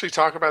they actually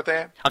talk about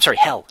that? I'm sorry,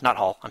 Hell, not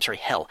Hall. I'm sorry,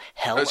 Hell.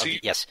 Hell.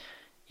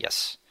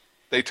 Yes.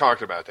 They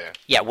talked about that.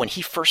 Yeah, when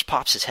he first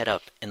pops his head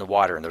up in the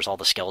water and there's all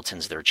the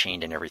skeletons that are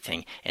chained and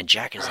everything, and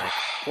Jack is like,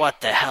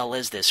 what the hell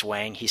is this,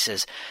 Wang? He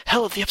says,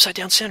 Hell of the Upside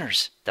Down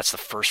Sinners. That's the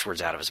first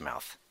words out of his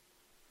mouth.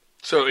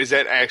 So is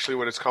that actually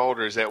what it's called,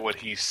 or is that what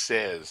he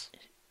says?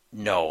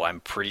 No,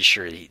 I'm pretty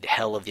sure the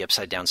Hell of the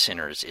Upside Down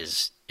Sinners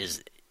is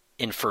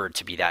inferred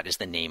to be that is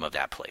the name of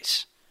that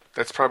place.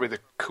 That's probably the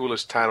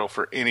coolest title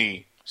for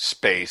any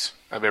space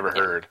I've ever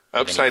heard.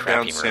 Upside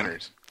Down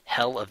Sinners.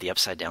 Hell of the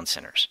Upside Down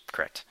Sinners.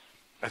 Correct.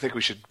 I think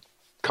we should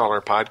call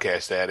our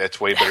podcast that.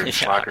 That's way better than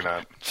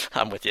Schlocker.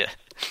 I'm with you.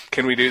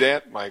 Can we do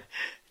that? Like,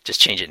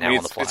 just change it now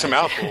on the fly. It's a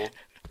mouthful.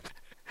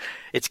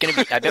 It's going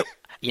to be, I bet,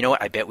 you know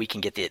what? I bet we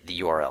can get the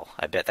URL.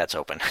 I bet that's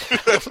open.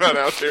 That's not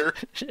out there.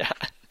 Yeah.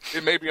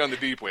 It may be on the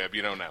deep web.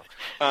 You don't know.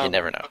 You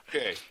never know.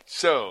 Okay.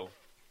 So,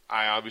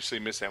 I obviously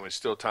missed that one.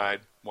 Still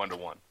tied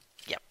 1-1.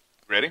 Yep.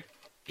 Ready?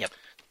 Yep.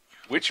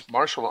 Which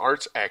martial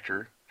arts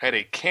actor had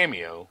a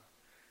cameo,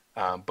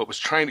 but was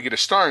trying to get a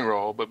starring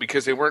role, but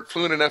because they weren't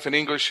fluent enough in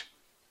English,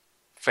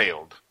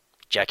 failed?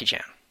 Jackie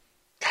Chan.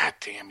 God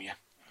damn you.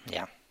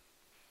 Yeah.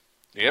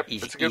 Yep.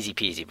 Easy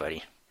peasy,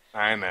 buddy.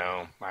 I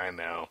know.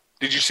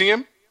 Did you see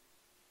him?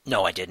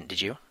 No, I didn't.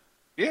 Did you?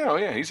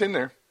 Yeah, he's in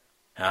there.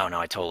 Oh, no,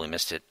 I totally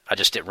missed it. I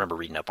just didn't remember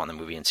reading up on the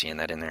movie and seeing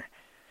that in there.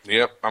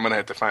 Yep, I'm going to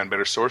have to find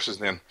better sources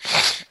then.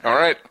 All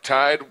right,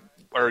 tied,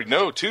 or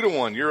no,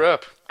 2-1. You're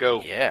up.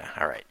 Go. Yeah,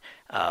 all right.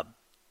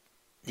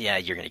 Yeah,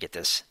 you're going to get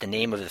this. The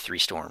name of the 3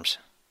 storms.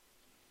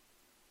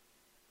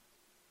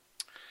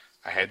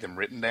 I had them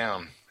written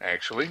down,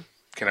 actually.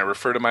 Can I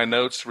refer to my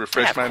notes to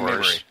refresh my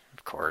memory?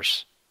 Of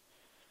course.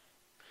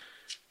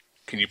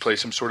 Can you play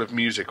some sort of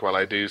music while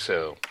I do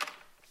so?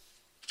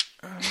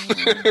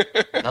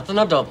 Nothing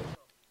a double.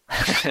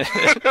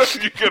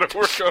 You gotta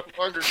work on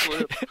a longer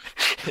clip.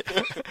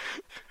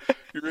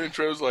 Your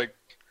intro's like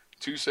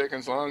 2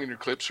 seconds long and your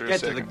clips are a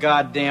second. Get to the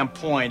goddamn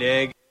point,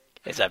 Egg.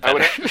 Is that better? I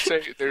would have to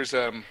say there's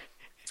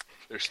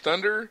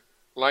thunder,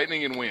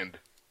 lightning, and wind.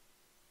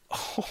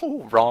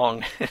 Oh,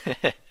 wrong.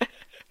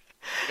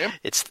 Yep.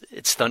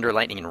 It's thunder,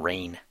 lightning, and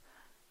rain.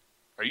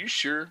 Are you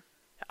sure?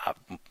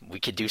 We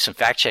could do some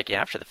fact checking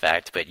after the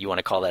fact, but you want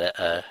to call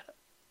that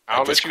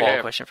I'll let you have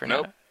it. Question for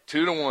nope. now?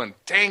 2-1.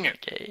 Dang it.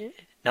 Okay.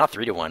 Not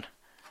 3-1.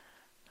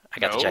 I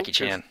got the Jackie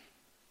Chan.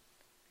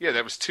 Yeah,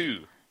 that was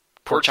 2.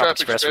 Pork Chop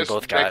Express we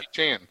both got. Jackie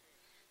Chan.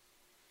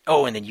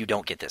 Oh, and then you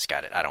don't get this.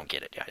 Got it. I don't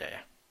get it. Yeah.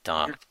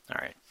 Dumb. All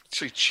right.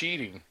 Actually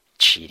cheating.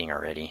 Cheating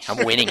already.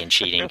 I'm winning and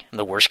cheating. I'm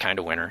the worst kind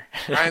of winner.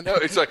 I know.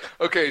 It's like,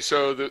 okay,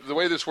 so the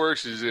way this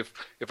works is if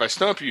I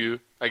stump you,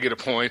 I get a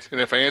point,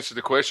 and if I answer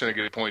the question, I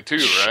get a point too,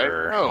 right?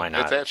 Sure, No, why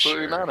not? That's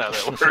absolutely Sure. not how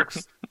that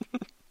works.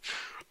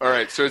 All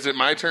right, so is it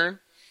my turn?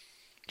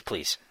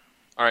 Please.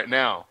 All right,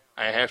 now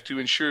I have to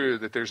ensure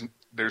that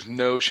there's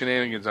no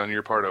shenanigans on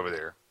your part over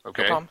there.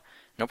 Okay.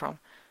 No problem.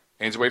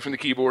 Hands away from the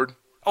keyboard.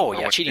 Oh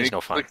yeah, cheating's no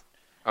fun.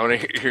 I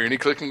want to hear any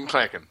clicking and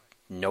clacking.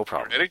 No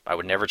problem. Ready? I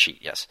would never cheat.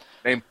 Yes.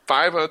 Name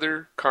 5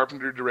 other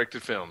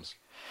Carpenter-directed films.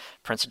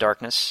 Prince of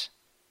Darkness.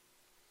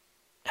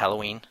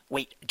 Halloween.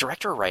 Wait,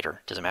 director or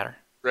writer? Does it matter?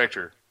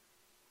 Director.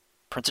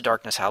 Prince of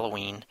Darkness,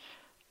 Halloween.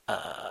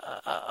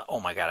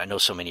 Oh my God, I know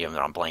so many of them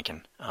that I'm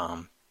blanking.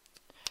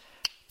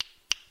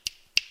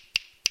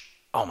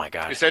 Oh my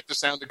God. Is that the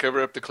sound to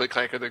cover up the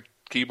click-clack of the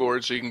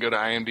keyboard so you can go to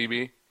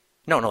IMDb?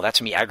 No,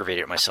 that's me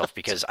aggravated at myself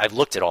because I've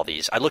looked at all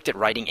these. I looked at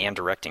writing and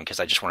directing because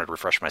I just wanted to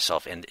refresh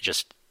myself, and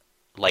just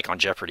like on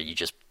Jeopardy, you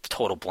just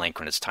total blank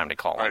when it's time to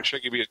call. All right, should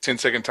I give you a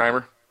 10-second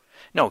timer?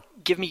 No,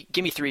 give me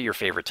 3 of your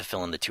favorite to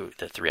fill in the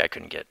 3 I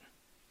couldn't get.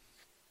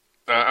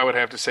 I would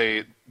have to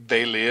say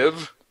They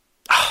Live.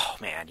 Oh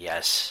man,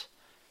 yes.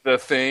 The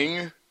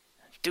Thing.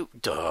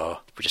 Duh.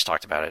 We just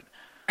talked about it.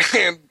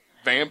 And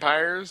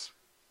Vampires.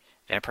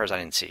 Vampires I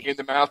didn't see. In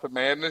the Mouth of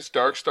Madness,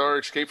 Dark Star,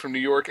 Escape from New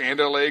York and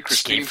L.A.,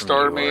 Christine Escape from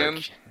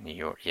Starman, New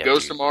York. Yeah,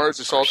 Ghost of Mars,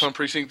 Assault on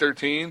Precinct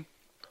 13,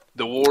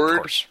 The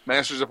Ward,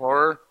 Masters of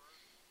Horror.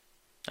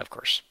 Of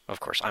course.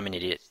 I'm an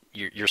idiot.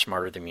 You're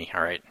smarter than me.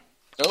 All right.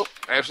 Nope,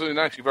 absolutely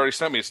not. You've already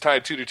stumped me. It's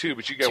tied 2-2,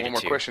 but you got one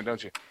more 2-2. question,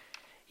 don't you?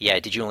 Yeah.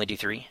 Did you only do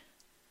 3?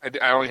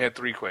 I only had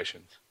 3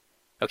 questions.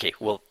 Okay.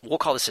 Well, we'll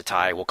call this a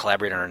tie. We'll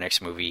collaborate on our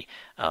next movie,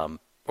 or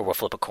we'll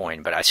flip a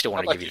coin. But I still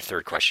want to give you the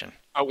 3rd question.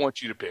 I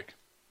want you to pick.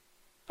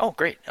 Oh,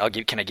 great.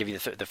 Can I give you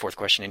the 4th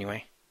question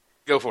anyway?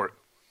 Go for it.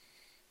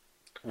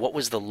 What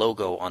was the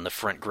logo on the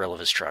front grille of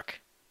his truck?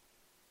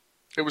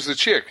 It was the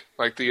chick,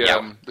 like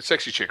the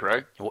sexy chick,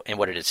 right? And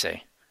what did it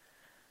say?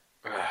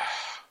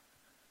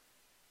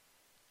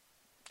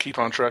 Keep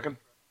on trucking.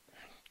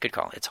 Good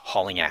call. It's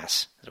hauling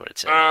ass, is what it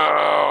said.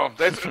 Oh,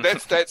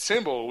 that's that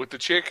symbol with the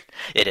chick.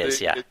 It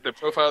is, yeah. The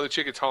profile of the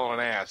chick, it's hauling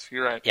ass.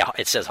 You're right. Yeah,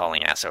 it says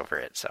hauling ass over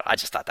it. So I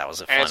just thought that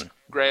was a fun. Ass,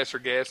 grass, or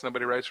gas.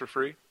 Nobody writes for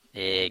free.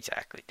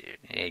 Exactly, dude.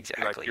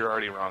 Exactly. You're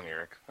already wrong,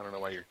 Eric. I don't know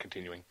why you're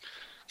continuing.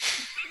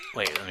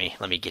 Wait,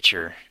 let me get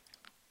your.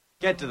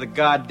 Get to the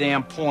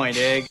goddamn point,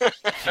 Egg. Get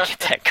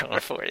that going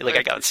for you. Like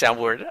I got a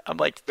soundboard. I'm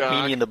like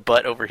me in the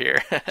butt over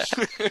here.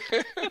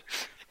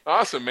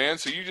 Awesome, man.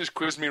 So you just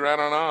quizzed me right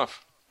on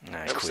off.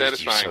 I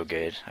quizzed you so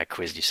good. I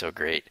quizzed you so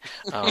great.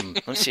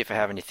 Let's see if I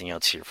have anything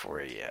else here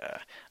for you.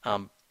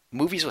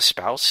 Movies with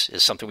spouse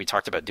is something we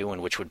talked about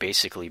doing, which would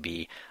basically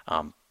be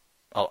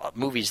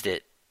movies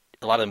that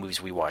a lot of the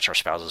movies we watch, our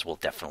spouses will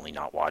definitely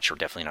not watch or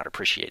definitely not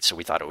appreciate. So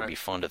we thought it would be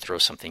fun to throw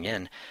something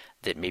in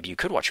that maybe you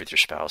could watch with your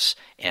spouse.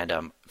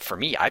 And for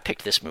me, I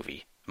picked this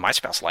movie. My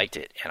spouse liked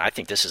it, and I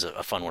think this is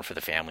a fun one for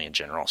the family in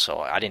general. So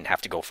I didn't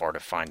have to go far to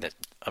find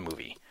a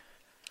movie.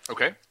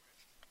 Okay.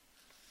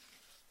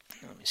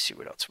 Let me see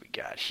what else we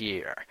got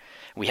here.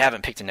 We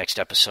haven't picked the next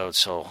episode,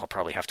 so I'll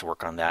probably have to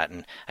work on that.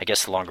 And I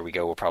guess the longer we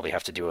go, we'll probably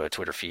have to do a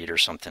Twitter feed or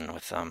something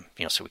with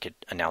so we could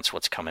announce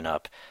what's coming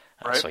up.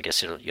 Right. So I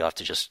guess you'll have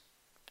to just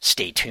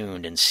stay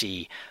tuned and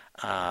see.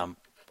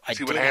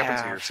 See what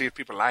happens here. See if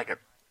people like it.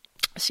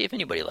 See if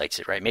anybody likes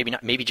it, right? Maybe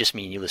not. Maybe just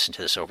me and you listen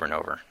to this over and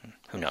over.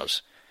 Who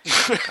knows?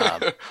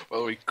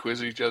 Well, we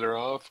quiz each other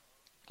off.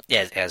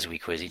 Yeah, as we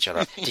quiz each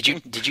other. Did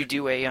you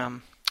do a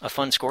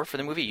fun score for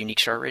the movie? Unique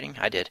star rating?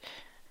 I did.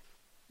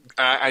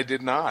 I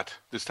did not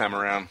this time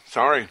around.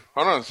 Sorry.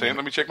 Hold on a second.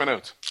 Let me check my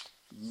notes.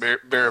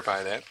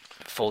 Verify that.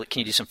 Foley, can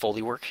you do some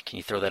Foley work? Can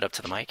you throw that up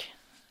to the mic?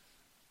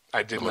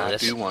 I did not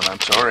do one. I'm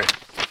sorry.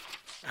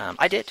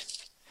 I did.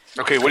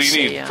 Okay, what do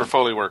you need for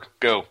Foley work?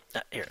 Go.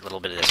 Here, a little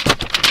bit of this.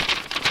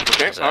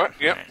 Okay, all right.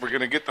 Yep, we're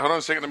going to get hold on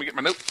a second. Let me get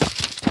my notes.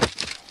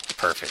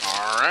 Perfect.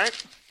 All right.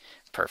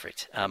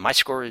 Perfect. My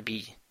score would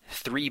be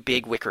 3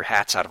 big wicker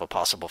hats out of a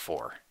possible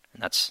 4.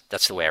 And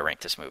that's the way I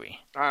rank this movie.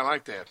 I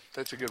like that.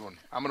 That's a good one.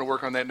 I'm going to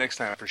work on that next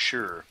time for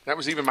sure. That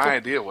was even my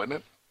idea, wasn't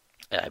it?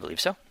 I believe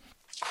so.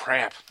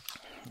 Crap.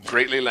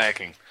 Greatly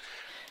lacking.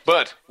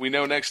 But we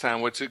know next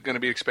time what's going to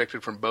be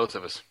expected from both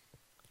of us.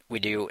 We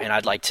do, and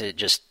I'd like to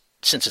just,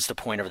 since it's the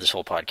point of this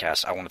whole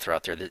podcast, I want to throw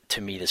out there that to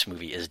me this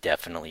movie is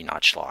definitely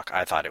not schlock.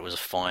 I thought it was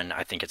fun.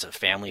 I think it's a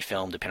family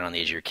film, depending on the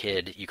age of your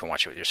kid. You can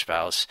watch it with your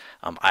spouse.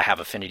 I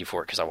have affinity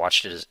for it because I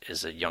watched it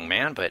as a young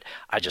man, but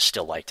I just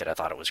still liked it. I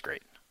thought it was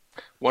great.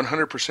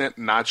 100%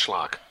 not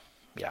schlock.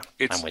 Yeah,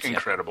 it's I'm with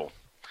incredible.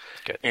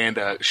 You. Good.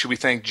 And should we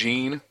thank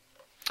Gene?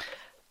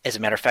 As a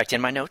matter of fact,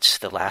 in my notes,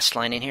 the last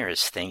line in here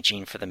is thank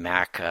Gene for the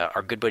Mac.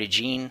 Our good buddy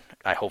Gene,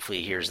 hopefully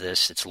he hears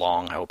this. It's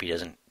long. I hope he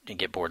doesn't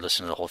get bored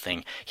listening to the whole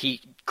thing,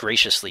 he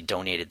graciously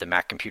donated the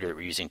Mac computer that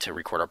we're using to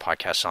record our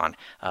podcasts on,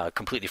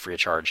 completely free of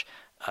charge.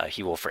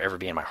 He will forever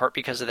be in my heart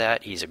because of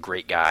that. He's a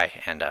great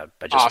guy, and I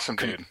just awesome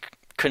dude.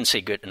 Couldn't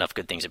say enough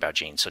good things about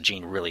Gene. So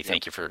Gene, really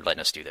thank you for letting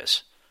us do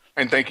this.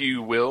 And thank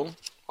you, Will,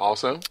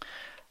 also.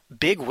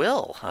 Big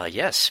Will,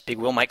 yes. Big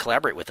Will might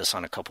collaborate with us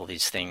on a couple of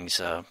these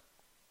things.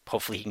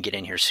 Hopefully he can get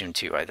in here soon,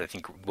 too. I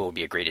think Will will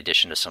be a great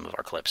addition to some of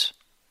our clips.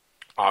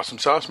 Awesome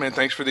sauce, man.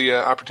 Thanks for the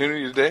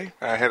opportunity today.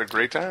 I had a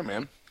great time,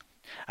 man.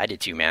 I did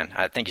too, man.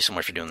 Thank you so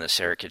much for doing this,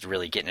 Eric. It's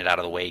really getting it out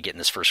of the way, getting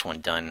this first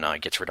one done,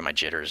 gets rid of my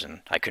jitters,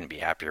 and I couldn't be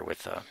happier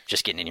with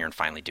just getting in here and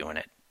finally doing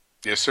it.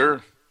 Yes,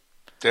 sir.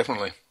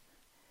 Definitely.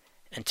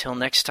 Until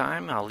next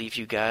time, I'll leave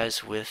you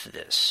guys with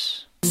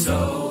this.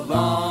 So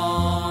long.